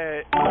thought it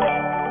had.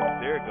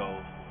 There it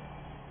goes.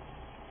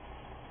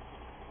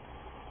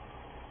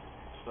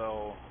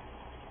 So,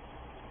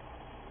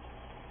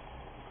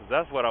 cause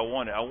that's what I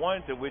wanted. I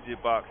wanted the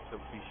widget box to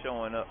be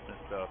showing up and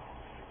stuff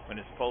when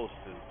it's supposed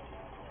to.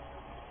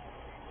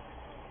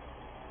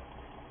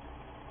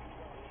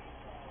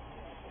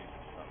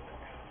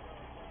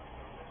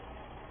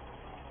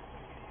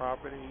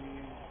 Properties.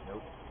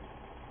 Nope.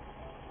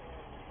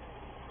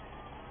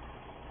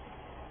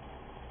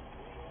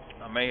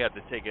 I may have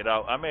to take it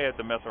out. I may have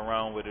to mess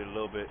around with it a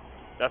little bit.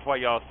 That's why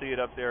y'all see it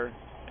up there,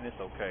 and it's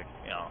okay.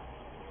 You know,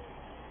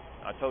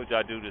 I told you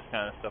I do this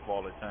kind of stuff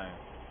all the time.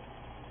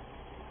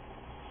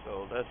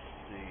 So let's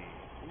see.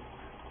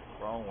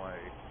 Oops, wrong way.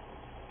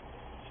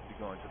 Should be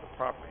going to the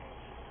properties.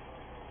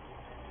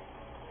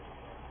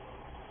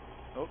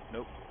 Nope,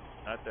 nope,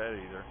 not that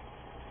either.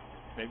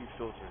 Maybe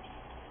filters.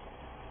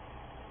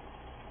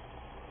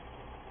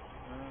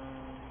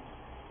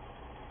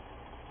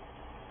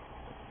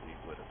 Let's see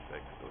what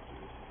affects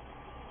filters.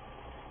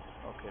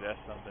 Okay,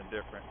 that's something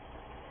different.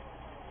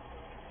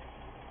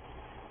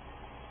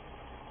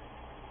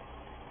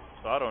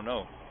 So I don't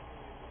know.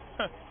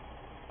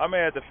 I may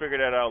have to figure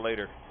that out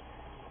later.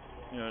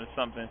 You know, it's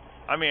something.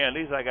 I mean, at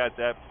least I got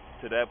that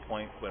to that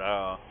point, but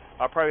I'll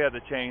probably have to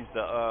change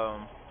the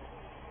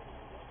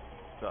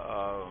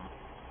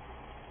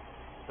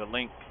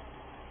link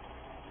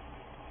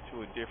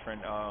to a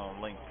different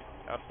link.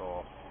 That's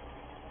all.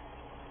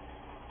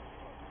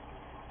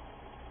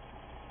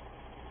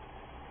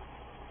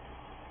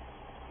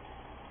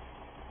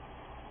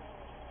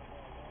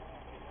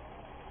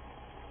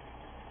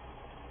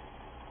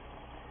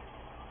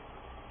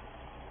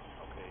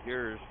 Okay,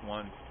 here's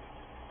one.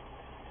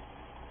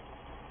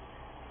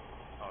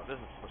 Oh, this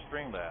is for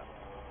Streamlabs.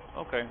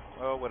 Okay,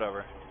 well,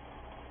 whatever.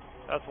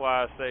 That's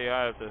why I say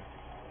I have to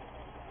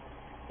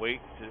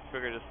wait to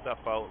figure this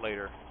stuff out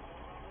later.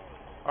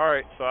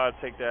 Alright, so I'll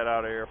take that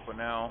out of here for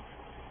now.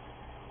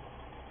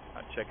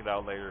 I'll check it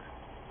out later.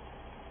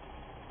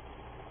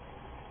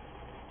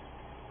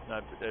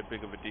 Not that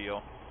big of a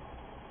deal.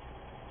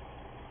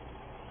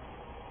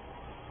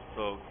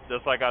 So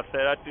just like I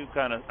said, I do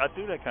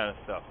that kind of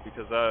stuff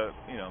because I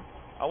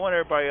want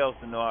everybody else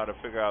to know how to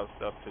figure out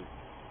stuff too.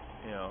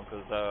 You know,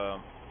 because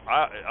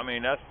I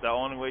mean that's the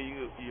only way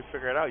you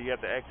figure it out. You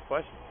have to ask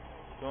questions.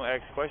 If you don't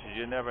ask questions,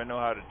 you never know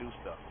how to do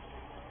stuff.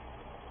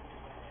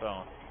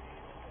 So,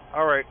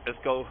 all right, let's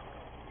go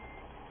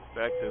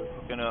back to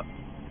hooking up.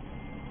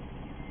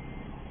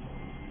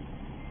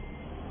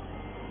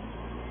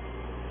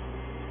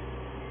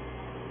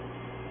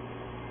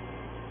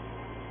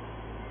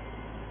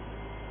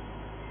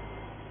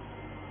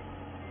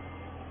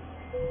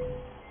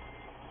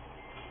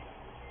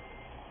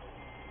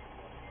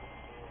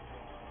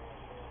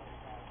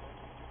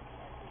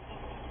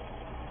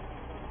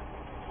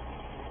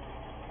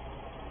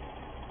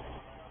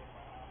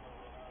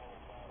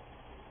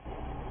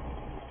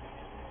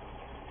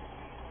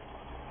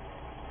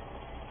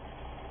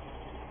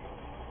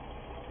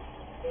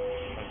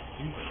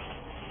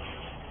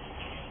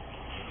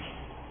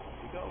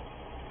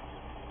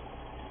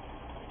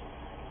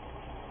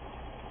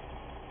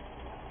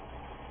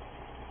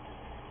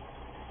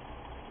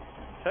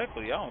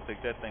 Technically, I don't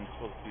think that thing's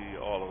supposed to be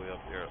all the way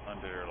up there,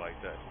 under there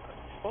like that.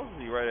 It's supposed to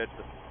be right at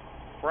the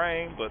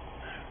frame, but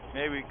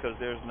maybe because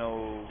there's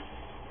no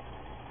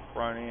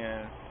front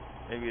end,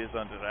 maybe it's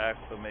under the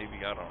axle,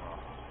 maybe, I don't know.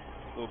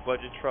 Little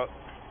budget truck,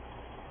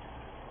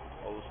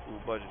 old school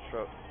budget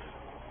truck.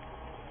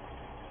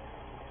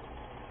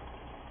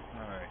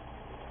 Alright,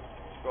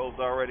 scroll's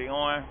already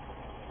on.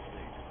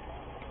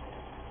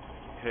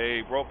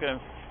 Okay, broken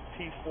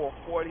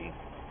T440.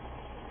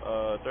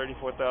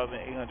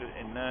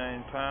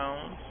 34,809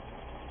 pounds.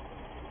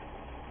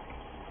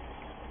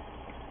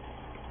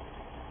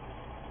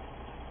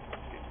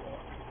 Let's get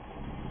going.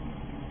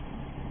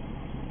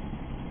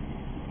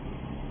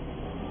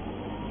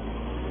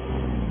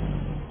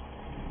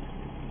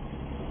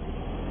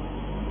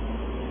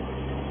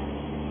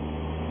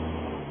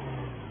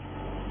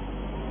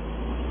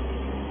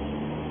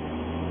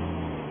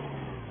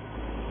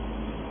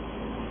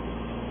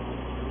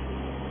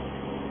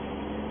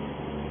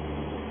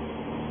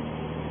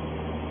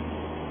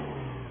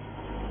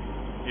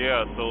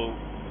 Yeah, so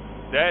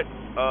that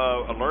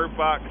alert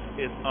box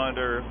is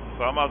under.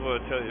 So I might as well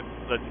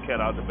let the cat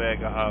out the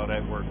bag of how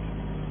that works.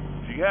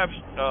 If you have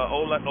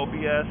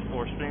OBS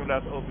or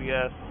Streamlabs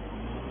OBS,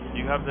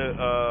 you have to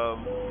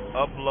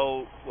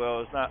upload.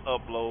 Well, it's not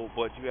upload,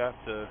 but you have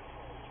to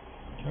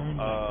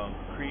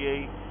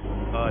create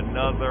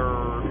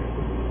another.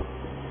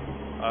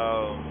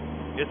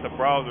 It's a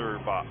browser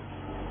box,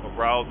 a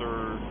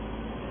browser.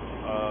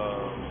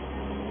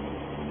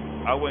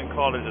 I wouldn't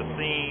call it a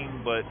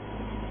theme, but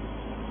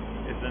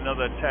it's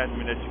another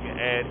attachment that you can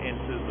add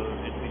into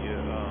your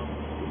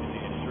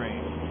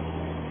stream.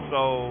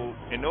 So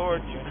in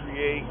order to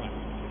create,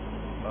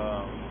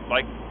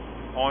 like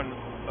on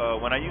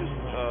when I use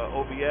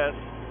OBS,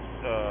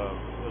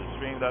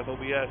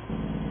 Stream.OBS,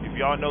 if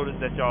y'all notice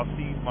that y'all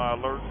see my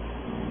alerts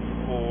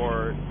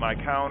for my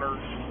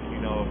counters, you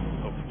know,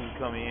 of who's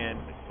coming in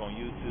on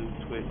YouTube,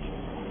 Twitch,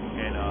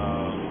 and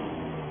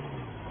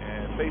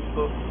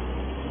Facebook,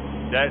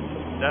 that's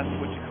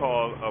what you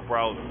call a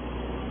browser.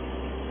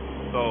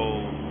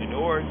 So in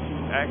order to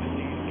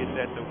actually get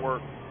that to work,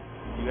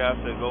 you have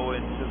to go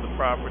into the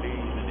properties,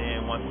 and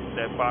then once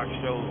that box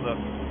shows up,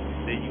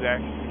 then you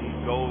actually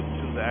go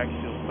to the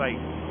actual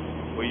site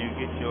where you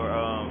get your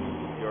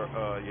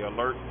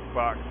alert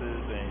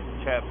boxes and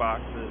chat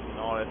boxes and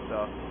all that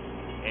stuff,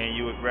 and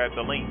you would grab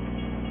the link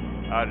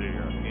out of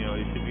there. You know,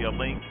 it should be a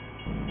link,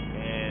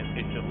 and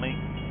it should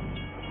link,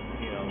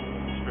 you know,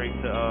 straight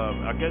to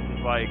I guess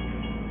it's like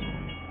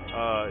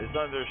it's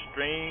under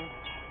stream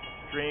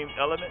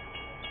element.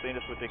 I think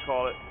that's what they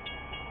call it.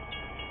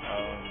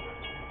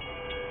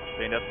 I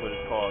think that's what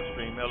it's called,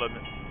 stream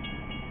element,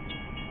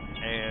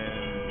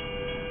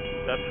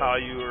 and that's how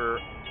you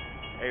were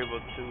able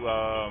to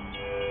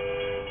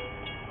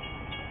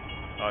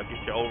get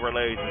your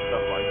overlays and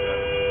stuff like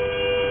that.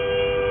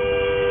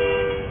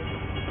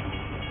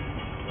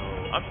 So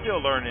I'm still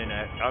learning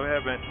that. I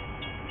haven't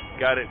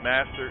got it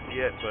mastered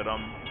yet, but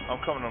I'm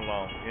coming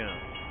along. You know,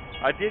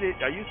 I did it.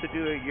 I used to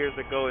do it years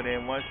ago, and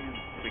then once you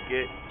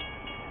forget,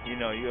 you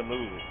know, you'll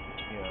lose it.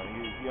 You know,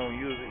 you don't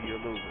use it,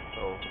 you'll lose it.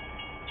 So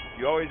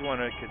you always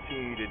want to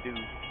continue to do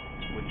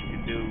what you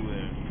can do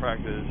and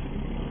practice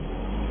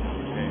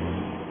and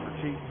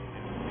critique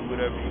and do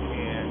whatever you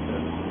can to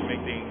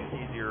make things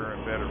easier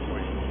and better for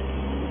you.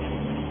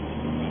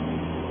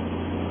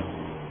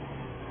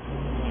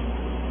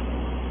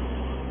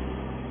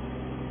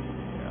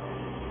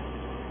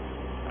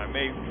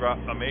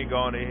 I may go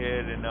on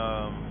ahead and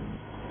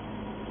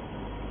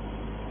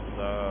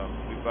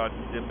we about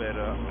to dip at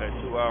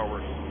 2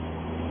 hours.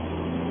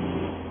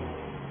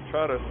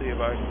 Try to see if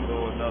I can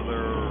go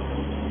another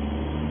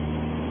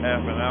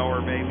half an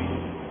hour maybe.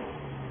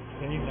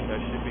 That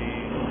should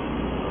be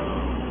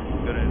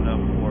good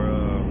enough for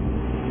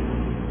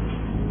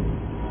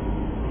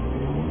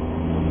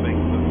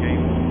Facebook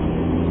gaming.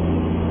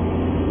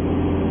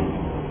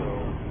 So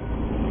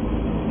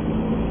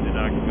then I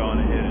can go on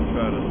ahead and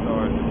try to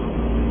start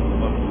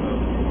some other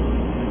stuff.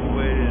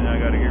 Situated, and I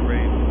got to get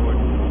ready for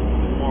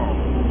tomorrow.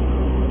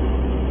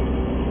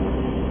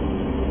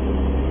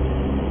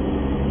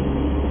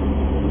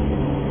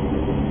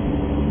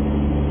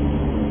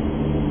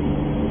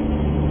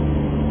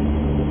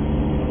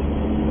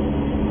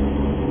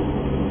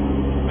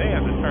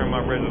 My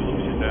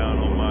resolution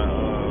down on my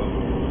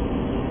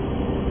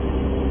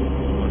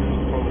on this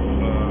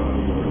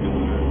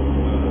producer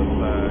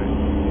side,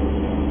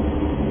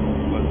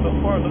 but so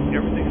far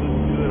everything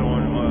looks good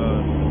on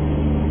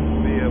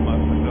via my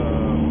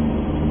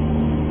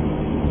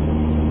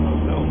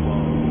cell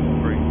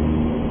phone. Great.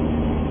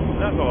 And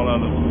that's all I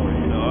look for.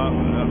 You know, I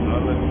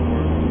look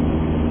for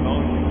as long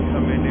as you can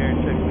come in there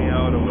and check me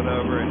out or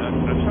whatever, and I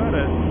try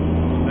to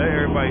let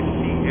everybody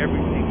see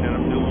everything that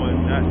I'm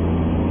doing, not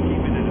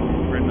keeping it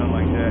nothing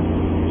like that.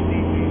 You see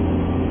me,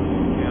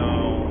 you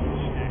know,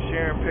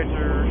 sharing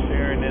pictures,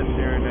 sharing this,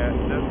 sharing that.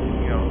 That's,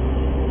 you know,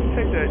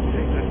 take that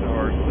to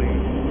heart,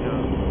 please. You know,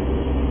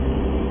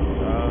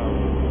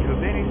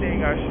 because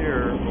anything I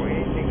share or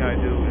anything I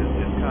do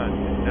is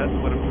content. That's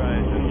what I'm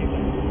trying to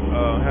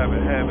have a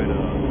habit of.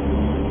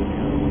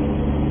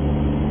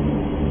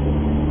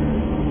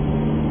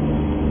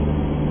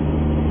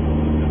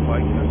 Just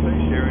like I say,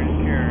 sharing is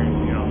caring.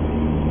 You know.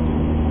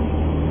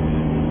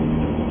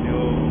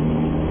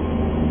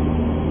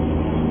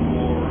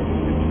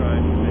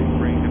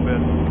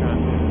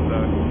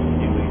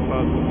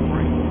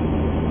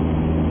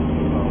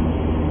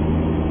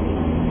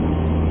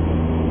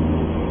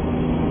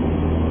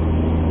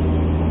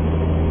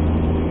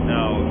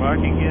 I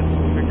can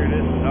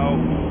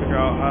figure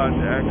out how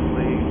to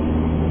actually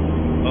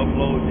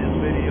upload this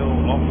video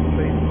off of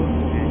Facebook,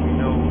 and you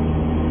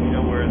know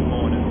where it's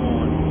going. It's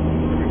going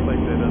to replace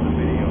that other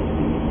video.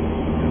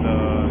 And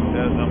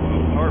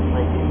I'm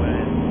heartbroken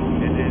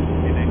when it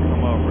didn't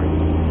come out right.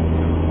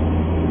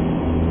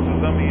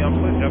 Because I mean, I'm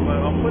putting 100%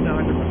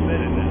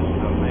 in this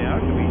stuff, man.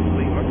 I could be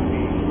asleep, I could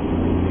be,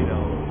 you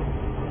know,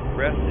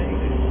 resting,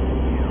 and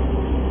you know,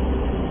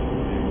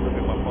 look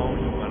at my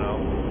phone just went out.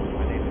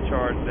 I need to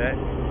charge that.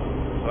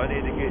 So I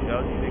need to get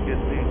the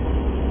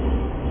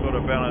sort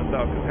of balance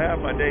out because half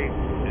my day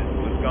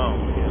was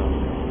gone. You know,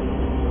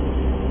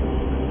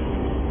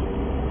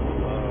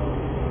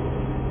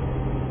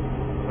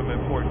 some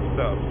important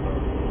stuff. So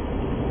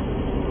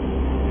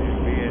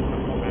and be in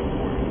some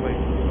important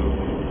places.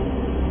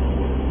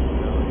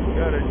 So you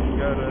gotta keep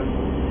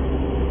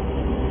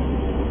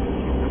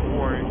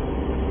supporting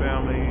the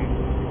family.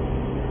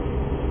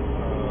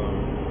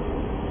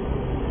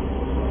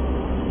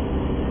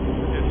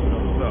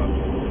 Additional stuff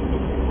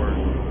before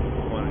you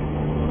want to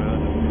go to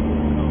other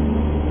people.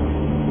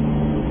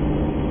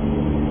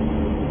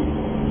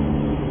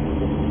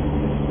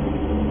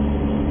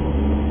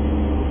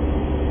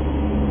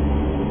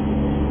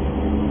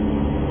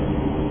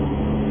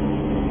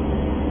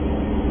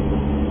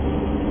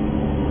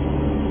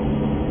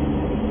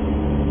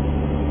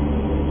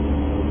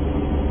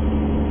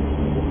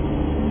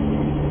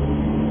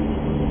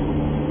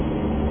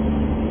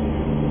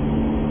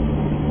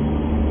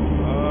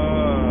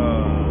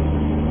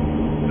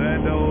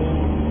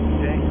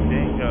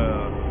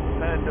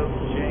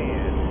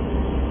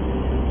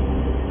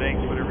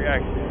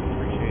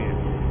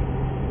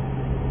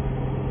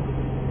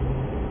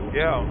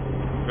 Yeah,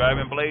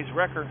 driving Blaze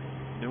Wrecker,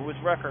 newest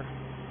wrecker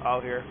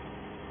out here.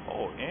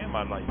 Oh, and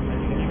my lights. I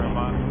need to turn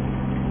my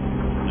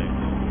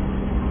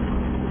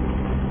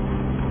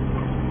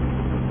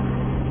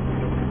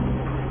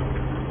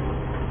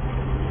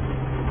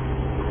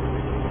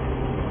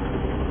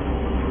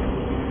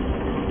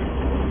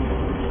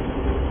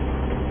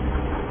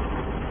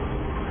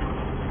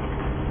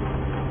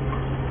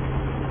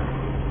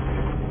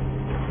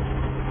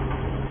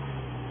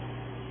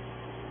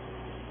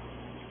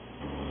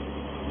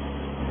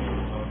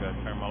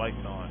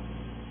lights on.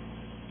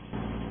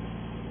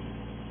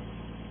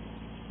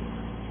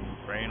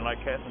 Raining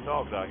like cats and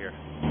dogs out here.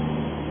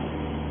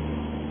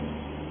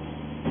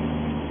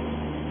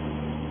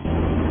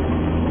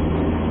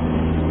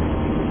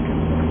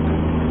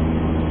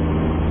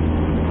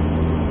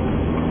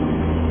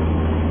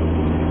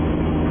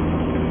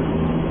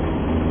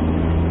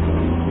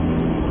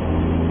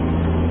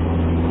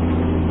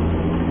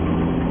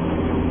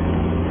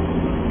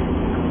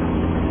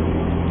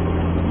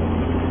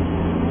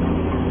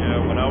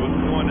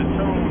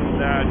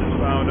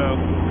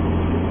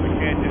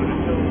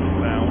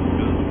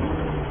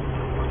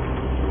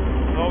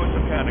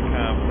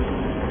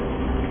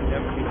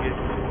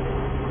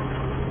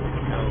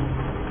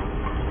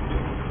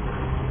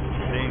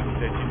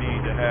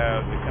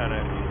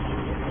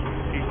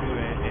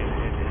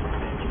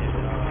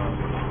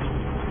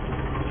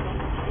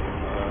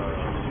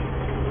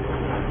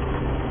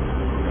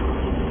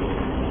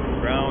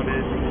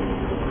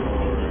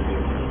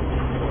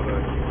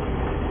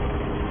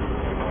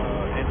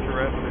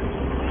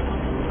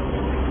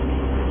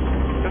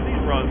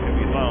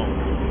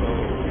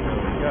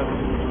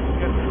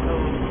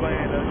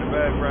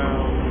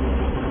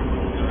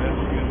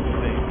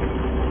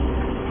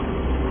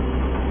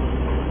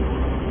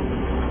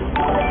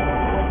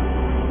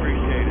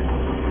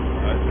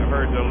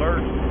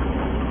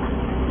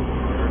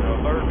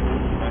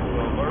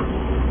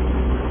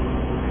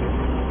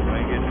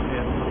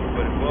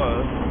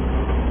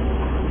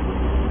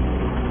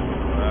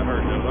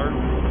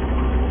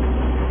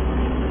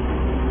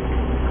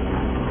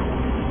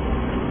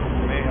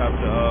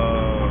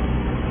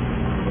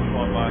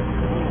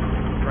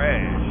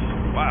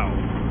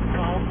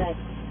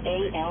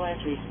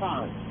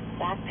 Response,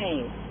 back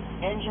pain,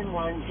 engine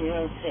 106,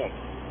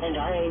 and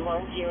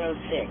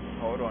RA106.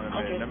 Hold on a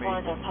minute, let me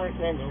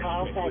Apartments,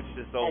 switch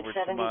this over at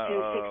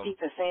 7260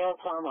 Paseo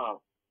Plomo.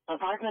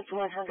 Apartment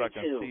 102. So I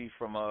can see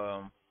from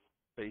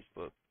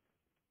Facebook.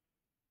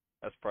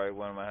 That's probably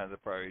one I have to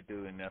probably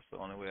do, and that's the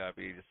only way I'll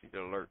be able to see the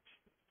alerts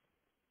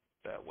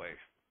that way.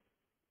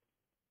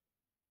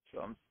 So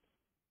I'm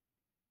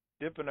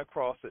dipping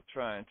across it,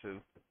 trying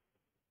to.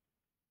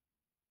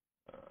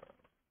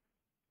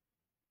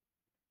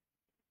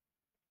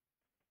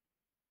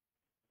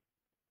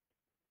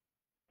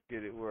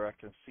 Get it where I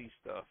can see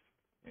stuff,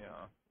 you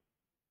know,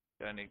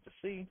 that I need to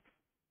see.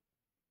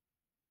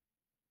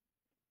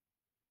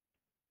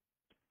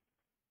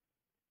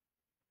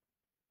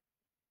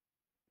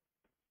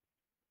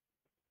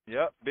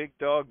 Yep, Big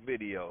Dog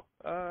Video.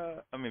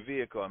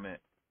 Vehicle, I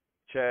meant.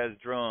 Chaz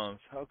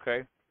Drums.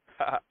 Okay.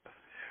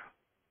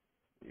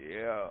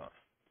 Yeah.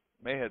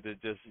 May have to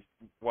just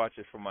watch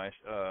it from my,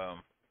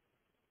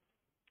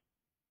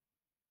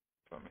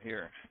 from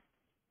here.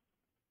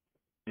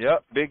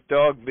 Yep, Big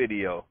Dog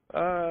Video.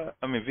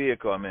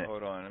 Vehicle, I meant.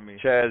 Hold on, let me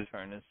Chaz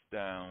turn this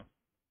down.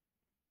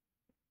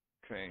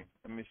 Okay,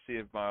 let me see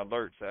if my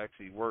alerts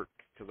actually work,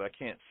 because I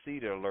can't see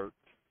the alerts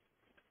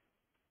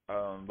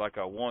like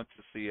I want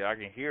to see. I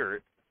can hear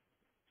it,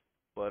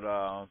 but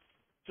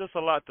just a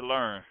lot to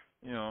learn,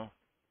 you know.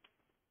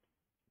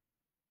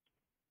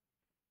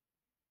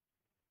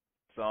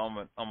 So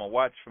I'm gonna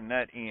watch from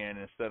that end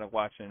instead of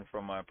watching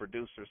from my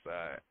producer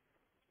side.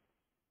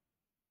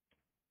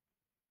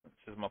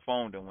 Since my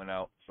phone done went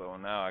out, so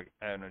now I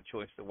have no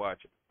choice to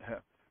watch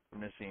it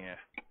from this end.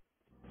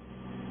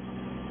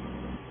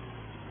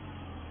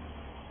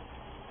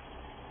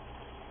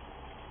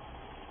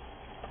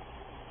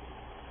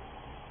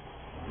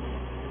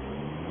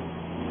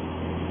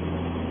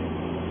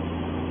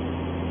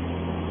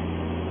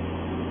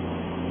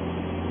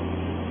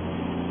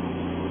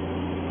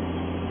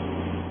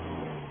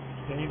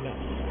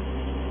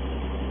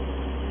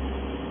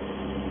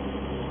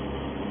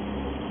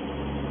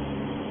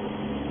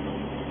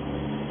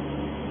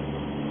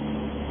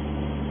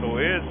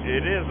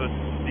 it is a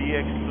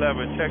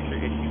DX11 texture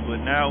issue,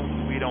 but now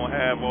we don't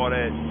have all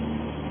that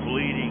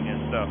bleeding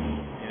and stuff,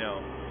 you know.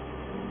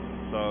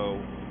 So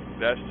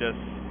that's just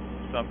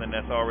something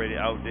that's already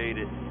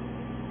outdated,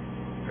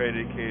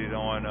 predicated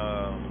on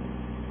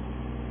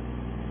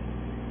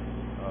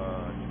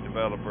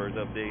developers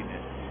updating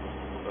it.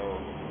 So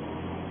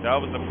that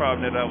was the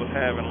problem that I was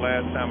having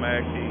last time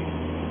I actually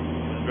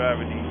was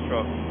driving these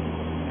trucks.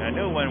 And I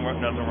knew there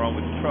wasn't nothing wrong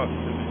with the trucks.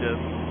 It was just,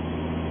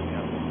 you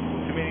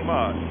know, too many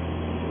mods.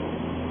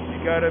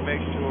 You gotta make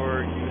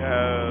sure you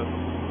have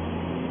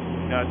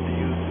not to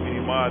use too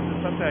many mods. And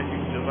sometimes you,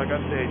 just like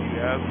I said, you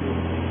have to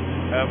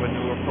have a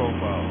newer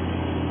profile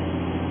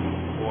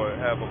or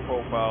have a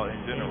profile in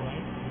general.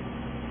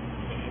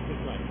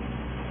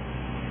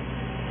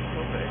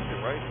 Supposed to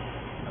exit right?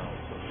 No, it's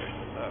supposed to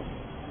exit left.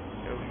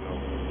 There we go.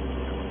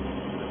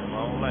 In the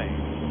wrong lane.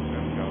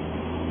 There we go.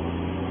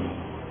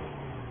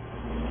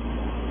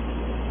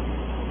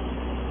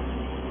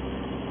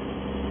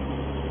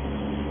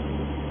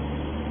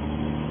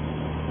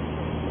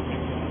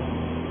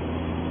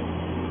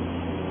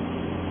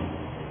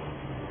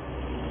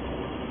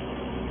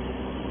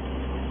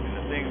 And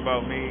the thing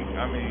about me,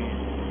 I mean,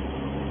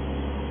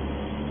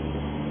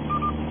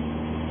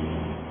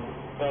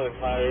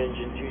 Fire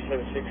engine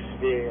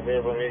 276 being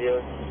available on radio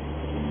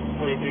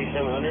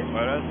 23700.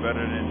 well, that's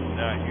better than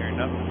not hearing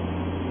nothing.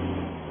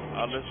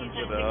 I'll listen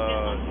to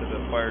the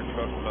fire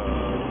truck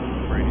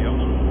radio.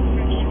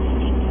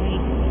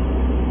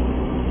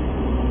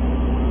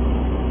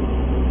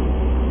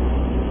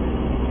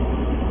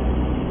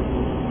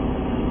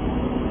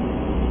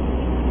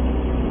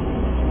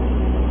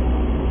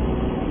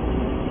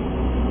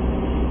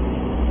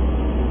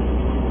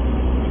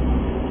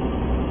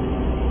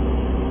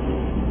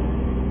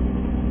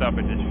 Stop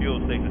at this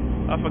fuel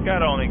station. I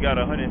forgot I only got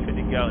a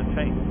 150-gallon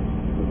tank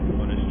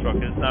on this truck.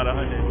 It's not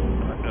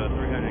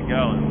 300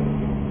 gallons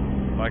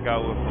like I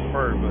would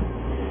prefer, but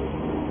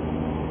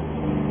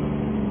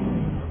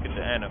look at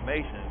the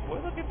animations.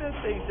 Boy, look at that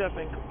thing just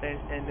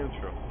in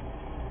neutral.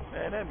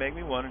 Man, that make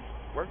me want to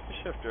work the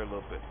shifter a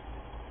little bit.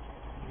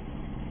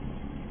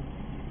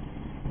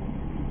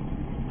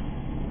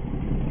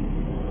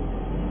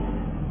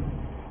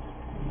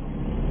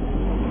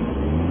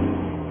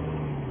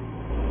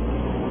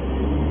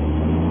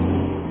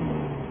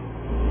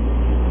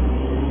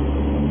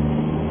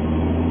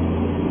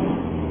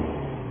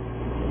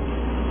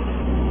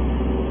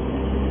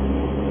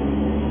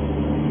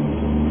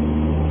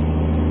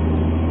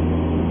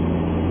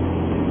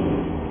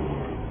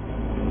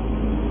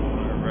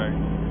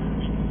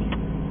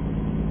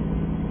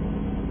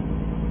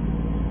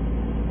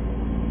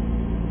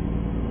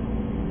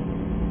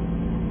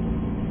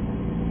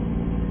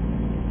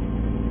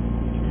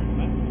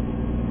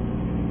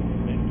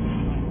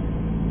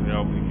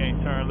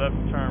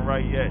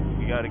 Yet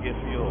you gotta get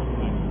fuel.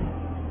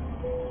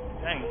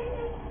 Dang,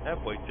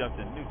 that boy jumped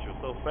in neutral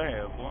so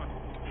fast, boy.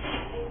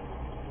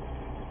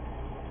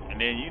 And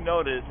then you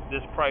know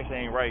this price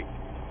ain't right.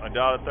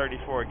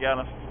 $1.34 a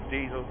gallon for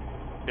diesel,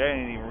 that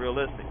ain't even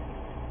realistic.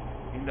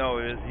 You know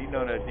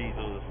that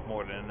diesel is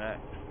more than that.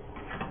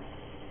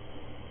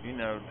 You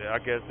know, I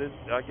guess this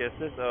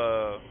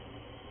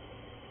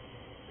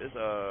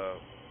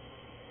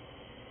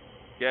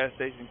gas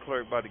station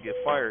clerk about to get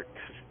fired.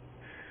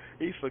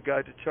 He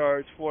forgot to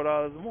charge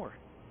 $4 more.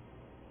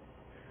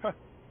 Huh.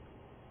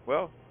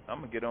 Well,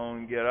 I'm gonna get on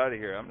and get out of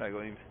here. I ain't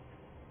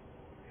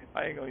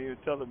gonna even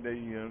tell him that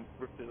he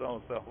ripped his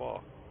own self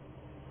off.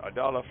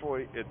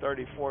 $1.40 at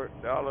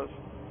 $34.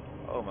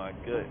 Oh my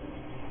goodness.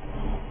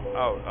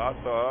 I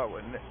thought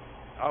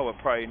I would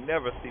probably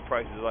never see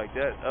prices like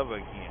that ever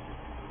again.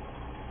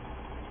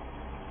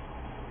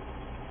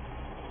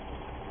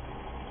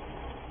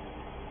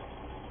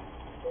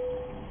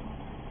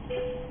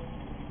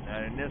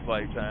 Not in this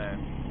lifetime,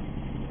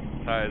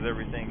 as high as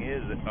everything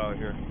is out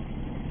here.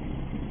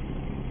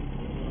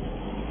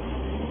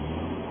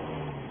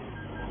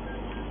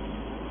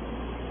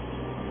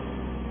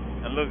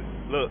 And look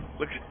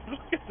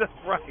at the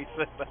price.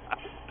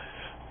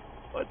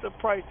 What's the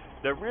price?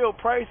 The real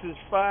price is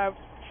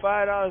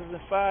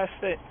 $5.05.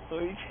 So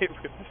he can't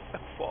rip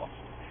himself off.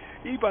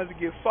 He about to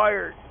get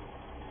fired.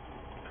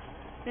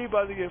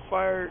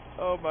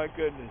 Oh my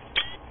goodness.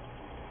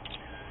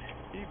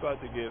 He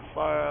about to get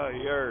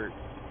fired.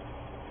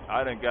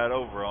 I done got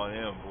over on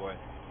him, boy.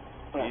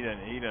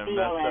 He done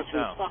messed up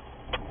now.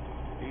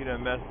 He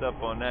done messed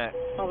up on that.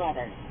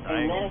 11. I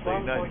ain't gonna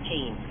say nothing.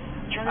 14.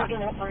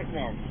 Jernigan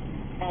Apartments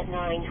at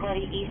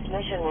 920 East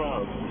Mission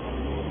Road.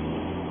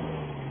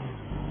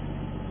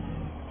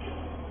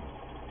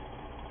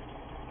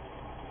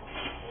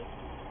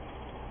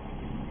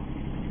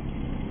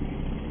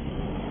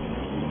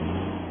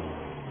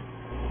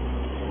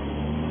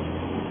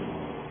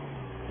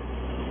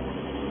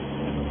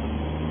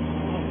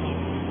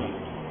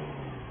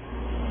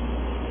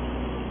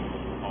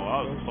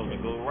 Supposed to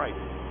go right.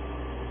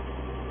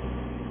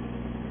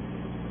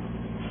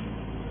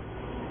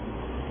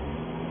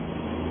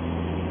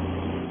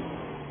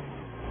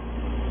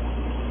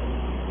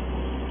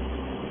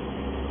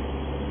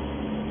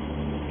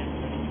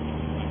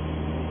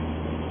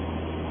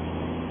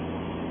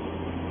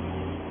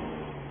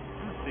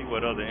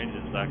 what other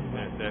engines that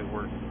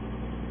work.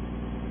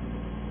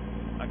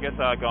 I guess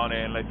I'll go on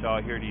there and let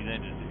y'all hear these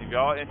engines. If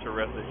y'all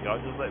interested,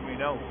 y'all just let me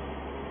know.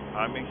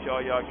 I'll make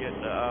sure y'all get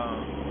the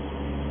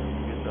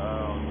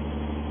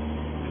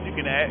cause you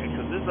can add,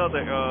 cause this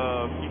other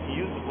you can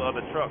use it for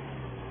other trucks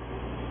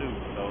too.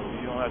 So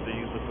you don't have to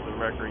use it for the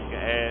record. You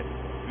can add.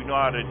 If you know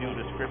how to do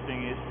the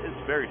scripting,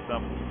 it's very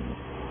simple.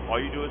 All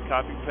you do is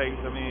copy paste.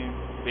 I mean,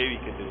 baby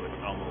can do it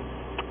almost.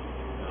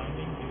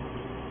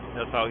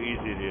 That's how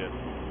easy it is.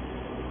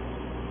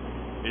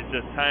 It's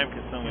just time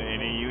consuming, and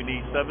then you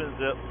need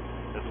 7-zip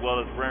as well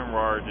as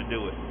WinRAR to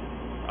do it.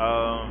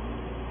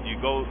 You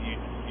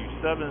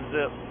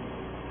 7-zip.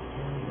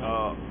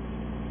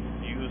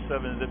 You use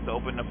 7-zip to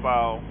open the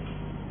file,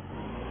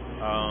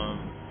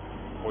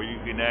 or you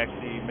can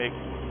actually make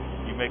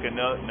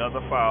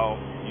another file.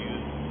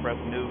 Press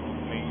new.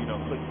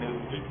 Click new.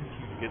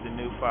 Get the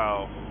new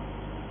file,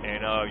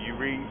 and you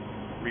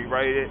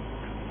rewrite it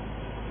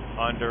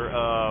under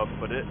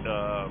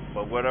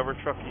for whatever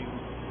truck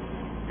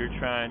you're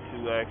trying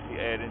to actually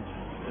add into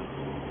the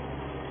system.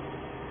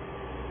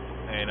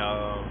 And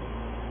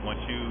once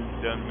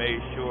you've done made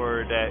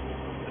sure that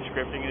the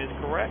scripting is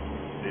correct,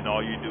 then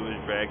all you do is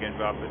drag and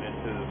drop it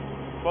into the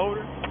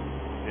folder.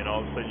 Then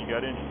all of a sudden you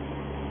got engine.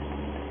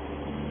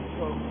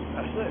 So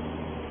that's it.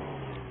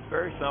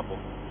 Very simple.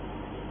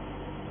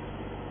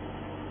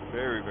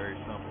 Very, very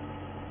simple.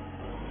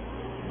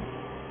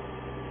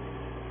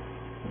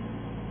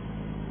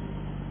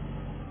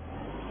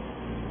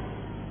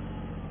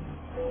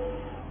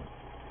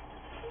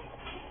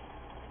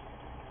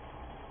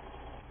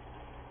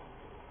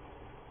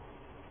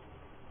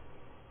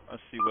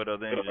 Let's see what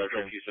other engines.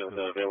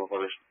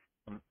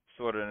 I'm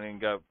sort of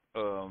got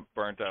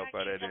burnt out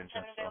by that engine.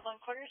 So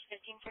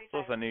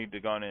plus I need to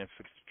go in and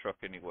fix the truck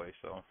anyway.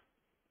 So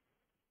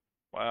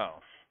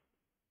wow.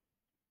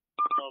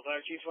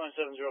 Fire Chief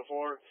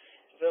 2704,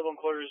 available in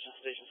quarters,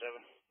 Station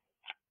 7.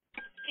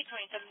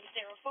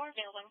 T2704,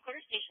 available in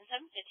quarters, Station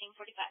 7,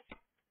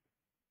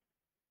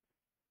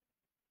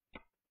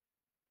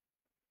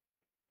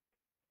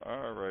 1545.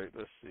 All right,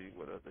 let's see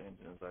what other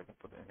engines I can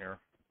put in here.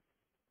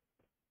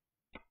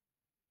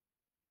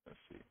 Let's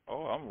see.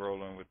 Oh, I'm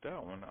rolling with that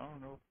one. I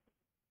don't know.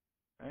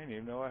 I didn't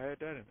even know I had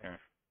that in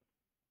there.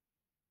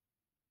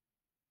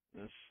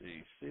 Let's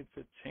see.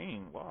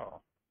 C15.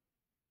 Wow.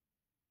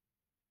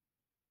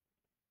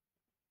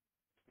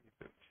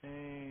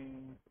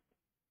 C15.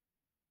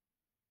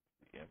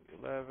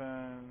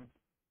 EMB11.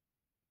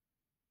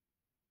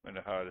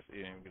 Wonder how this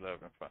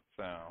EMB11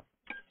 sound.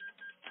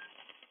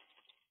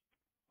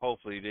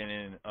 Hopefully,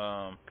 then,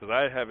 because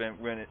I haven't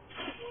run it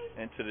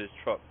into this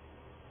truck.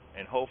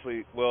 And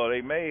hopefully, well,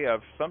 they may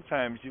have.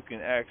 Sometimes you can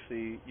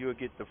actually, you'll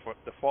get the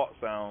default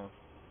sounds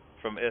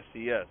from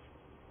SCS,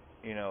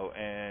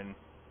 and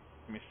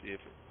let me see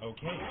if it.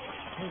 Okay,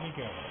 here we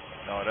go.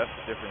 No, that's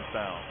a different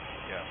sound.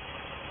 Yeah.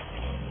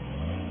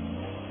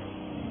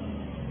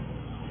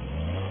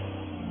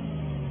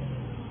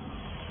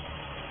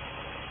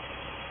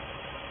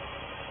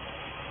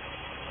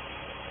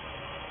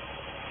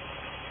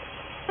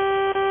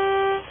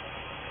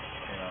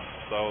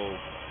 So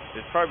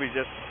it's probably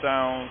just the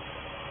sounds.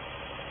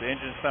 The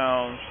engine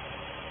sounds,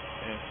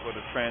 and for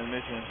the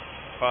transmission,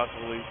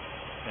 possibly,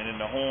 and then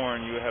the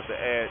horn you have to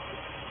add.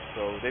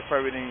 So they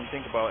probably didn't even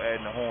think about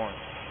adding the horn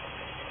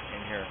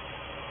in here.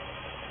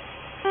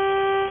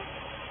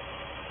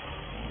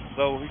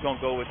 So we're gonna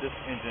go with this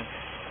engine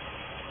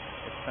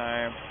this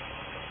time.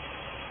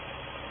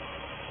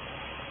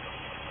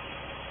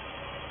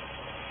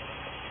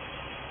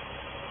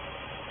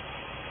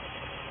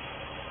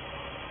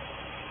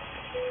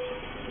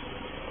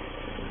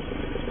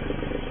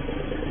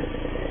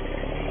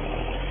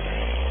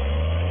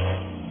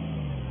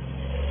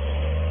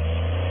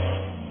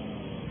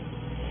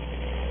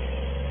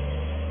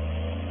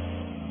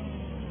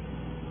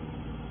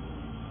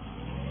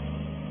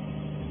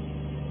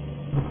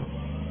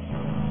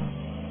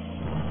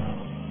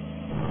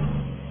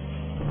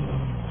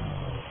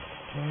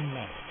 Turn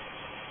left.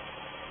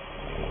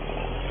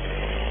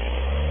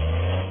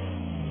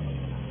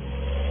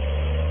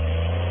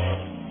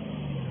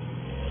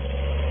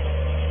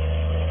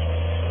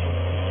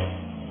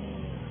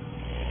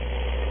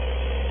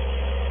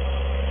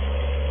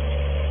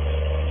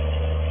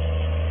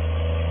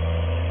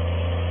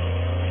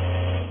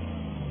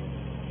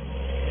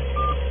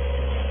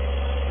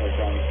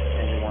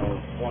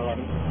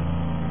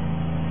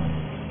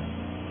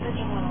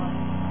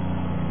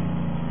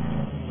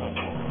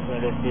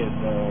 This is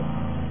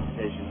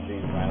station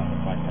scene right on the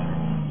flight center.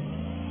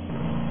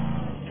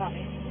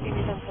 Copy.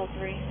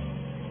 AB743.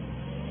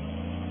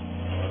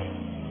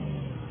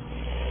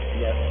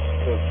 Yes,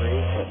 code 3,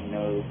 but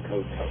no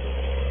code coverage.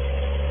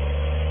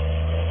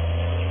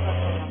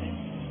 Copy.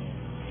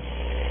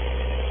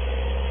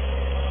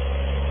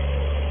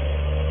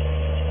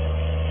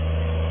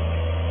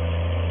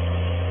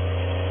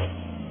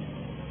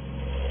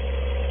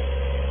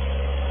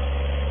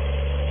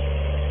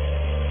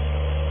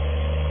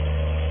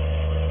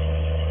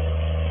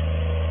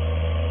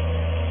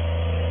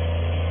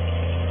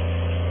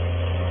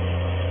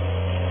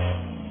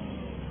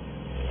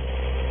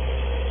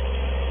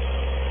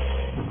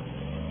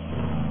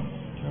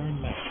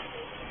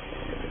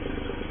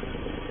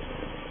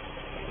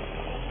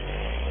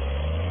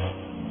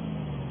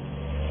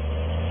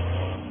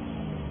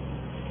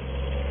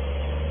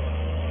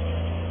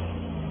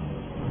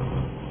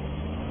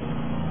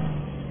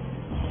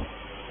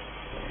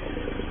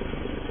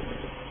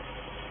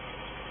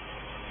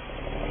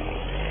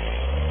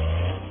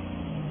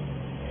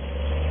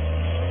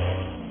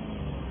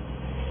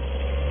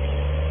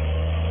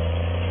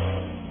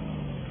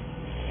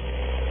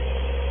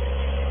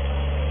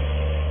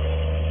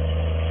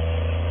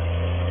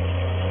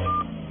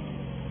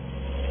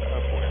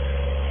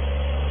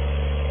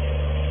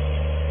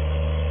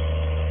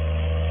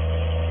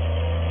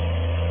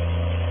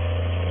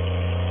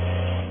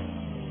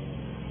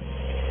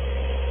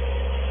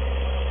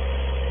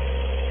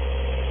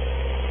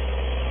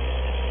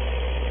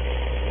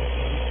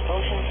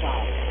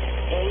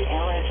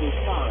 ALS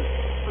response.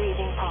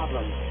 Breathing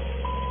problems.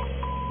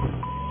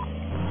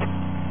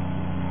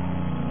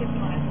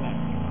 51 is back.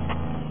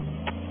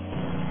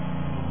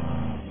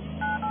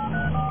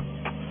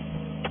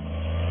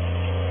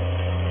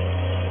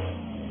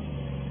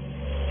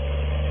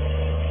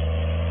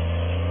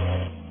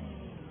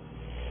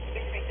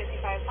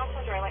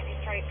 Possible dry lightning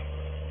strike.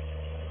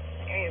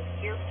 Area of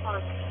Deer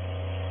Park.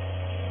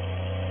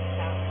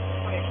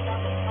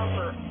 South of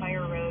Harper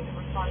Fire Road.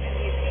 Respond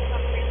MD's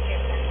income frequency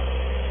of 10.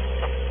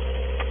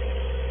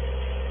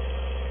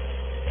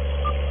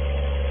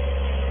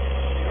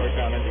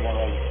 Northbound engine 1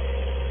 on.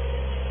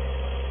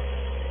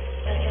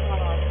 Engine 1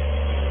 on.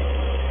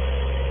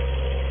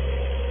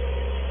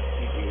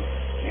 Thank you.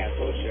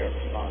 Nashville Sheriff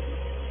response.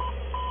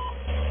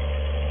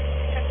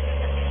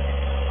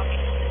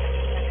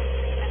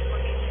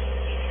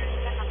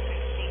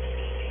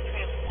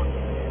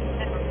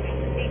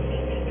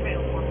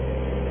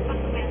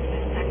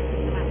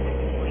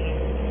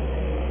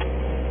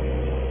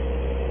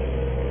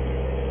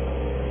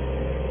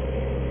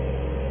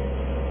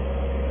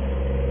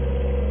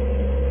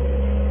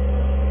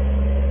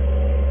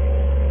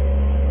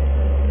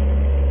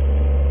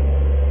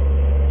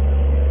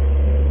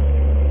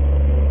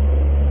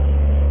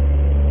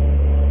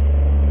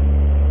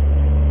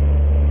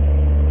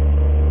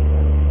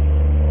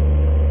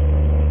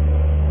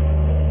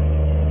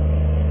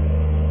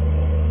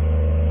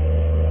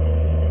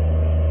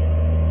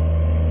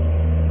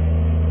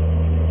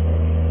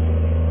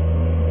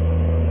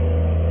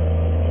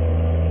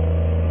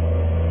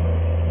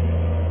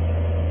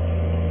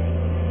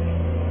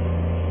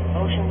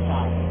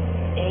 Oceanside.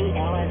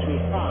 ALS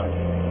response.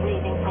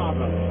 Breathing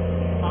problems.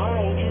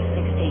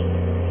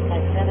 RA-216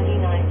 at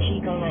 79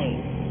 Chico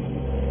Lane.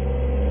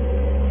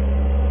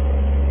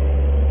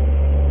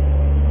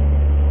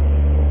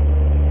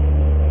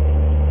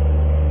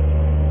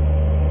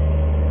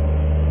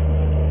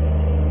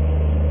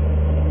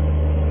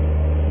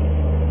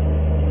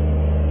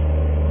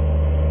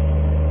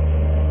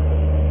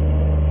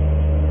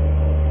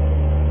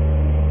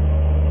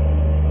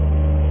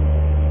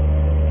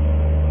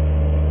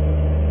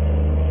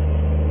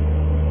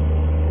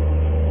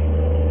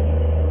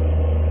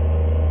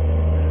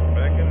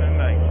 Back in the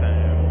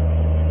nighttime.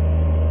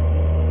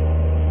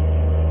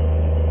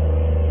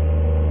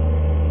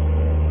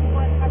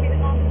 Copy the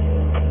call.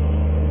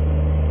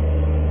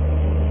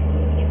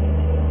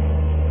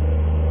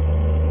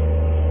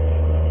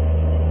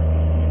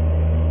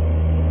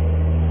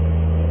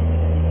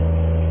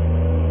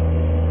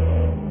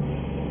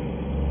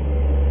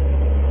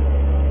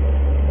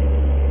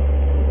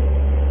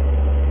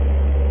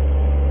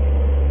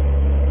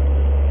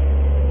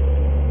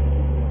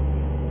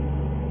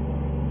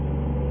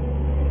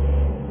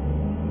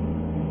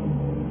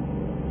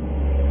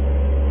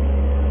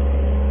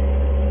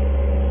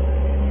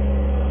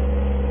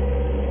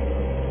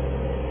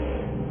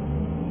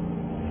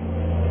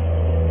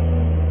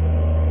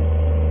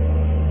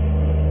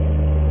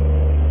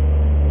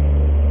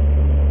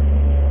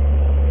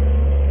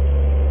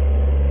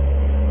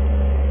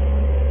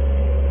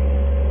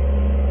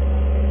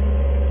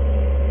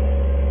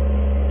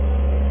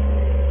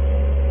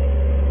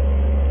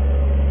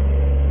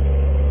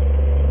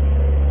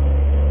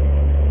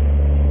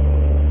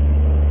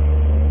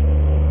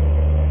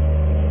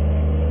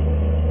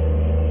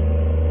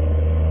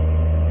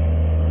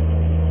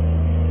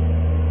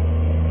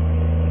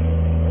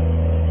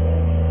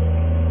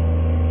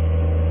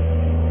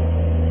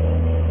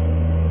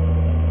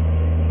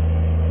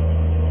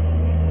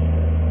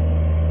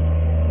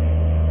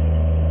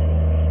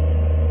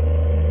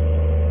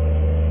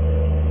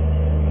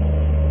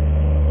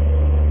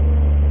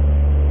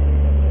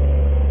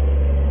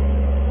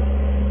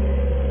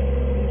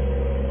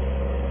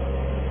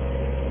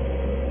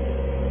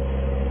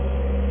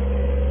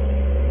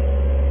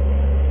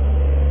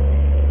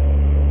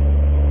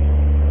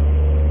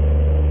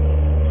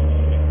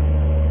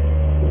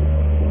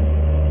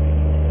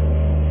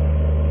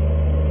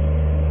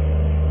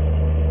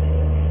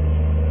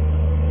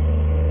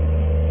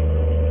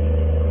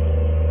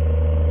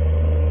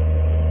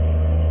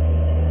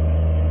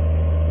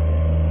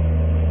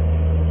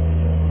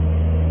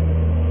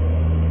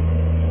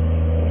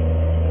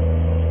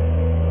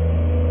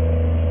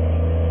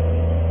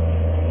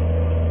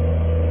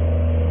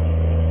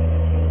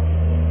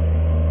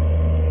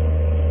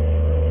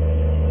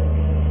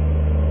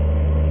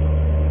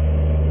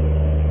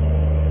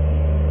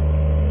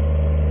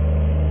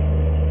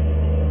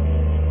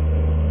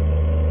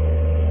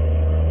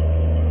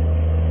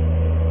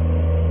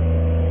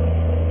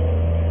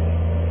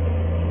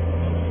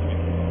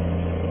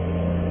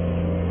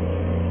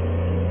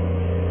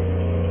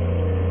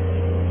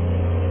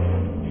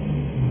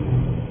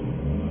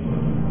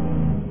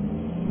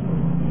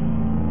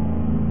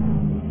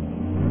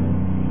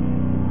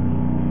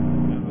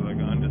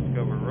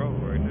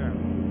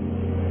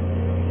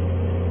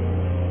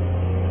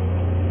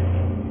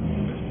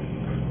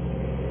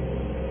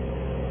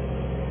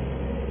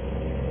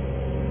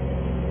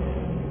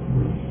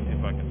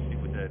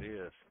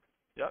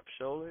 Yep,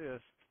 surely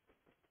is.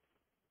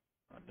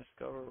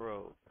 Undiscovered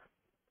Road.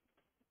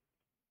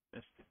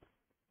 Missed it.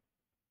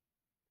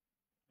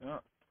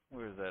 Oh,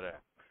 where's that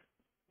at?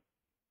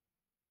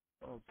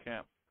 Oh,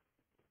 Camp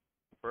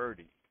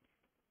Birdie.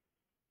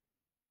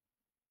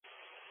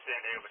 San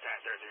Diego Baton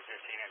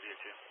 3315 and view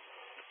 2.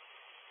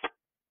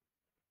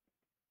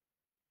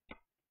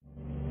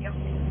 Yep.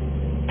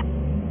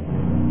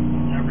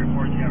 That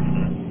reports you after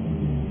the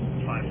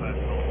 5-5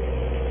 call.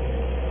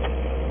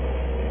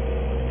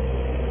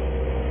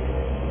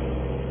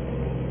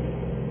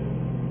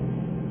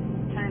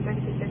 Time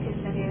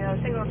 3650 San Diego.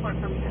 Single report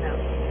from Pinot.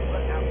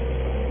 Look out.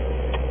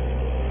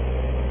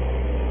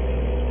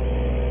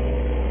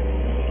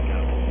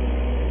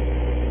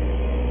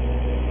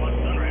 One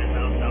sunrise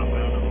now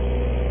southbound of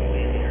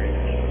the area.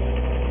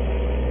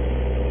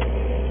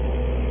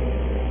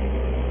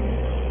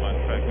 My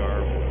track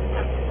are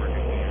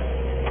working here.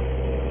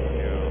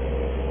 Yeah.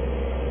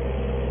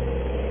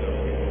 So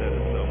reset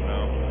itself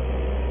now.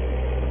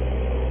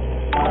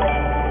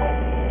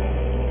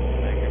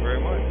 Thank you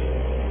very much.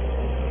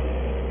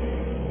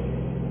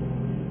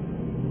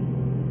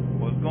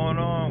 What's going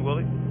on,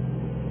 Willie?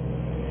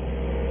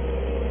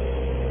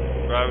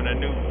 Driving a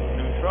new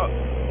truck.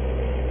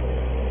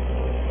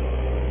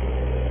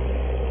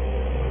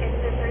 It's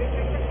the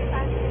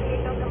 3355 San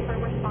Diego.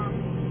 Confirm response.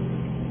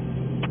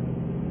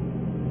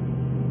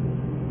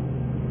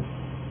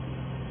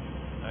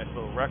 Nice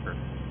little record.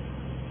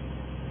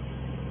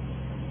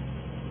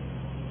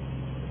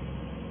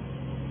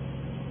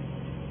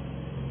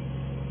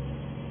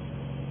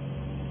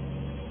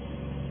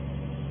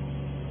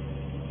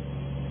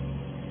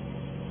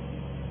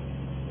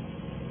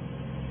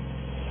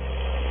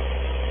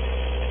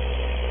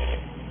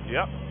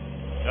 Yep.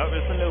 Yep,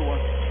 it's a new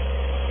one.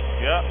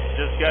 Yep,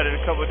 just got it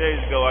a couple of days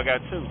ago. I got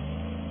two.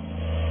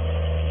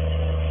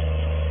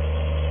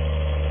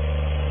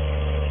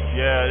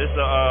 Yeah, it's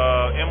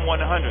a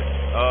M100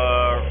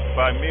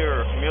 by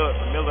Miller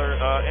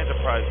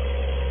Enterprises.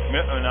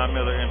 Not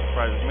Miller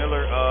Enterprises.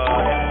 Miller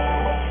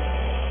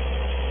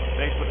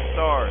Thanks for the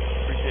stars.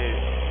 Appreciate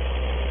it.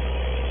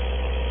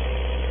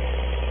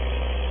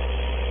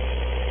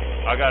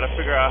 I gotta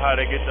figure out how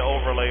to get the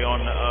overlay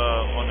on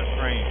the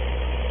screen.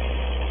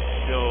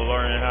 Still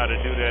learning how to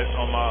do that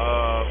on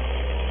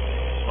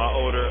my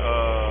older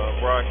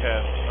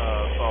broadcast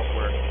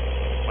software.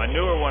 My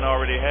newer one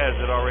already has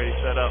it already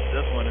set up.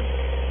 This one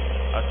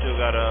I still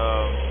gotta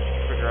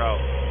figure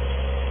out.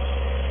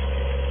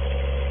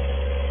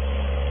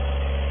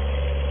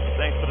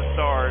 Thanks for the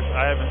stars.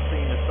 I haven't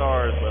seen the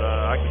stars, but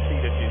I can see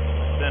that you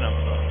sent them.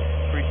 So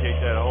appreciate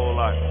that a whole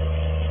lot.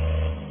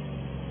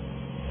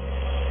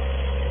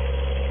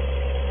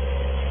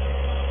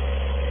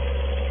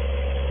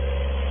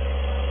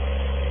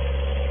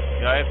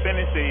 Yeah, I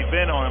finished the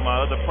event on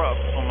my other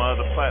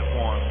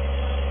platform,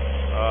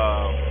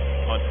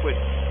 on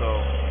Twitch. So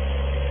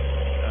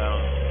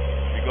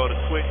if you go to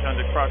Twitch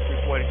under CROC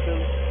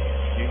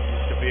 342, you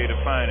should be able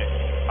to find it.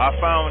 I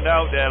found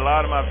out that a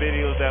lot of my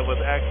videos that was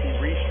actually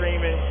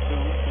restreaming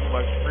through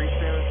my free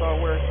streaming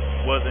software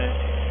wasn't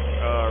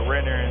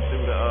rendering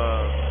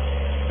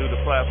through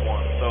the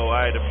platform. So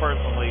I had to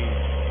personally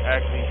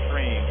actually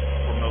stream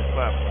from those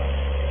platforms.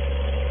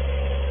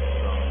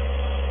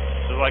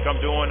 So just like I'm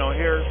doing on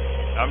here.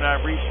 I'm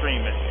not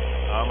restreaming.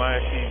 I'm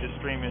actually just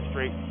streaming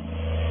straight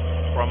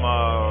from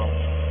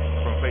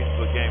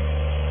Facebook Gaming.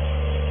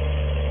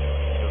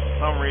 For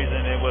some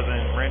reason, it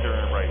wasn't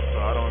rendering right,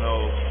 so I don't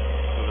know if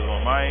it was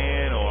on my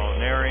end or on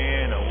their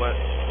end or what.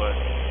 But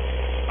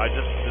I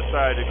just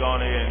decided to go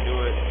on ahead and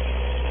do it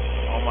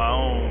on my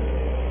own,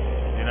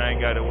 and I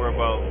ain't got to worry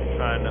about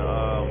trying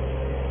to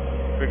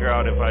figure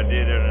out if I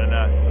did it or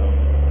not. So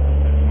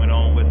I just went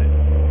on with it.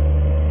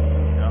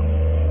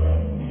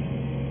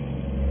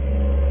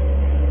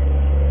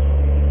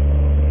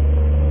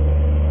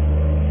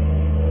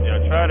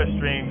 Tried to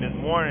stream this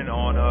morning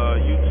on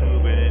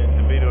YouTube, and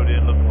the video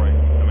didn't look right.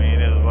 I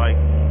mean, it was like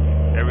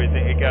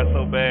everything. It got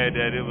so bad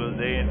that it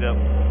ended up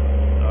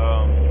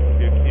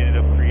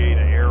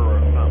creating an error or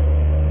something.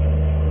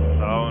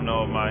 So I don't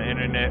know if my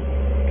internet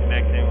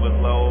connection was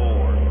low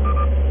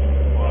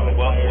or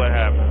what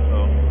happened.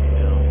 So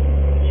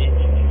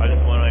I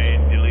just went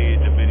ahead and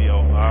deleted the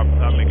video. I'll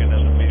make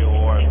another video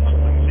or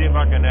see if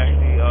I can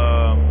actually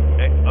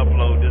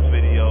upload this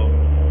video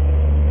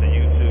to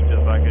YouTube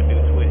just like I do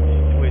Twitch.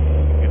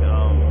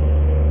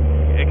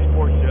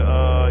 Export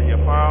your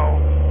file,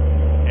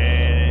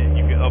 and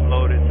you can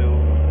upload it to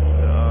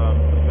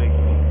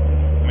Facebook.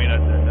 I mean,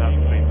 not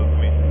Facebook. I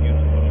mean, to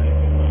YouTube.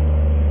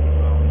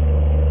 So,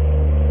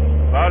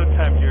 a lot of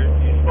times you're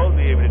supposed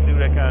to be able to do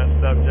that kind of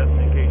stuff just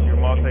in case you're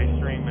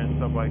multi-streaming and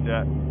stuff like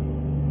that.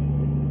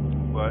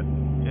 But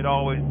it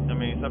always, I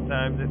mean,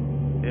 sometimes it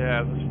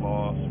has its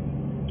flaws.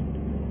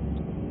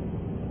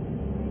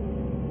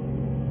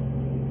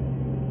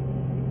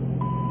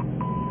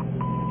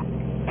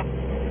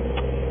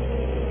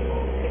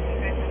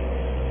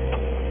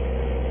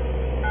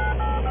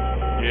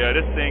 Yeah,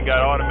 this thing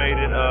got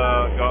automated,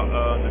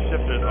 the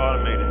shifter is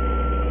automated.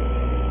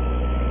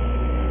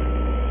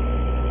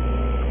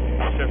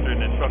 The shifter in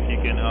the truck, you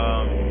can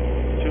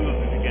choose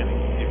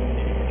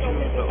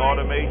the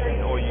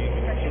automation, or you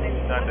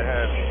choose not to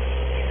have it.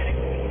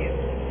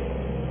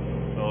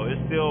 So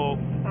it's still,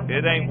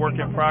 it ain't work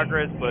in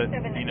progress, but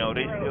you know,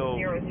 they still,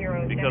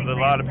 because a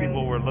lot of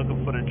people were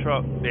looking for the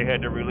truck, they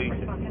had to release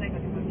it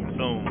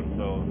soon.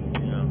 So,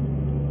 you know,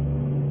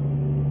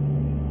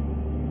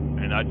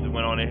 and I just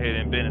went on ahead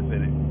and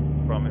benefited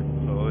from it.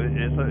 So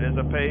it's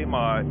a paid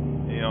mod.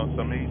 You know,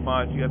 some of these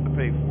mods you have to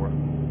pay for.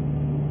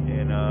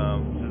 And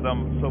since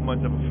I'm so much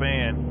of a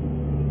fan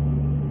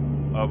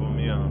of them,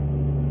 you know.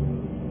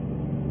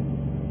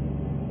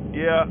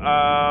 Yeah,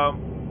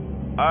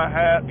 I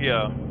have,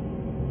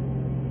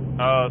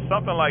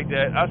 something like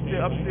that. I'm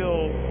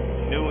still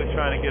new at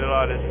trying to get a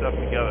lot of this stuff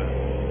together.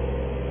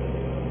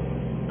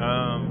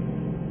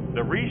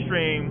 The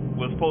Restream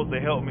was supposed to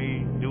help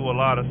me do a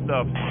lot of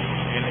stuff,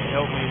 and it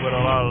helped me with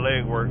a lot of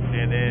legwork.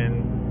 And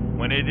then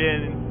when it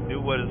didn't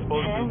do what it's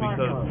supposed to,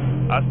 because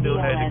I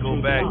still had to go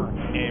back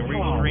and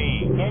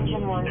restream.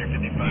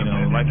 You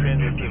know, like for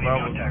instance, if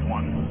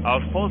I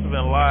was supposed to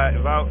have been live,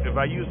 if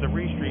I use the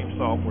Restream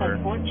software,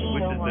 which is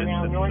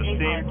the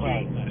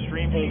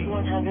stream key,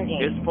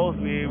 it's supposed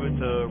to be able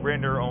to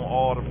render on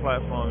all the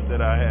platforms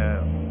that I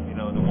have, you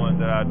know, the ones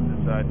that I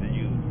decided to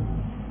use.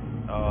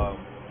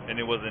 And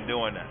it wasn't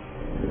doing that.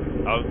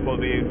 I was supposed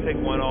to be able to take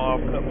one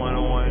off, cut one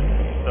on,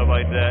 stuff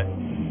like that.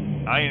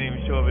 I ain't even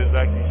sure if it's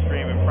actually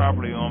streaming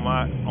properly on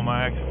my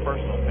actual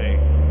personal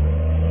page.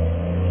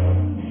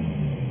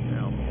 You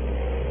know,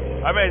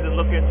 I may have to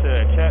look into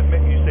a chat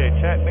mix. You said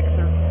chat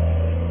mixer.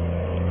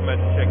 I'm gonna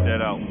have to check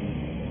that out.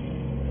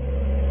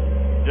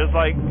 Just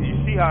like you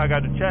see how I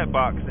got the chat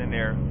box in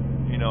there,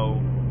 you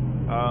know,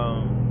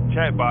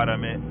 chat bot I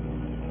meant.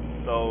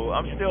 So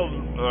I'm still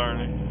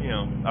learning. You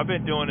know, I've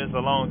been doing this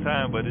a long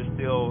time, but it's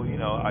still, you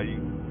know, how you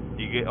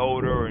get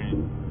older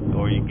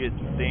or you get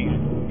things,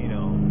 you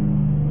know,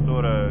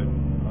 sort of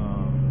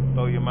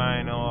throw your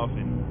mind off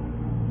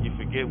and you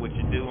forget what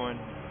you're doing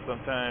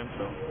sometimes.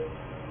 So,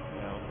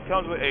 you know, it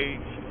comes with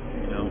age,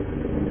 you know.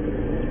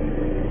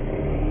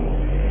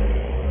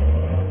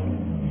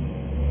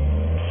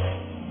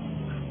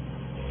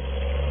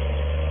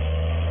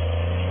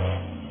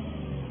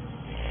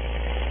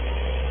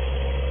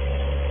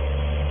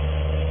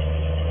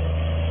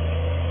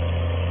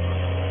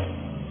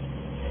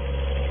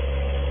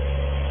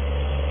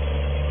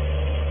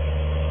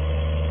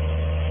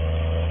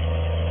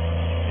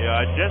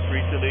 I just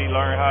recently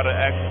learned how to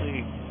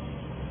actually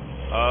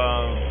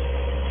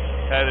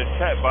have a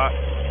chat box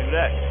do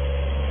that,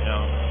 you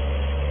know.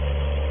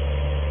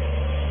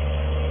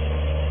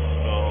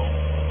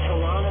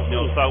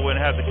 So I wouldn't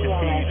have to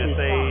continue to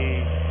say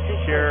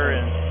share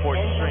and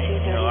support the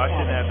stream. You know, I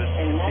shouldn't have to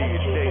continue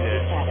to say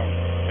that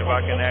if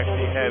I can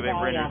actually have it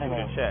rendered through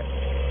the chat.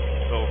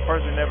 So if a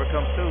person never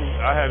comes through,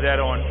 I have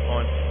that on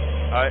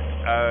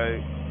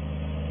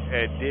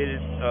I did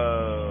it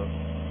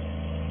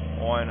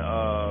on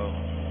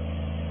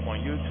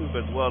YouTube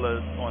as well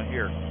as on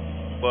here.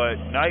 But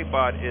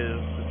Nightbot is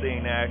the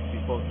thing that actually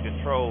supposed to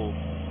control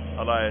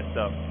a lot of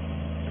stuff.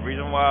 The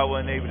reason why I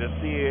wasn't able to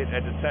see it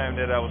at the time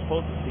that I was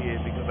supposed to see it,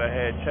 because I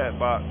had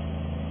Chatbot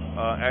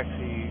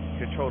actually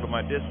controlling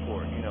my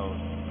Discord. You know,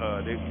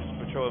 they used to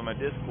control my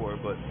Discord,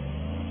 but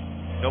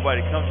nobody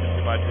comes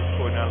into my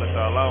Discord now unless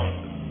I allow them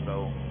to. So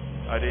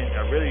I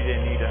really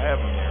didn't need to have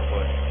him there,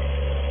 but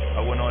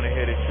I went on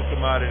ahead and took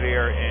him out of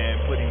there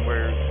and put him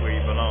where he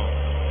belongs.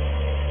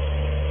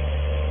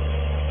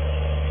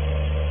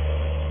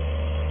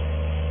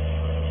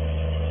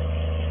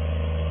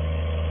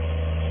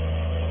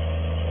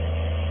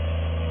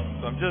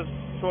 So I'm just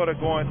sort of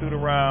going through the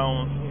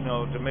rounds, you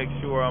know, to make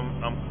sure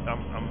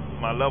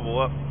my level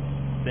up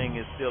thing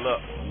is still up.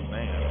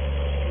 Man.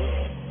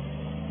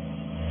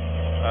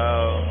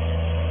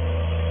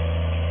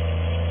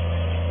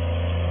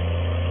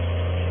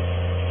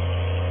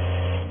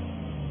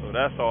 So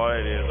that's all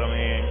it is. I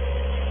mean,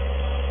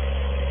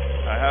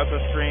 I have to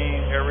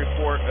stream every 2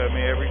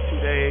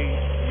 days.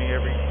 I mean,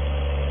 every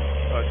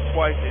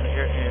twice in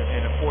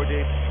a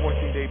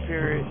 14-day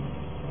period,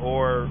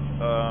 or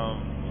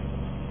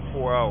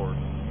 4 hours.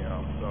 You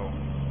know, so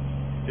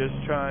just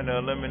trying to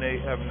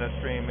eliminate having to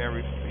stream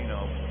every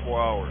 4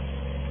 hours.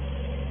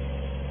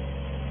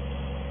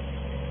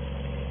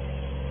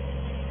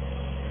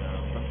 You know,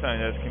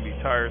 sometimes that can be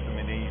tiresome,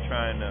 and then you're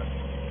trying to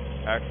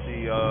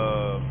actually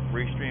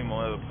restream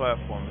on other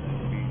platforms. It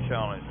can be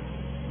challenging.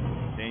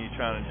 Then you're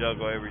trying to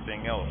juggle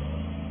everything else.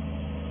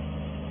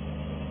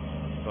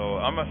 So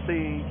I'm gonna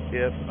see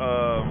if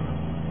I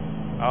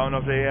don't know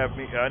if they have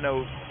me. I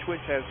know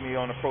Twitch has me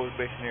on a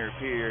probationary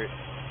period,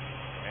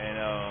 and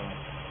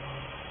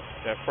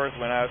that first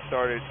when I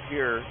started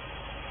here,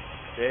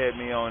 they had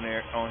me on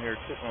there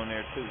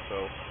too.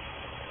 So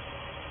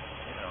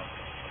you know,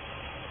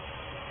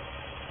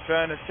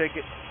 trying to take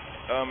it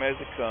as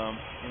it comes,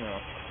 you know.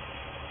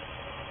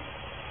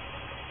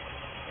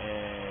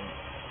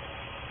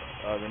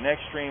 And the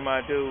next stream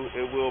I do,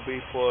 it will be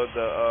for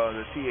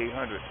the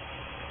T800.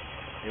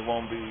 It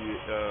won't be,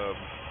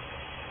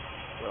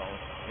 well,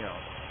 you know,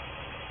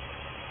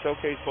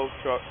 showcase both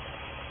trucks,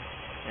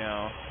 you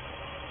know,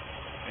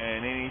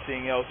 and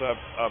anything else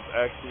I've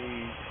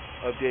actually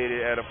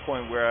updated at a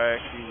point where I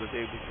actually was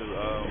able to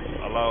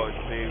allow it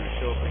to be able to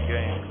show up in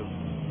game. Because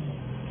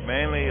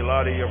mainly a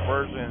lot of your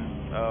version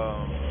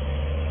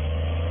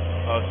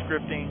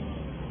scripting,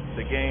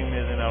 the game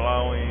isn't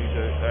allowing you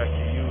to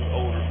actually use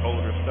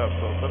older stuff.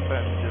 So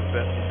sometimes it's just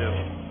best to just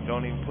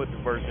don't even put the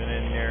version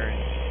in there,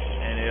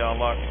 and it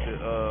unlocks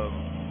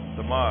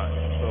the mod,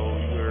 so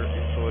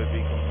it'd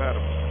be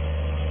compatible.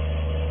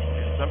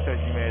 And sometimes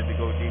you may have to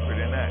go deeper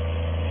than that.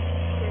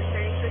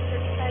 Thank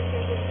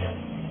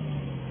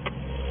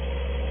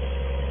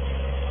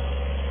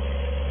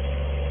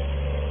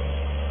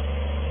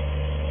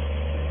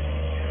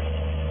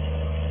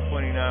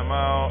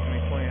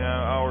 29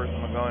 hours.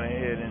 I'm going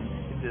ahead and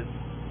hit this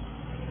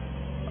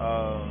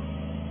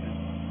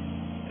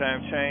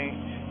time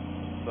change.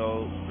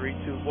 So 3,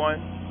 2, 1.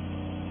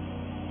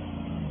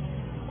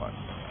 Watch.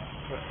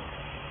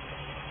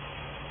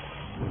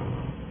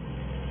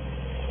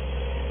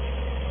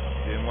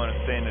 Didn't want to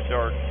stay in the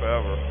dark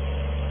forever.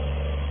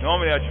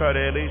 Normally I try to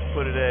at least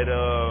put it at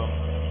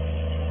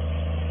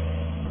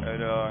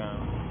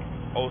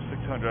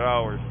 0600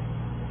 hours.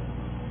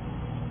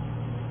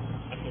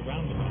 That's a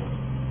roundabout.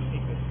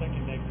 Take the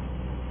second exit.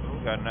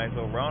 We got a nice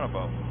little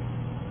roundabout.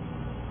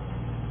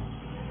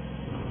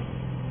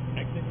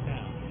 Exit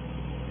now.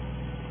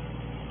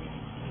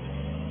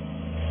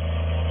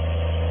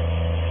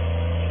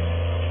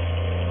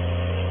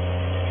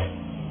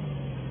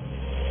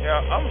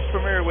 Yeah, I'm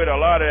familiar with a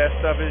lot of that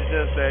stuff. It's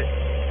just that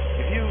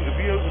if you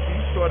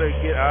sort of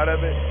get out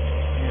of it,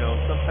 you know,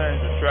 sometimes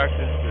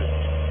distractions that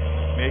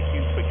make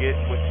you forget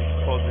what you're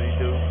supposed to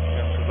do.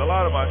 Because a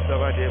lot of my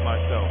stuff I did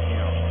myself, you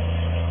know.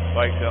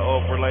 Like the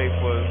overlay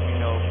for,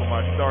 you know, for my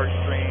start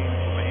stream,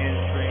 for my end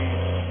stream,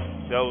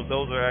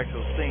 those are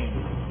actual scenes,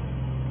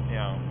 you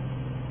know.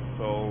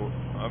 So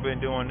I've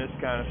been doing this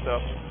kind of stuff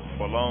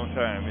for a long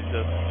time. It's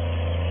just,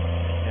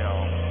 you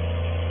know,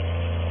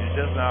 it's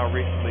just now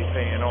recently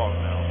paying off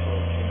now. So,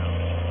 you know.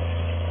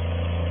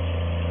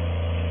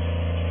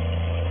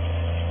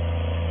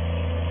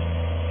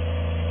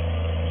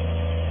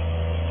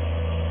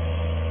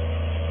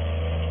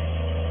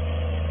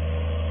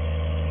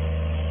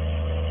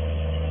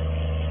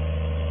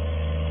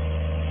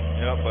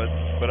 Yeah,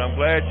 but I'm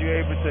glad you're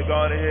able to go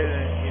on ahead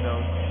and, you know,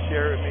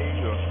 share with me,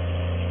 or,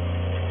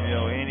 you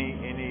know, any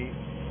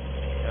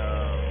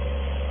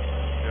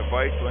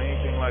advice or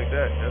anything like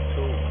that. That's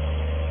cool.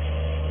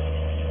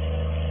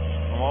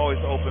 I'm always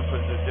open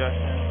for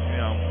suggestions. You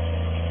know,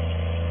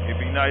 it'd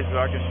be nice if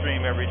I could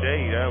stream every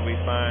day. That would be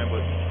fine,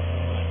 but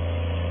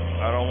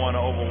I don't want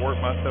to overwork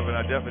myself, and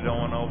I definitely don't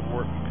want to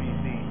overwork the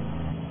PC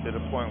to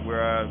the point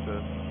where I have to,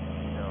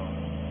 you know,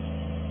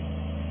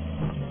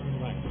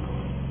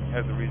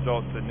 as a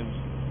result of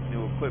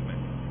new equipment,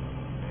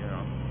 you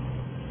know.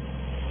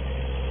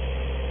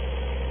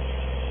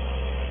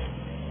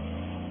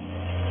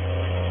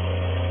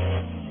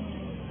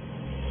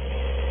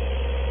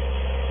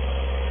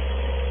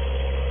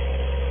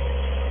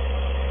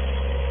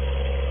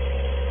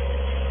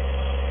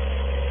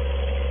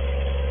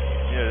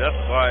 Yeah,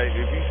 that's why if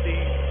you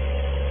see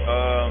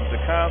the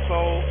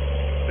console,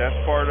 that's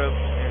part of,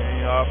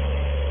 you know,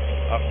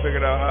 I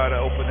figured out how to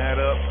open that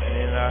up, and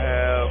then I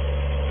have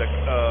the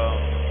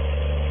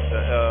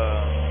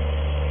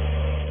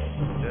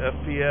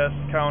FPS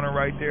counter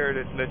right there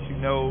that lets you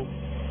know,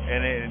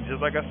 and just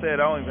like I said,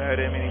 I don't even have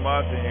that many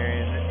mods in here,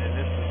 and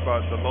this is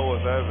about the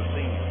lowest I've ever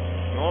seen.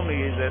 Normally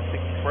it's at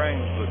 60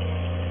 frames, but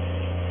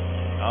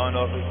I don't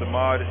know if it's the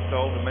mod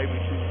itself, or maybe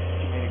too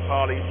many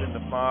polys in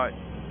the mod,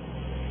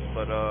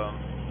 but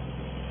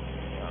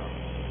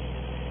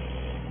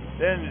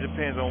then it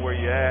depends on where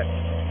you're at,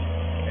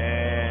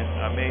 and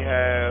I may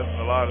have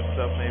a lot of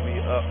stuff maybe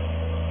up.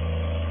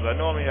 I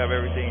normally have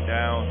everything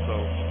down,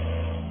 so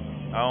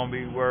I don't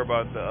be worried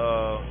about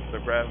the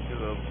graphics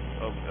of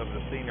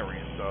the scenery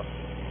and stuff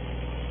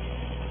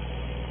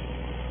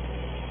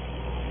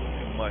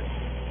too much.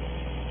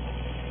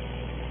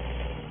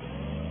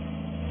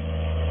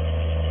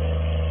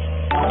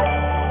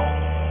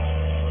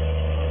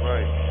 All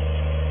right.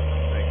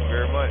 Thank you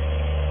very much.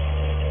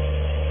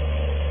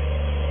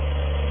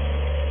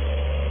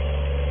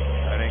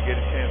 I didn't get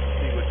a chance to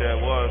see what that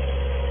was.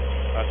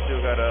 I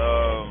still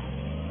gotta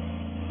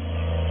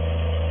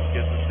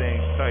get the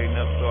things tightened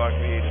up so I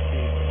can be able to see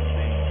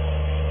things.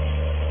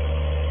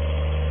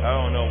 I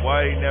don't know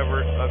why they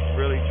never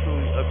really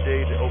truly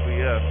updated the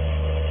OBS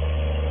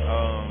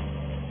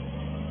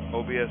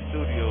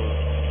Studios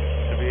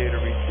to be able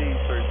to receive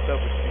certain stuff,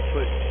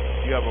 but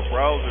you have a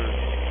browser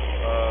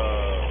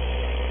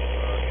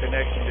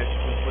connection that you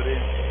can put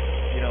in,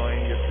 you know,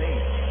 in your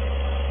scene.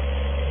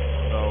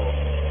 So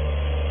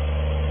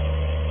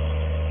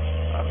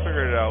I'll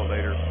figure it out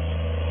later.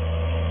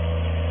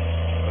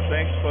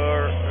 Thanks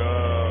for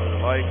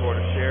the like or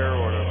the share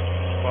or the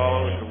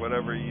follows or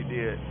whatever you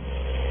did.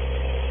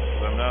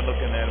 I'm not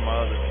looking at my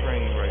other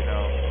screen right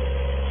now.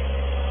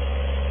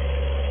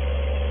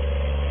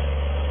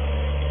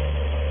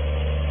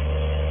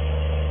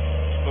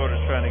 Sort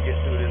of trying to get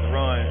through this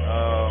run.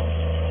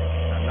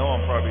 I know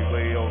I'm probably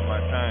way over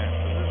my time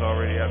because it's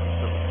already after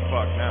 7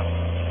 o'clock now.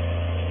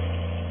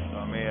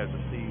 So I may have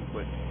to see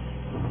what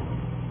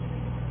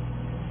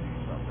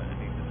something I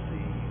need to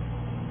see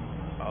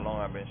how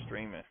long I've been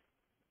streaming.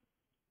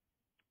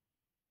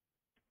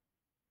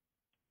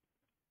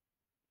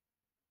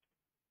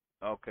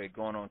 Okay,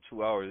 going on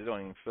 2 hours. It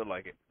don't even feel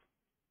like it.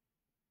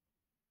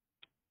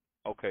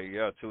 Okay,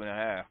 yeah,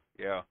 2.5.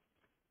 Yeah.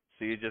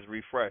 See, it just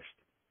refreshed.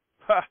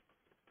 Ha!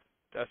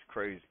 That's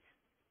crazy.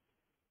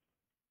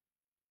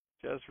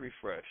 Just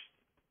refreshed.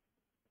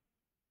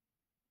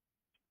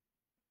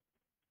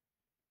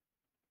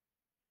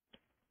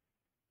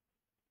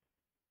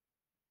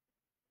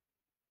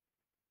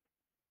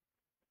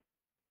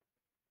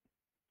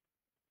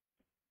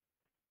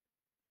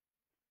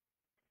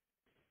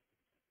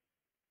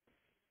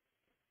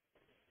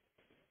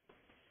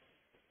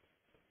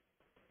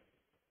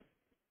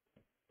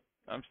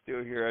 I'm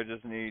still here. I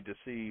just need to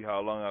see how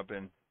long I've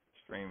been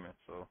streaming.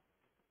 So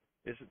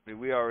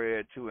we already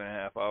at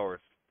 2.5 hours.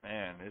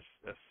 Man,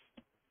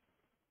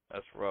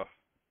 that's rough.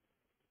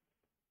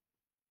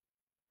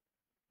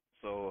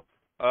 So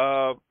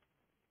I'm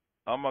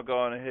gonna go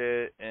on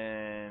ahead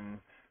and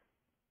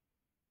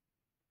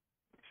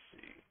let's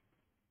see.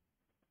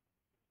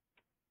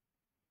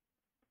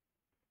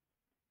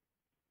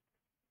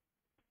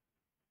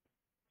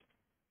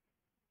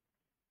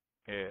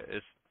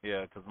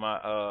 Yeah, cause my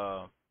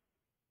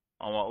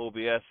on my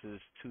OBS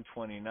is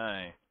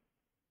 229.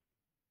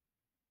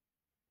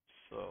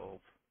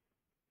 So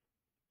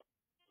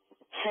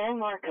San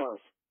Marcos.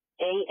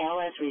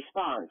 ALS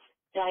response.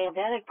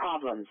 Diabetic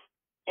problems.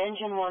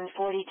 Engine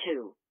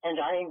 142 and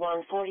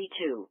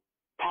RA142.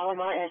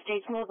 Palomar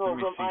Estates Mobile let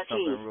me Home see RT.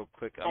 something real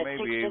quick. I At may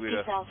be able 650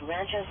 to. South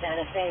Rancho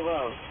Santa Fe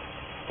Road.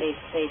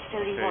 Space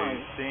 31.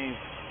 Okay,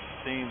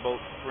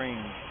 Steamboat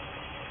Springs,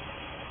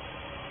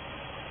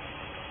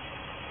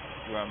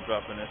 where I'm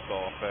dropping this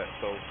off at.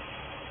 So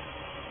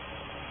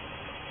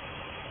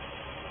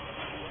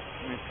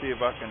let me see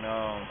if I can.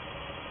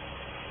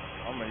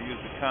 I'm gonna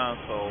use the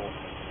console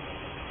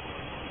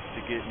to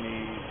get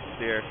me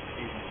there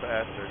even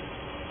faster.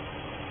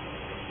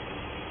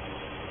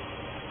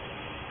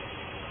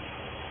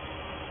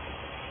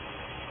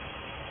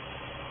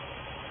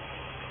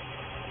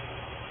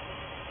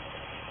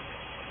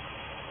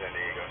 San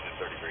Diego, engine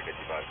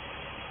 3355.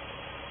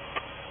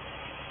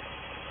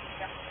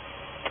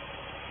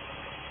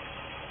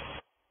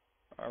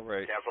 All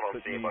right. Cancel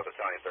on scene by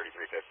battalion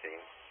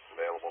 3315.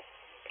 Available.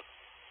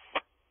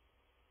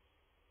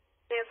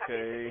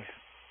 Okay.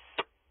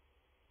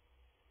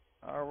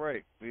 All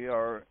right. We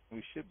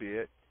should be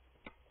it.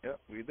 Yep,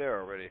 we're there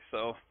already.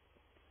 So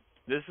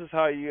this is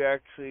how you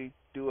actually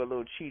do a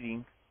little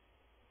cheating.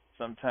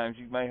 Sometimes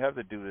you might have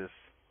to do this.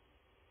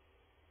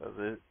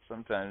 Because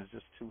sometimes it's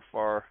just too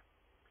far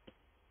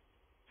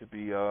to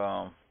be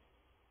doing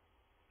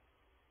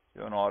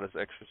all this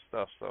extra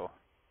stuff. So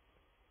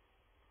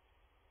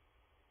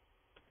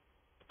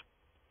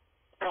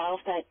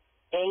Carlsbad.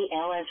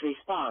 ALS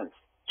response.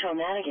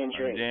 Traumatic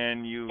injury. and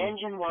then you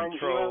Engine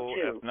control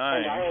 102 F9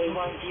 and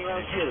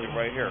RA102.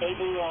 right here.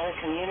 ABR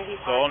Community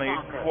So Park only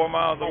Soccer 4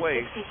 miles at away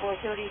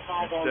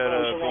 6435 instead of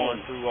Ambrosia going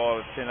Lane. through all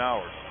the 10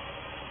 hours.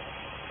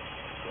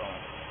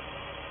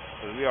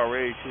 So we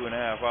already 2.5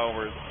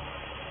 hours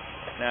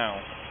now,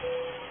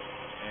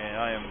 and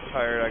I am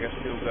tired. I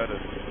still gotta,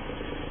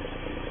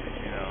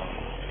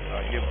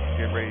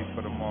 get ready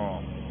for tomorrow.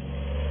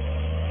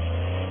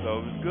 So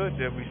it was good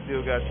that we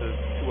still got the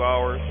 2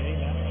 hours,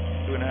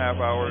 2.5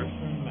 hours,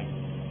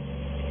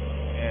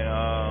 and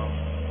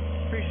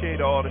appreciate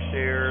all the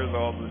shares,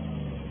 all the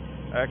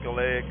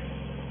accolades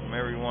from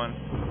everyone.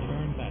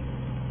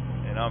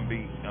 And I'm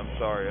beat. I'm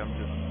sorry. I'm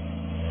just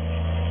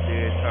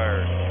dead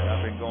tired. And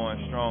I've been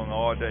going strong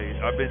all day.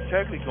 I've been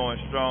technically going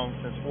strong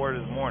since 4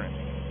 this morning.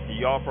 And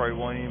y'all probably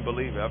won't even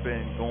believe it. I've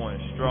been going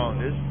strong.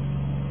 This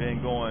been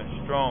going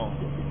strong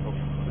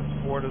since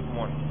 4 this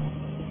morning.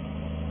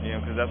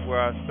 Because that's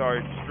where I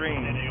started to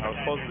stream. I was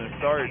supposed to have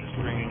started the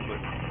stream,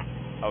 but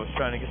I was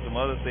trying to get some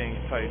other things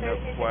tightened up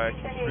before I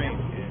actually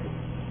streamed.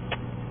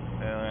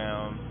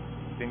 And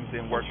things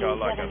didn't work out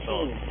like I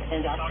thought.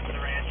 Talk to the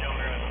ranch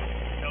owner.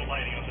 No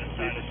lighting on this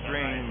side. Did the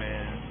stream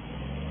and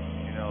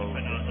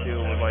it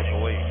still was like a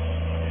waste.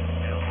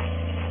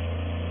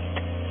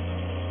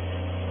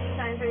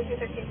 Time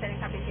 3215, setting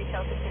copy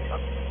details 1612.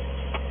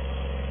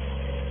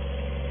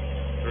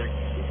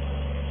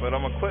 But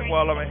I'm going to quit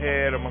while I'm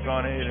ahead. I'm going to go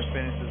ahead and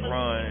finish this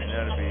run, and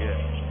that'll be it.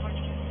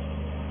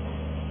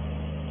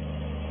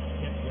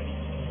 Get ready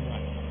to turn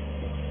right.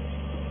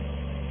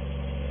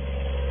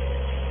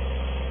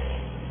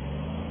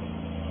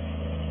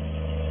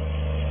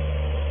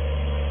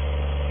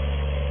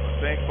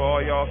 Thanks for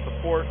all y'all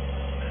support.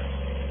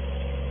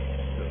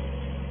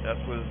 That's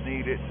what's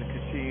needed to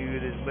continue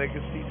this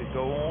legacy to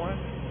go on.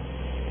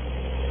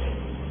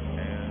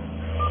 And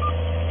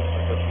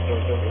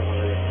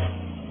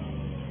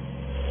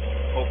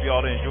hope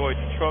y'all enjoyed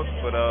the truck.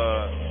 But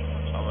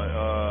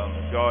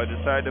if y'all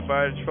decide to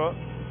buy the truck,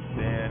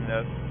 then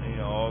that's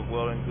all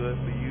well and good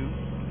for you.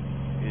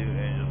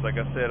 And just like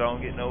I said, I don't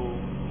get no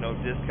no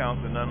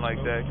discounts or nothing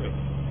like that. 'Cause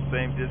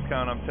same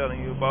discount I'm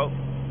telling you about,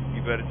 you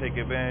better take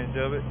advantage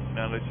of it.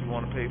 Now unless you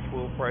want to pay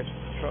full price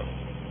for the truck.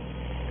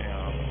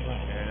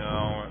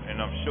 And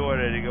I'm sure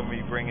that they're gonna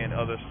be bringing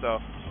other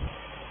stuff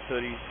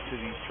to these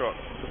trucks.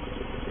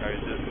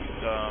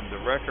 The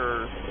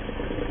Wrecker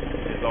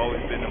has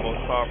always been the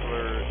most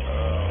popular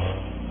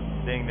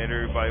thing that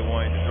everybody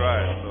wanted to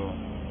drive. So,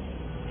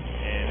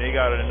 and they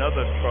got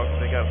another truck.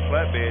 They got a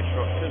flatbed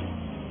truck too,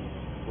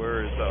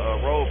 where it's a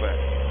rollback,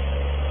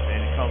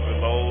 and it comes with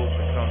loads.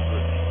 It comes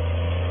with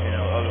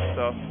other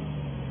stuff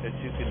that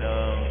you can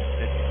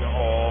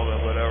haul or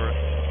whatever.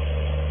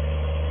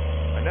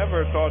 I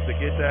never thought to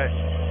get that,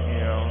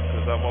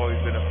 because I've always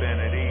been a fan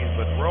of these.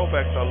 But the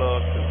rollbacks I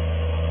love too.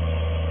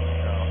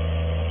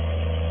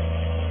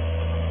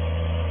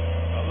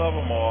 I love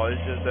them all.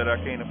 It's just that I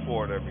can't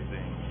afford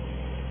everything,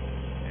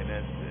 and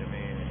it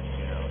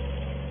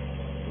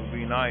would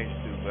be nice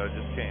to, but I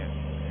just can't.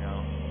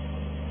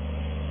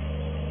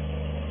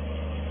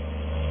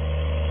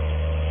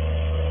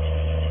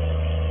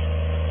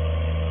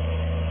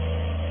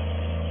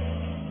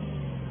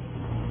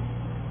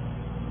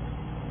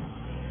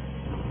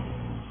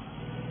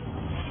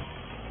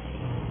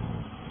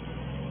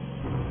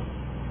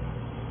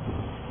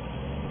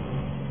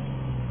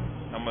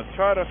 I'm gonna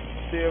try to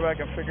see if I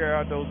can figure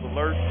out those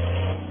alerts.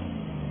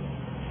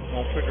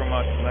 Won't figure them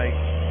out tonight.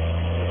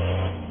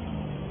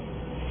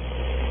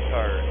 Just too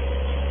tired.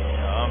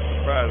 I'm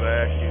surprised I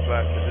actually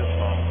lasted this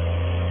long.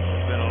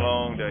 It's been a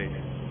long day.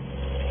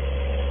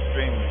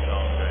 Extremely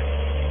long day.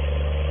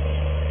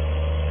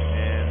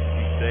 And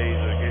these days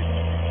are getting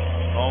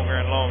longer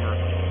and longer.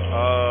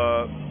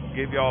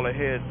 Give y'all a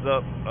heads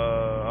up.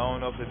 I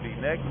don't know if it'd be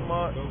next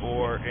month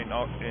or in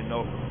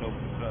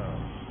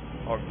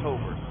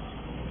October.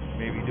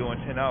 Maybe doing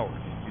 10 hours.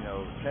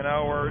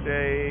 10-hour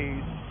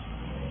days.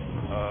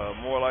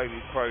 More likely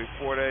probably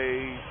 4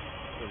 days,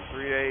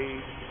 3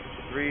 days,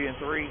 3 and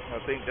 3. I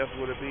think that's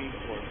what it'd be,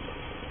 or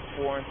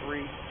 4 and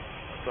 3,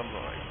 something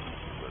like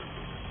that.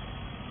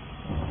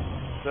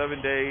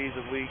 7 days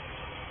a week.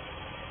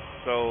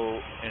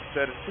 So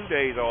instead of 2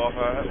 days off,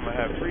 I'm gonna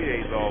have 3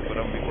 days off, but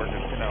I'm gonna be working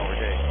a 10-hour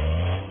day.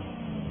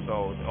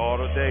 So all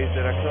the days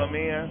that I come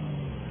in,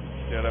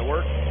 that I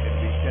work,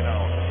 it'll be 10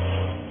 hours.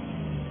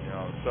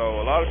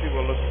 So a lot of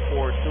people are looking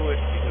forward to it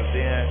because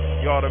then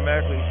you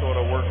automatically sort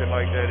of working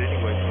like that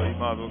anyway. So you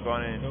might as well go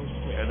in and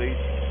at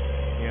least,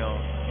 you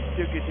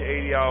still get your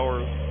 80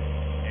 hours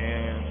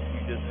and you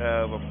just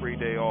have a free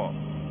day off.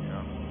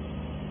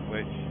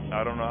 Which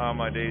I don't know how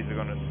my days are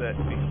gonna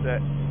be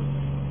set.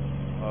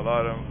 A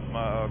lot of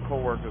my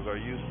coworkers are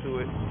used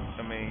to it.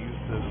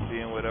 Used to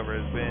being whatever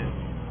it's been,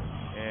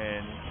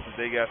 and if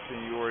they got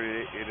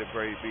seniority, it'll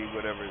probably be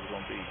whatever it's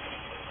gonna be.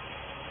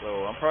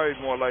 So I'm probably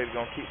more likely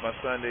going to keep my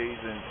Sundays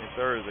and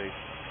Thursdays.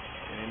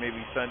 And then maybe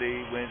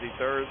Sunday, Wednesday,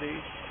 Thursday,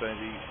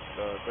 Sunday,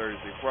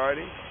 Thursday,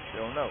 Friday.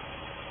 Don't know.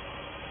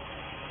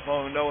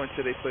 Won't know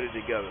until they put it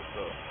together.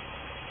 So.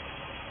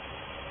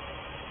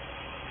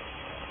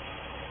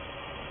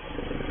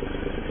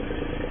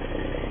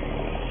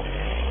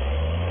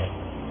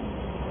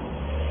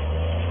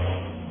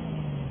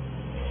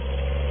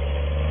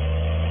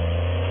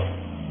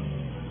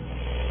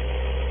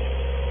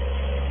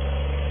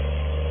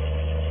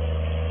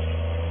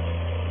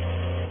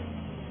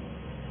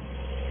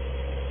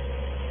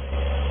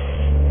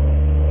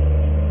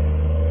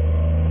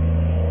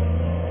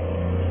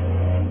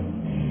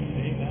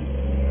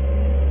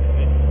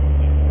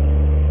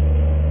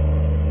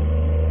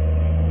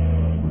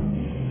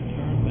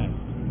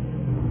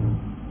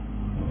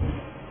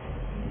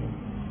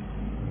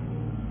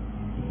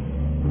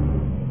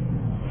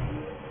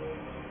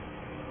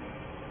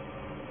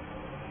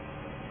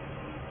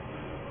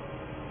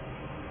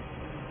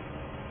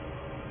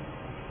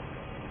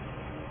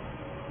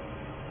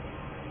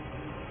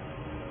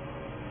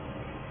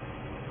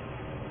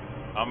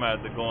 I'm gonna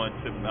have to go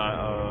into my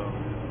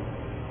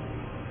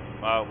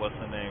what's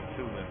the name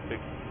too and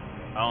fix.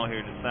 I don't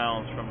hear the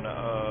sounds from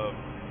the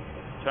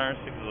turn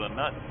signals or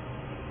nothing.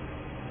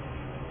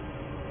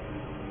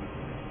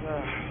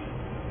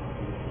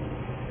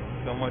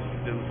 So much to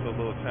do, so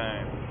little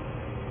time.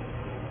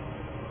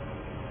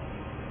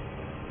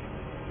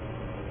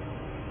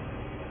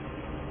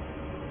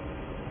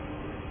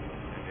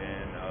 And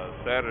then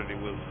Saturday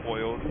was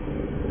spoiled.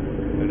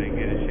 I didn't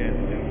get a chance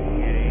to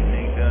get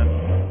anything done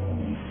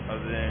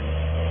other than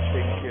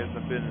taking care of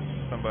some business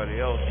for somebody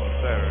else on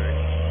Saturday.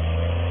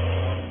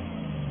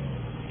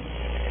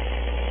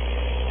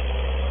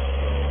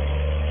 So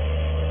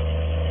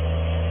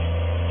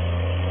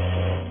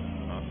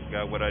I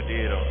forgot what I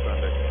did on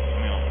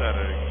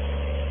Saturday.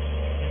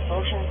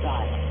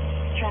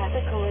 Oceanside.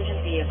 Traffic collision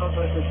vehicle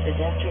versus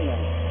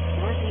pedestrian.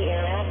 Mercy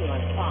Air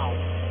Ambulance 5.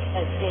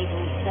 At State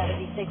Route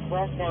 76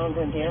 westbound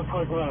and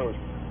Airport Road.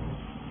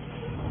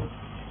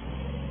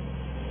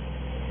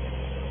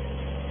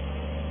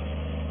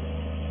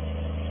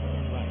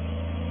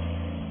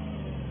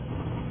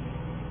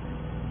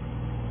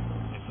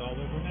 It's all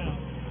over now.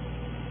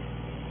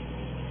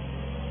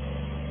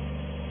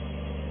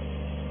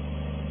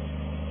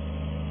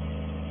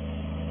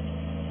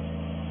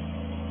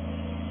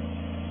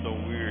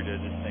 worried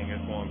that this thing is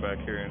going back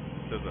here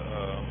into the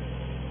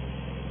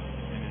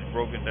and it's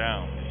broken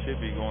down. It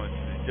should be going to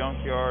the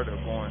junkyard or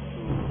going to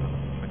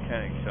a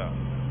mechanic shop.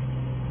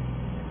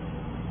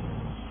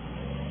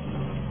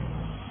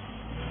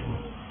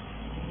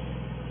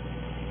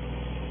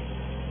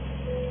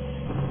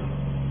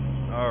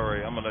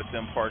 Alright, I'm gonna let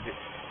them park it.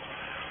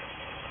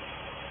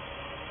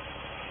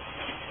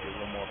 Get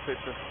one more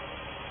picture.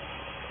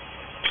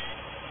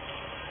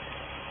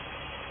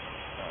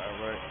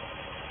 Alright,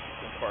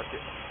 then park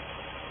it.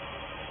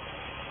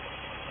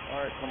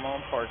 Alright, come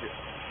on, park it.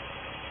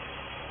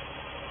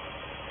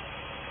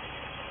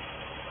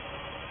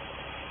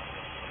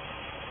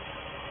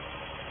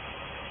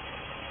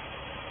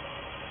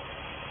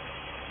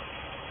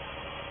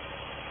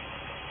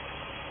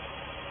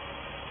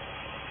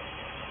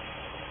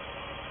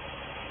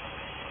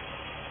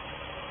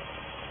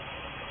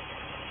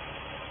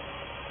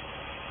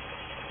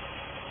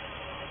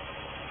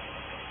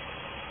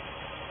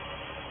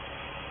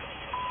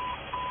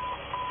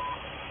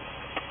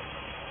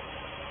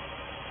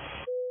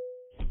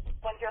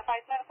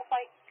 Medical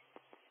flight.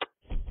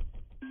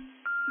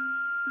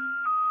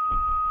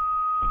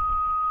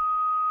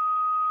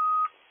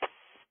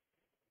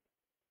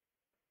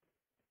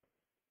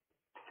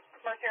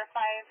 Mercer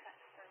 5,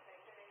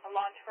 a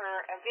launch for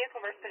a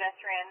vehicle versus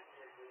pedestrian.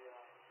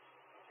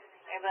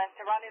 Ambulance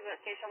to rendezvous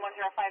at station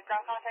 105,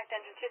 ground contact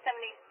engine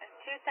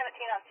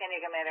 217 on San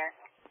Diego Meter.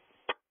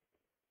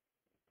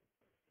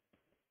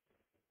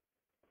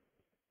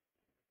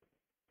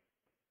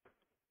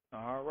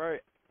 All right,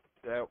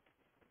 that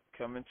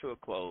coming to a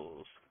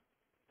close.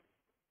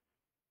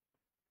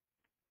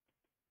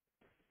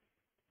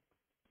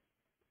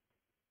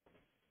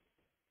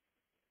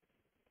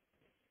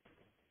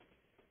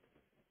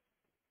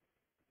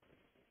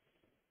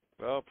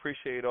 Well,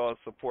 appreciate all the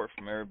support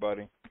from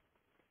everybody,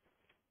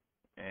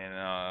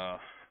 and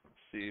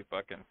see if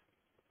I can.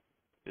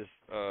 This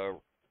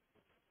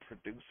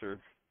producer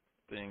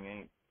thing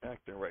ain't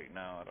acting right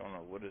now. I don't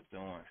know what it's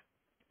doing.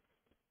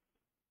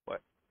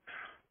 What?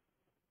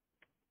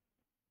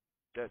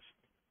 That's.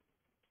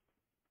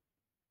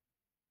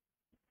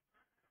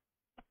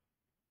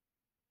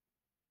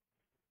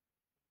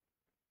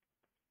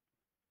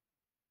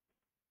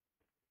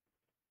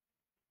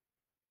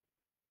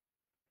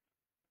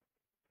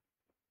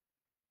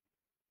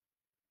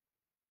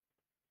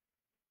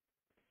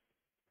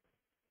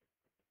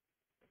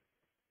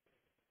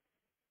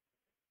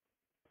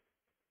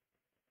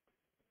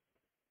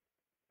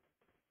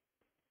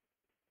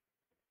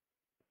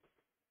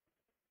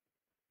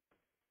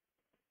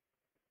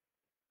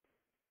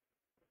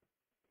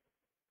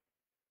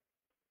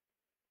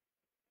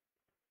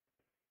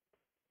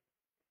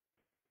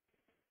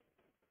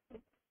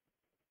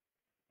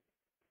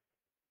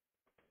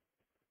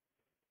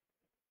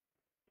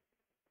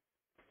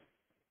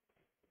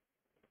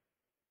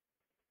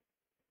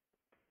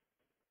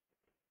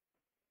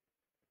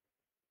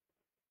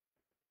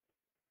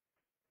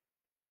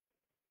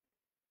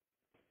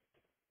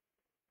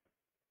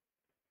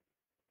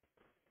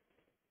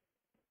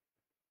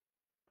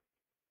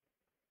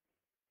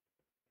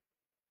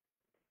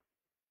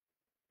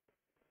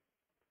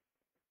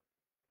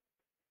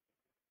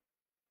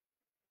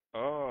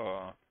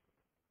 Oh.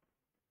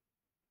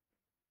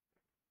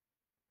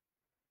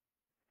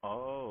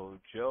 Oh,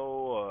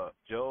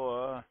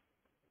 Joe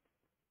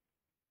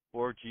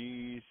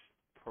Borges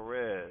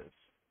Perez.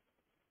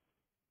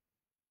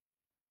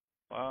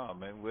 Wow,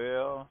 man.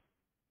 Well,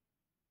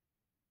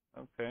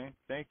 okay.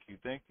 Thank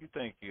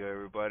you,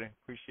 everybody.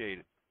 Appreciate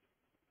it.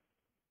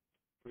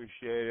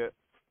 Appreciate it.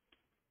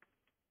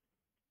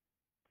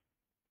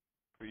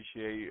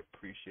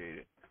 Appreciate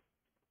it.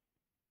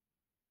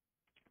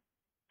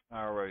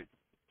 All right.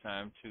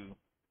 Time to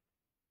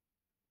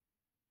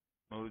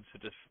move to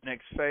the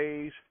next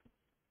phase.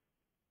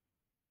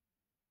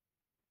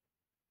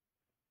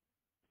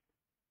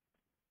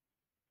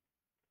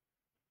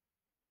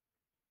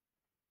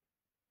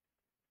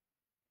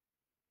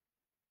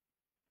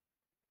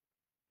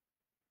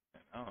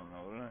 I don't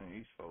know none of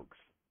these folks.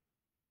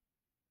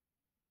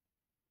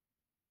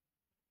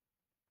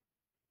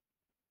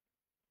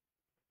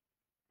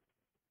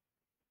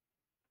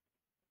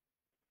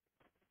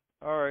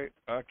 All right.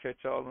 I'll catch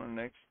y'all on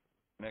the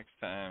next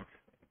time.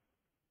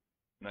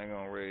 Not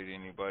gonna raid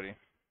anybody.